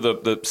kinds of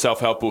the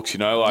self-help books, you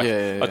know. Like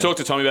I talked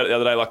to Tommy about it the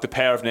other day, like The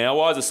Power of Now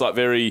wise. It's like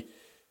very.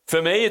 For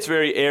me, it's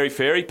very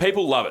airy-fairy.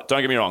 People love it. Don't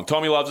get me wrong.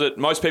 Tommy loves it.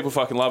 Most people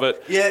fucking love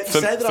it. Yeah, you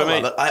say that I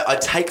love it. I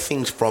take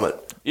things from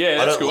it.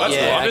 Yeah, that's cool. That's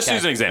cool. I'm just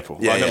using an example.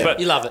 Yeah,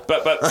 But, you love it.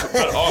 But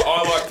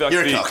I like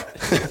You're a cock.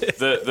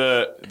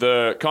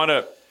 the kind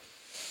of...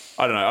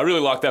 I don't know. I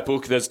really like that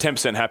book. There's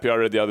 10% Happy I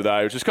read the other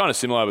day, which is kind of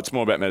similar, but it's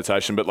more about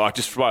meditation. But like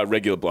just by a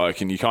regular bloke,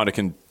 and you kind of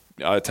can...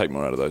 I take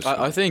more out of those.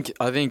 I think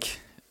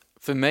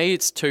for me,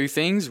 it's two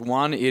things.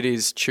 One, it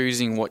is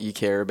choosing what you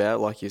care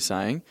about, like you're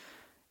saying,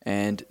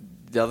 and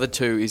the other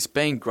two is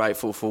being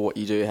grateful for what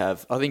you do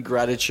have. I think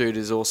gratitude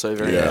is also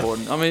very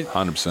important. I mean,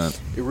 100%.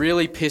 It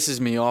really pisses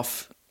me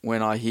off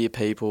when I hear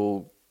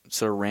people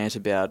sort of rant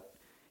about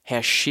how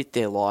shit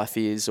their life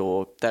is,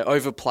 or they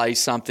overplay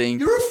something.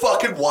 You're a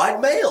fucking white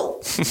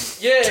male.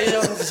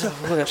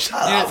 Shut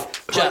up.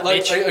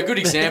 Like, a good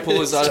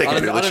example is I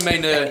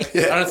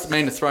don't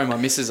mean to throw my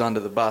missus under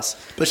the bus,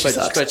 but she's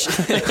hurt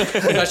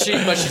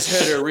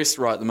her wrist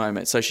right at the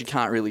moment, so she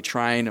can't really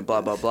train and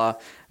blah blah blah.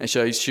 And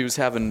so she was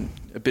having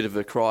a bit of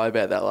a cry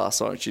about that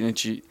last night.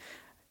 She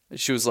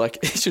was like,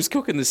 she was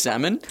cooking the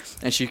salmon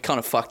and she kind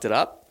of fucked it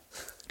up.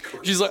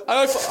 She's like,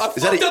 I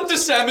fucked up the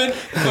salmon.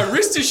 My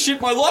wrist is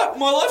shit. My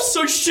life's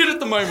so shit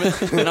at the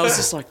moment. And I was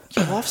just like,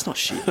 your life's not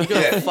shit. You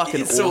got a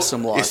fucking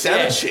awesome life. Your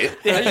salmon's shit.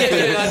 I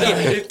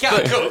know.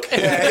 Can't cook.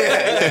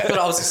 But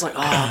I was just like,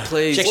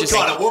 please. What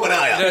kind of woman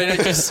are you? No,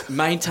 just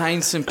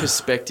maintain some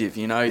perspective.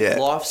 You know,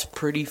 life's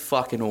pretty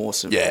fucking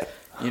awesome. Yeah.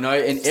 You know,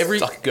 and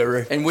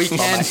we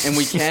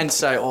can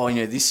say,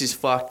 this is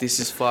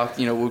fucked.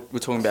 You know, we're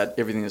talking about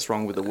everything that's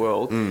wrong with the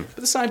world. But at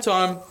the same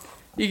time,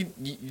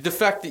 the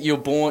fact that you're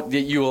born,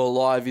 that you're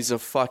alive, is a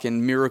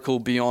fucking miracle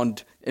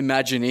beyond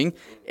imagining.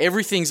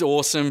 Everything's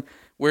awesome.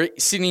 We're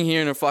sitting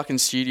here in a fucking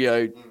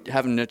studio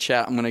having a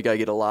chat. I'm going to go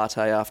get a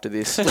latte after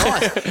this.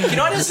 Nice. Can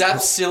I just... Zap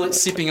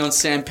sipping on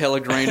San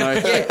Pellegrino.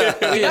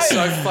 We are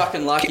so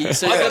fucking lucky.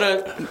 So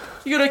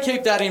you got to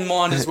keep that in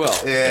mind as well.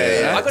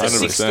 Yeah. I got a 100%.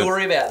 sick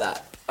story about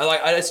that.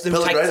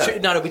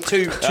 It'll be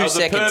two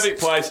seconds.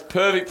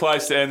 Perfect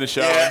place to end the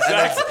show. Yeah,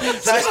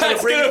 Zach's going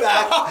to bring it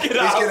back. He's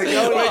going to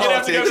go. We're going to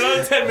have to go for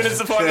another 10 minutes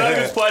to find another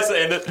good place to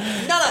end it.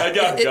 No,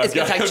 it's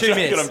going to take 2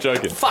 minutes. I'm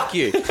joking. Fuck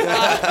you.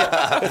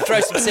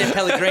 Throw some San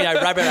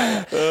Pellegrino rubber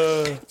at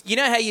you. You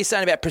know how you're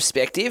saying about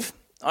perspective?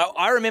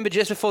 I remember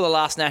just before the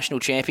last national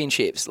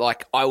championships,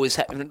 I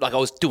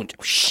was doing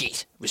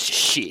shit. It was just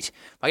shit.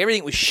 Like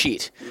everything was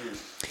shit.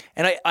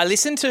 And I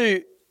listened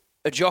to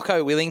a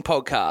Jocko Willing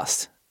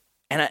podcast.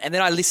 And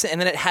then I listened, and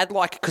then it had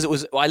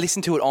because I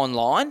listened to it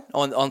online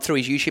on through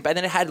his YouTube, and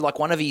then it had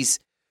one of his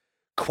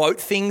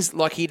quote things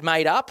he'd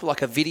made up,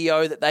 like a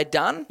video that they'd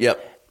done.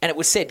 Yep. And it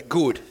was said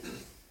good.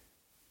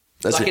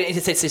 That's it.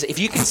 It says if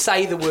you can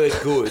say the word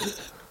good,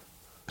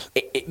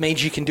 it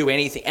means you can do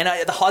anything. And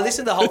I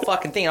listened to the whole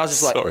fucking thing, and I was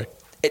just like, sorry.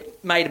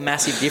 It made a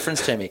massive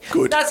difference to me.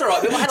 Good. That's all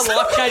right. But I had a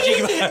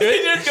life-changing moment.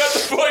 You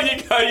just got the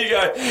point. You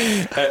go.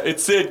 It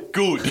said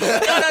good. No.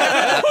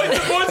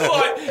 The point's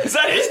is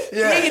that it?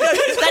 Yeah.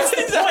 That's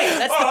the point.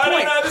 That's the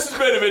point. No, this has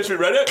been Adventure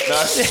Radio. No,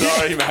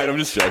 sorry, mate. I'm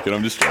just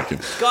joking.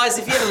 Guys,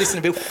 if you ever listen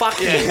to Bill, fuck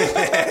you. It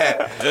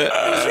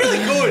was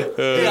really good.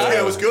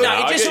 It was good.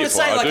 No, it just was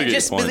saying,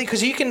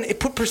 because you can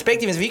put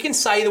perspective in. If you can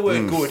say the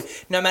word good,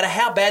 no matter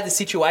how bad the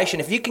situation,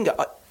 if you can go,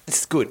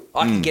 this is good.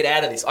 I can get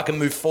out of this. I can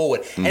move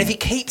forward. And if you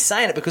keep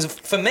saying it, because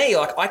for me,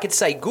 I could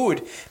say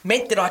good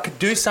meant that I could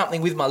do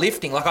something with my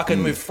lifting. I could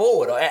move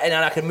forward, and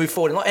I could move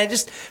forward. And it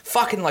just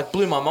fucking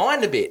blew my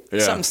mind a bit. Yeah.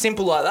 Something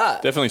simple like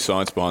that. Definitely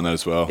science behind that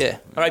as well. Yeah.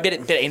 All right,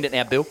 better end it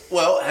now, Bill.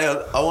 Well, hang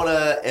on. I want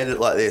to end it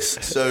like this.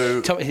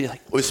 So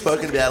we've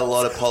spoken about a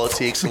lot of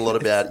politics and a lot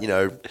about,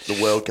 the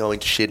world going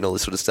to shit and all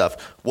this sort of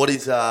stuff. What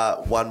is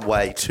one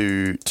way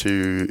to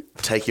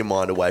take your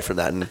mind away from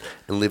that and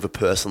live a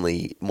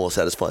personally more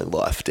satisfying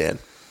life, Dan?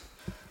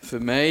 For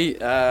me,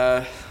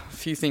 a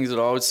few things that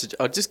I would suggest.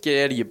 I'd just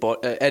get out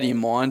of your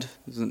mind.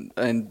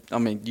 And I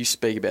mean, you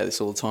speak about this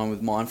all the time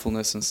with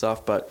mindfulness and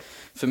stuff. But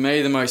for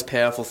me, the most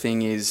powerful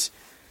thing is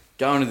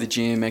going to the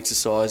gym,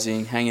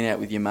 exercising, hanging out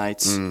with your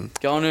mates,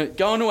 going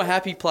to a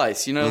happy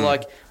place.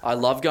 I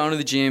love going to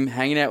the gym,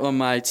 hanging out with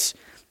my mates,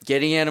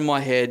 getting out of my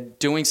head,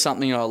 doing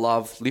something I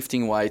love,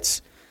 lifting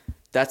weights.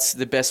 That's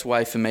the best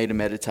way for me to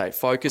meditate.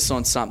 Focus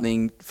on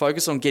something.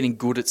 Focus on getting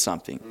good at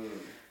something.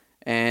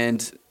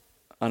 And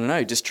I don't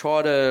know, just and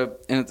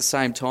at the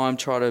same time,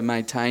 try to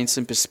maintain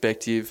some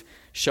perspective,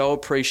 show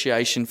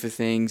appreciation for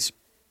things,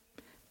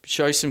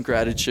 show some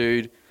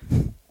gratitude.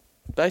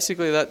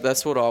 Basically,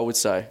 that's what I would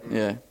say,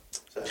 yeah.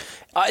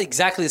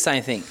 Exactly the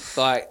same thing.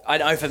 I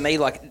know for me,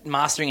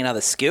 mastering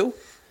another skill,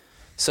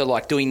 so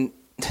doing,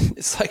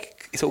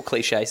 it's all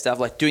cliche stuff,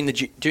 doing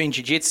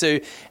jiu-jitsu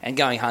and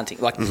going hunting.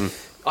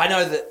 I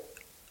know that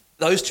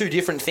those two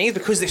different things,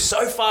 because they're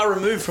so far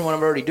removed from what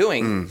I'm already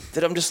doing,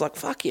 that I'm just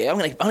fuck yeah, I'm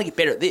gonna get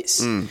better at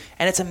this. And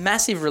it's a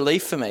massive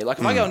relief for me.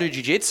 If I go and do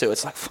jiu-jitsu,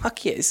 it's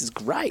fuck yeah, this is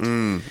great. I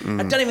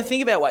don't even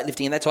think about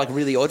weightlifting, and that's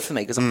really odd for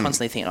me, because I'm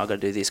constantly thinking, I've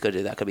got to do this, got to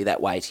do that, got to be that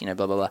weight, blah,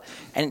 blah, blah.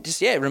 And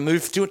just,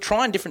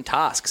 trying different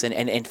tasks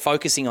and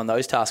focusing on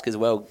those tasks as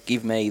well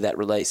give me that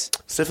release.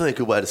 It's definitely a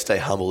good way to stay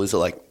humble, is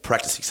it?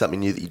 Practicing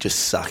something new that you just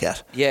suck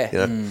at.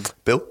 Yeah.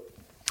 Bill?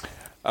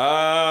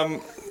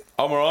 I'm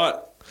all right.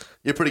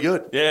 You're pretty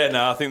good. Yeah,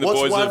 no, I think the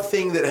boys What's one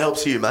thing that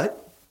helps you, mate?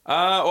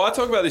 Well, I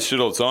talk about this shit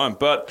all the time,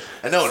 but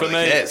I know it really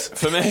cares.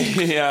 For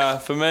me, I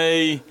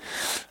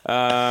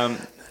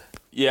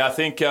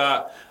think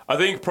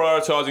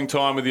prioritising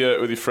time with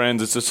your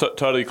friends. It's a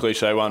totally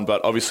cliche one,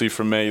 but obviously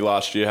for me,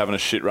 last year having a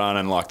shit run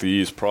and the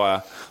years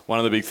prior, one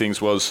of the big things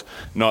was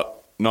not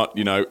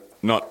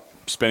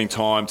spending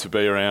time to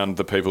be around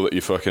the people that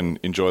you fucking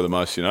enjoy the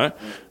most, you know?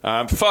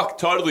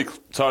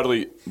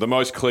 Totally the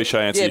most cliche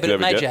answer you could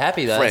ever get. Yeah, but it made you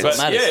happy, though. Friends. That's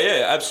what matters.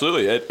 Yeah,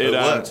 absolutely. It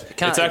worked.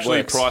 it's actually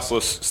works.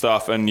 priceless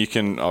stuff, and you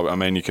can,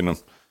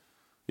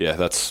 yeah,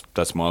 that's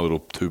my little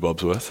 2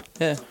 bobs worth.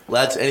 Yeah.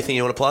 Lads, anything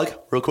you want to plug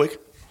real quick?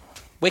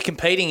 We're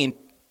competing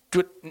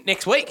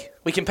next week.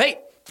 We compete.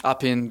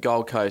 Up in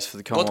Gold Coast for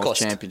the Commonwealth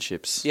Podcast.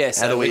 Championships.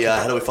 Yes. How do we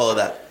follow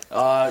that?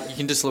 You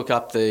can just look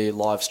up the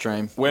live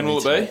stream. When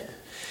will it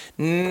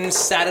be?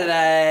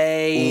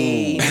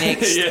 Saturday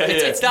next.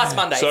 It starts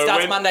Monday. So it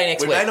starts when- Monday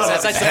next we week. may not So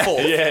have it's like the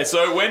 4th. Yeah,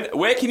 so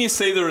where can you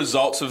see the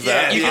results of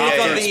that? You can look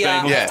on the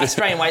Yeah.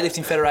 Australian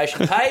Weightlifting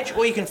Federation page,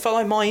 or you can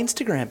follow my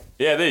Instagram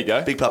Yeah, there you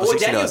go. Big Papa or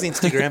 69. Daniel's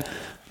Instagram.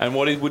 And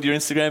what would your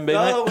Instagram be,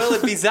 mate? Oh well,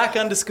 it'd be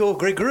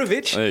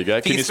Zach_Grgurevic. There you go.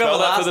 If Can you spell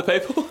that for the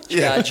people?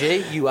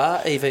 Gurevic.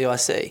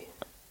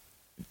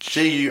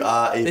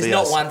 Gurevic. There's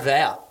not one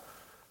vowel.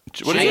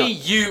 What is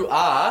it?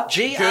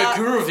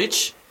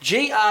 Grgurevic. Grgurevic. You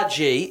You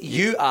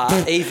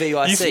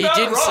spelled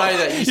didn't it wrong. say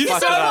that. You You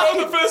fucked spelled it it up. wrong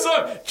the first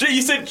time.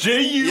 You said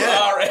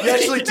G-U-R-A. Yeah, you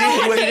actually did.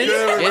 You went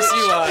Gurevic. Yes,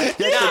 you are.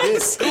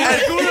 Yes, you did.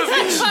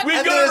 We've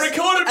And got there's- it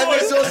recorded, and boys.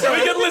 there's also-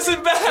 We can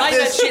listen back. Play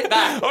that shit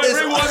back. Oh,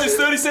 rewind this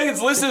 30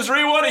 seconds. Listeners,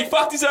 rewind. He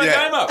fucked his own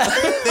Yeah. game up.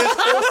 There's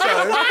also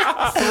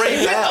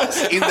 3 vowels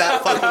in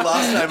that fucking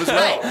last name as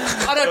Hey,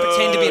 well. I don't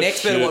pretend to be an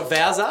expert shit. at what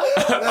vowels are. I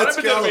don't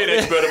pretend to be an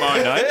expert at my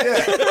own name.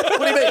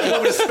 What do you mean? You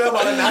want me to spell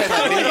my name like an I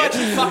idiot?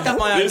 actually fucked up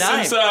my own This name.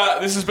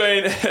 has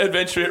been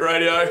Adventure It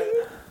Radio.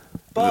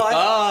 Bye.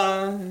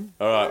 All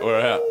right,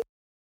 we're out.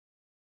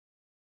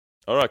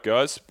 All right,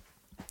 guys.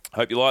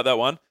 Hope you liked that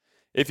one.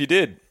 If you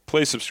did,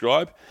 please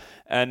subscribe.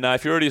 And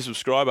if you're already a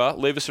subscriber,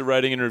 leave us a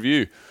rating and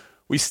review.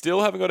 We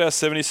still haven't got our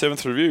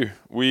 77th review.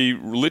 We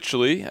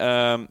literally,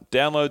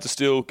 downloads are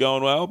still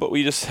going well, but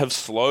we just have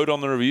slowed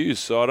on the reviews.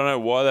 So I don't know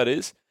why that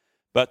is.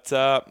 But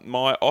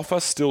my offer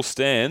still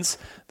stands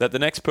that the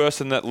next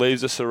person that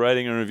leaves us a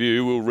rating and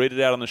review, we'll read it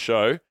out on the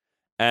show,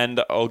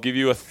 and I'll give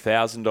you a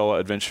 $1,000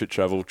 Adventure Fit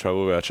travel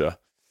voucher.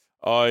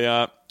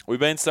 We've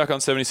been stuck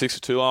on 76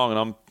 for too long, and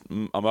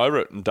I'm over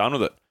it. I'm done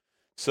with it.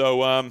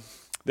 So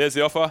there's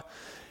the offer,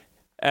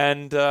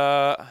 and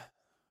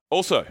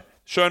also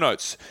show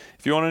notes.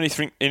 If you want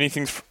anything,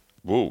 if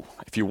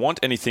you want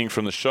anything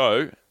from the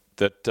show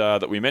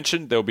that we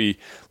mentioned, there'll be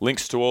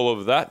links to all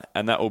of that,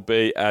 and that will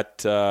be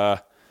at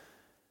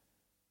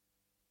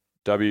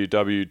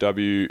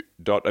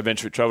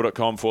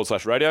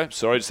www.adventurefittravel.com/radio.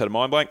 Sorry, just had a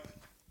mind blank.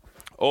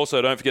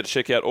 Also, don't forget to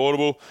check out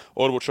Audible,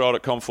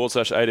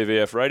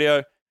 audibletrial.com/ADVF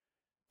radio.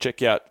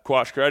 Check out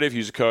Quash Creative.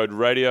 Use the code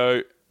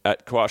radio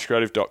at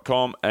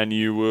quashcreative.com and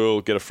you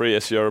will get a free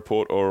SEO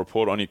report or a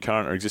report on your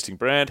current or existing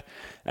brand.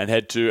 And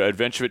head to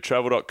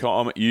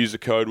adventurefittravel.com. Use the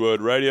code word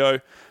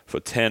radio for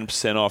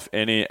 10% off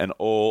any and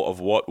all of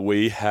what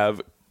we have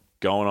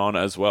going on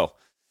as well.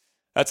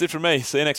 That's it from me. See you next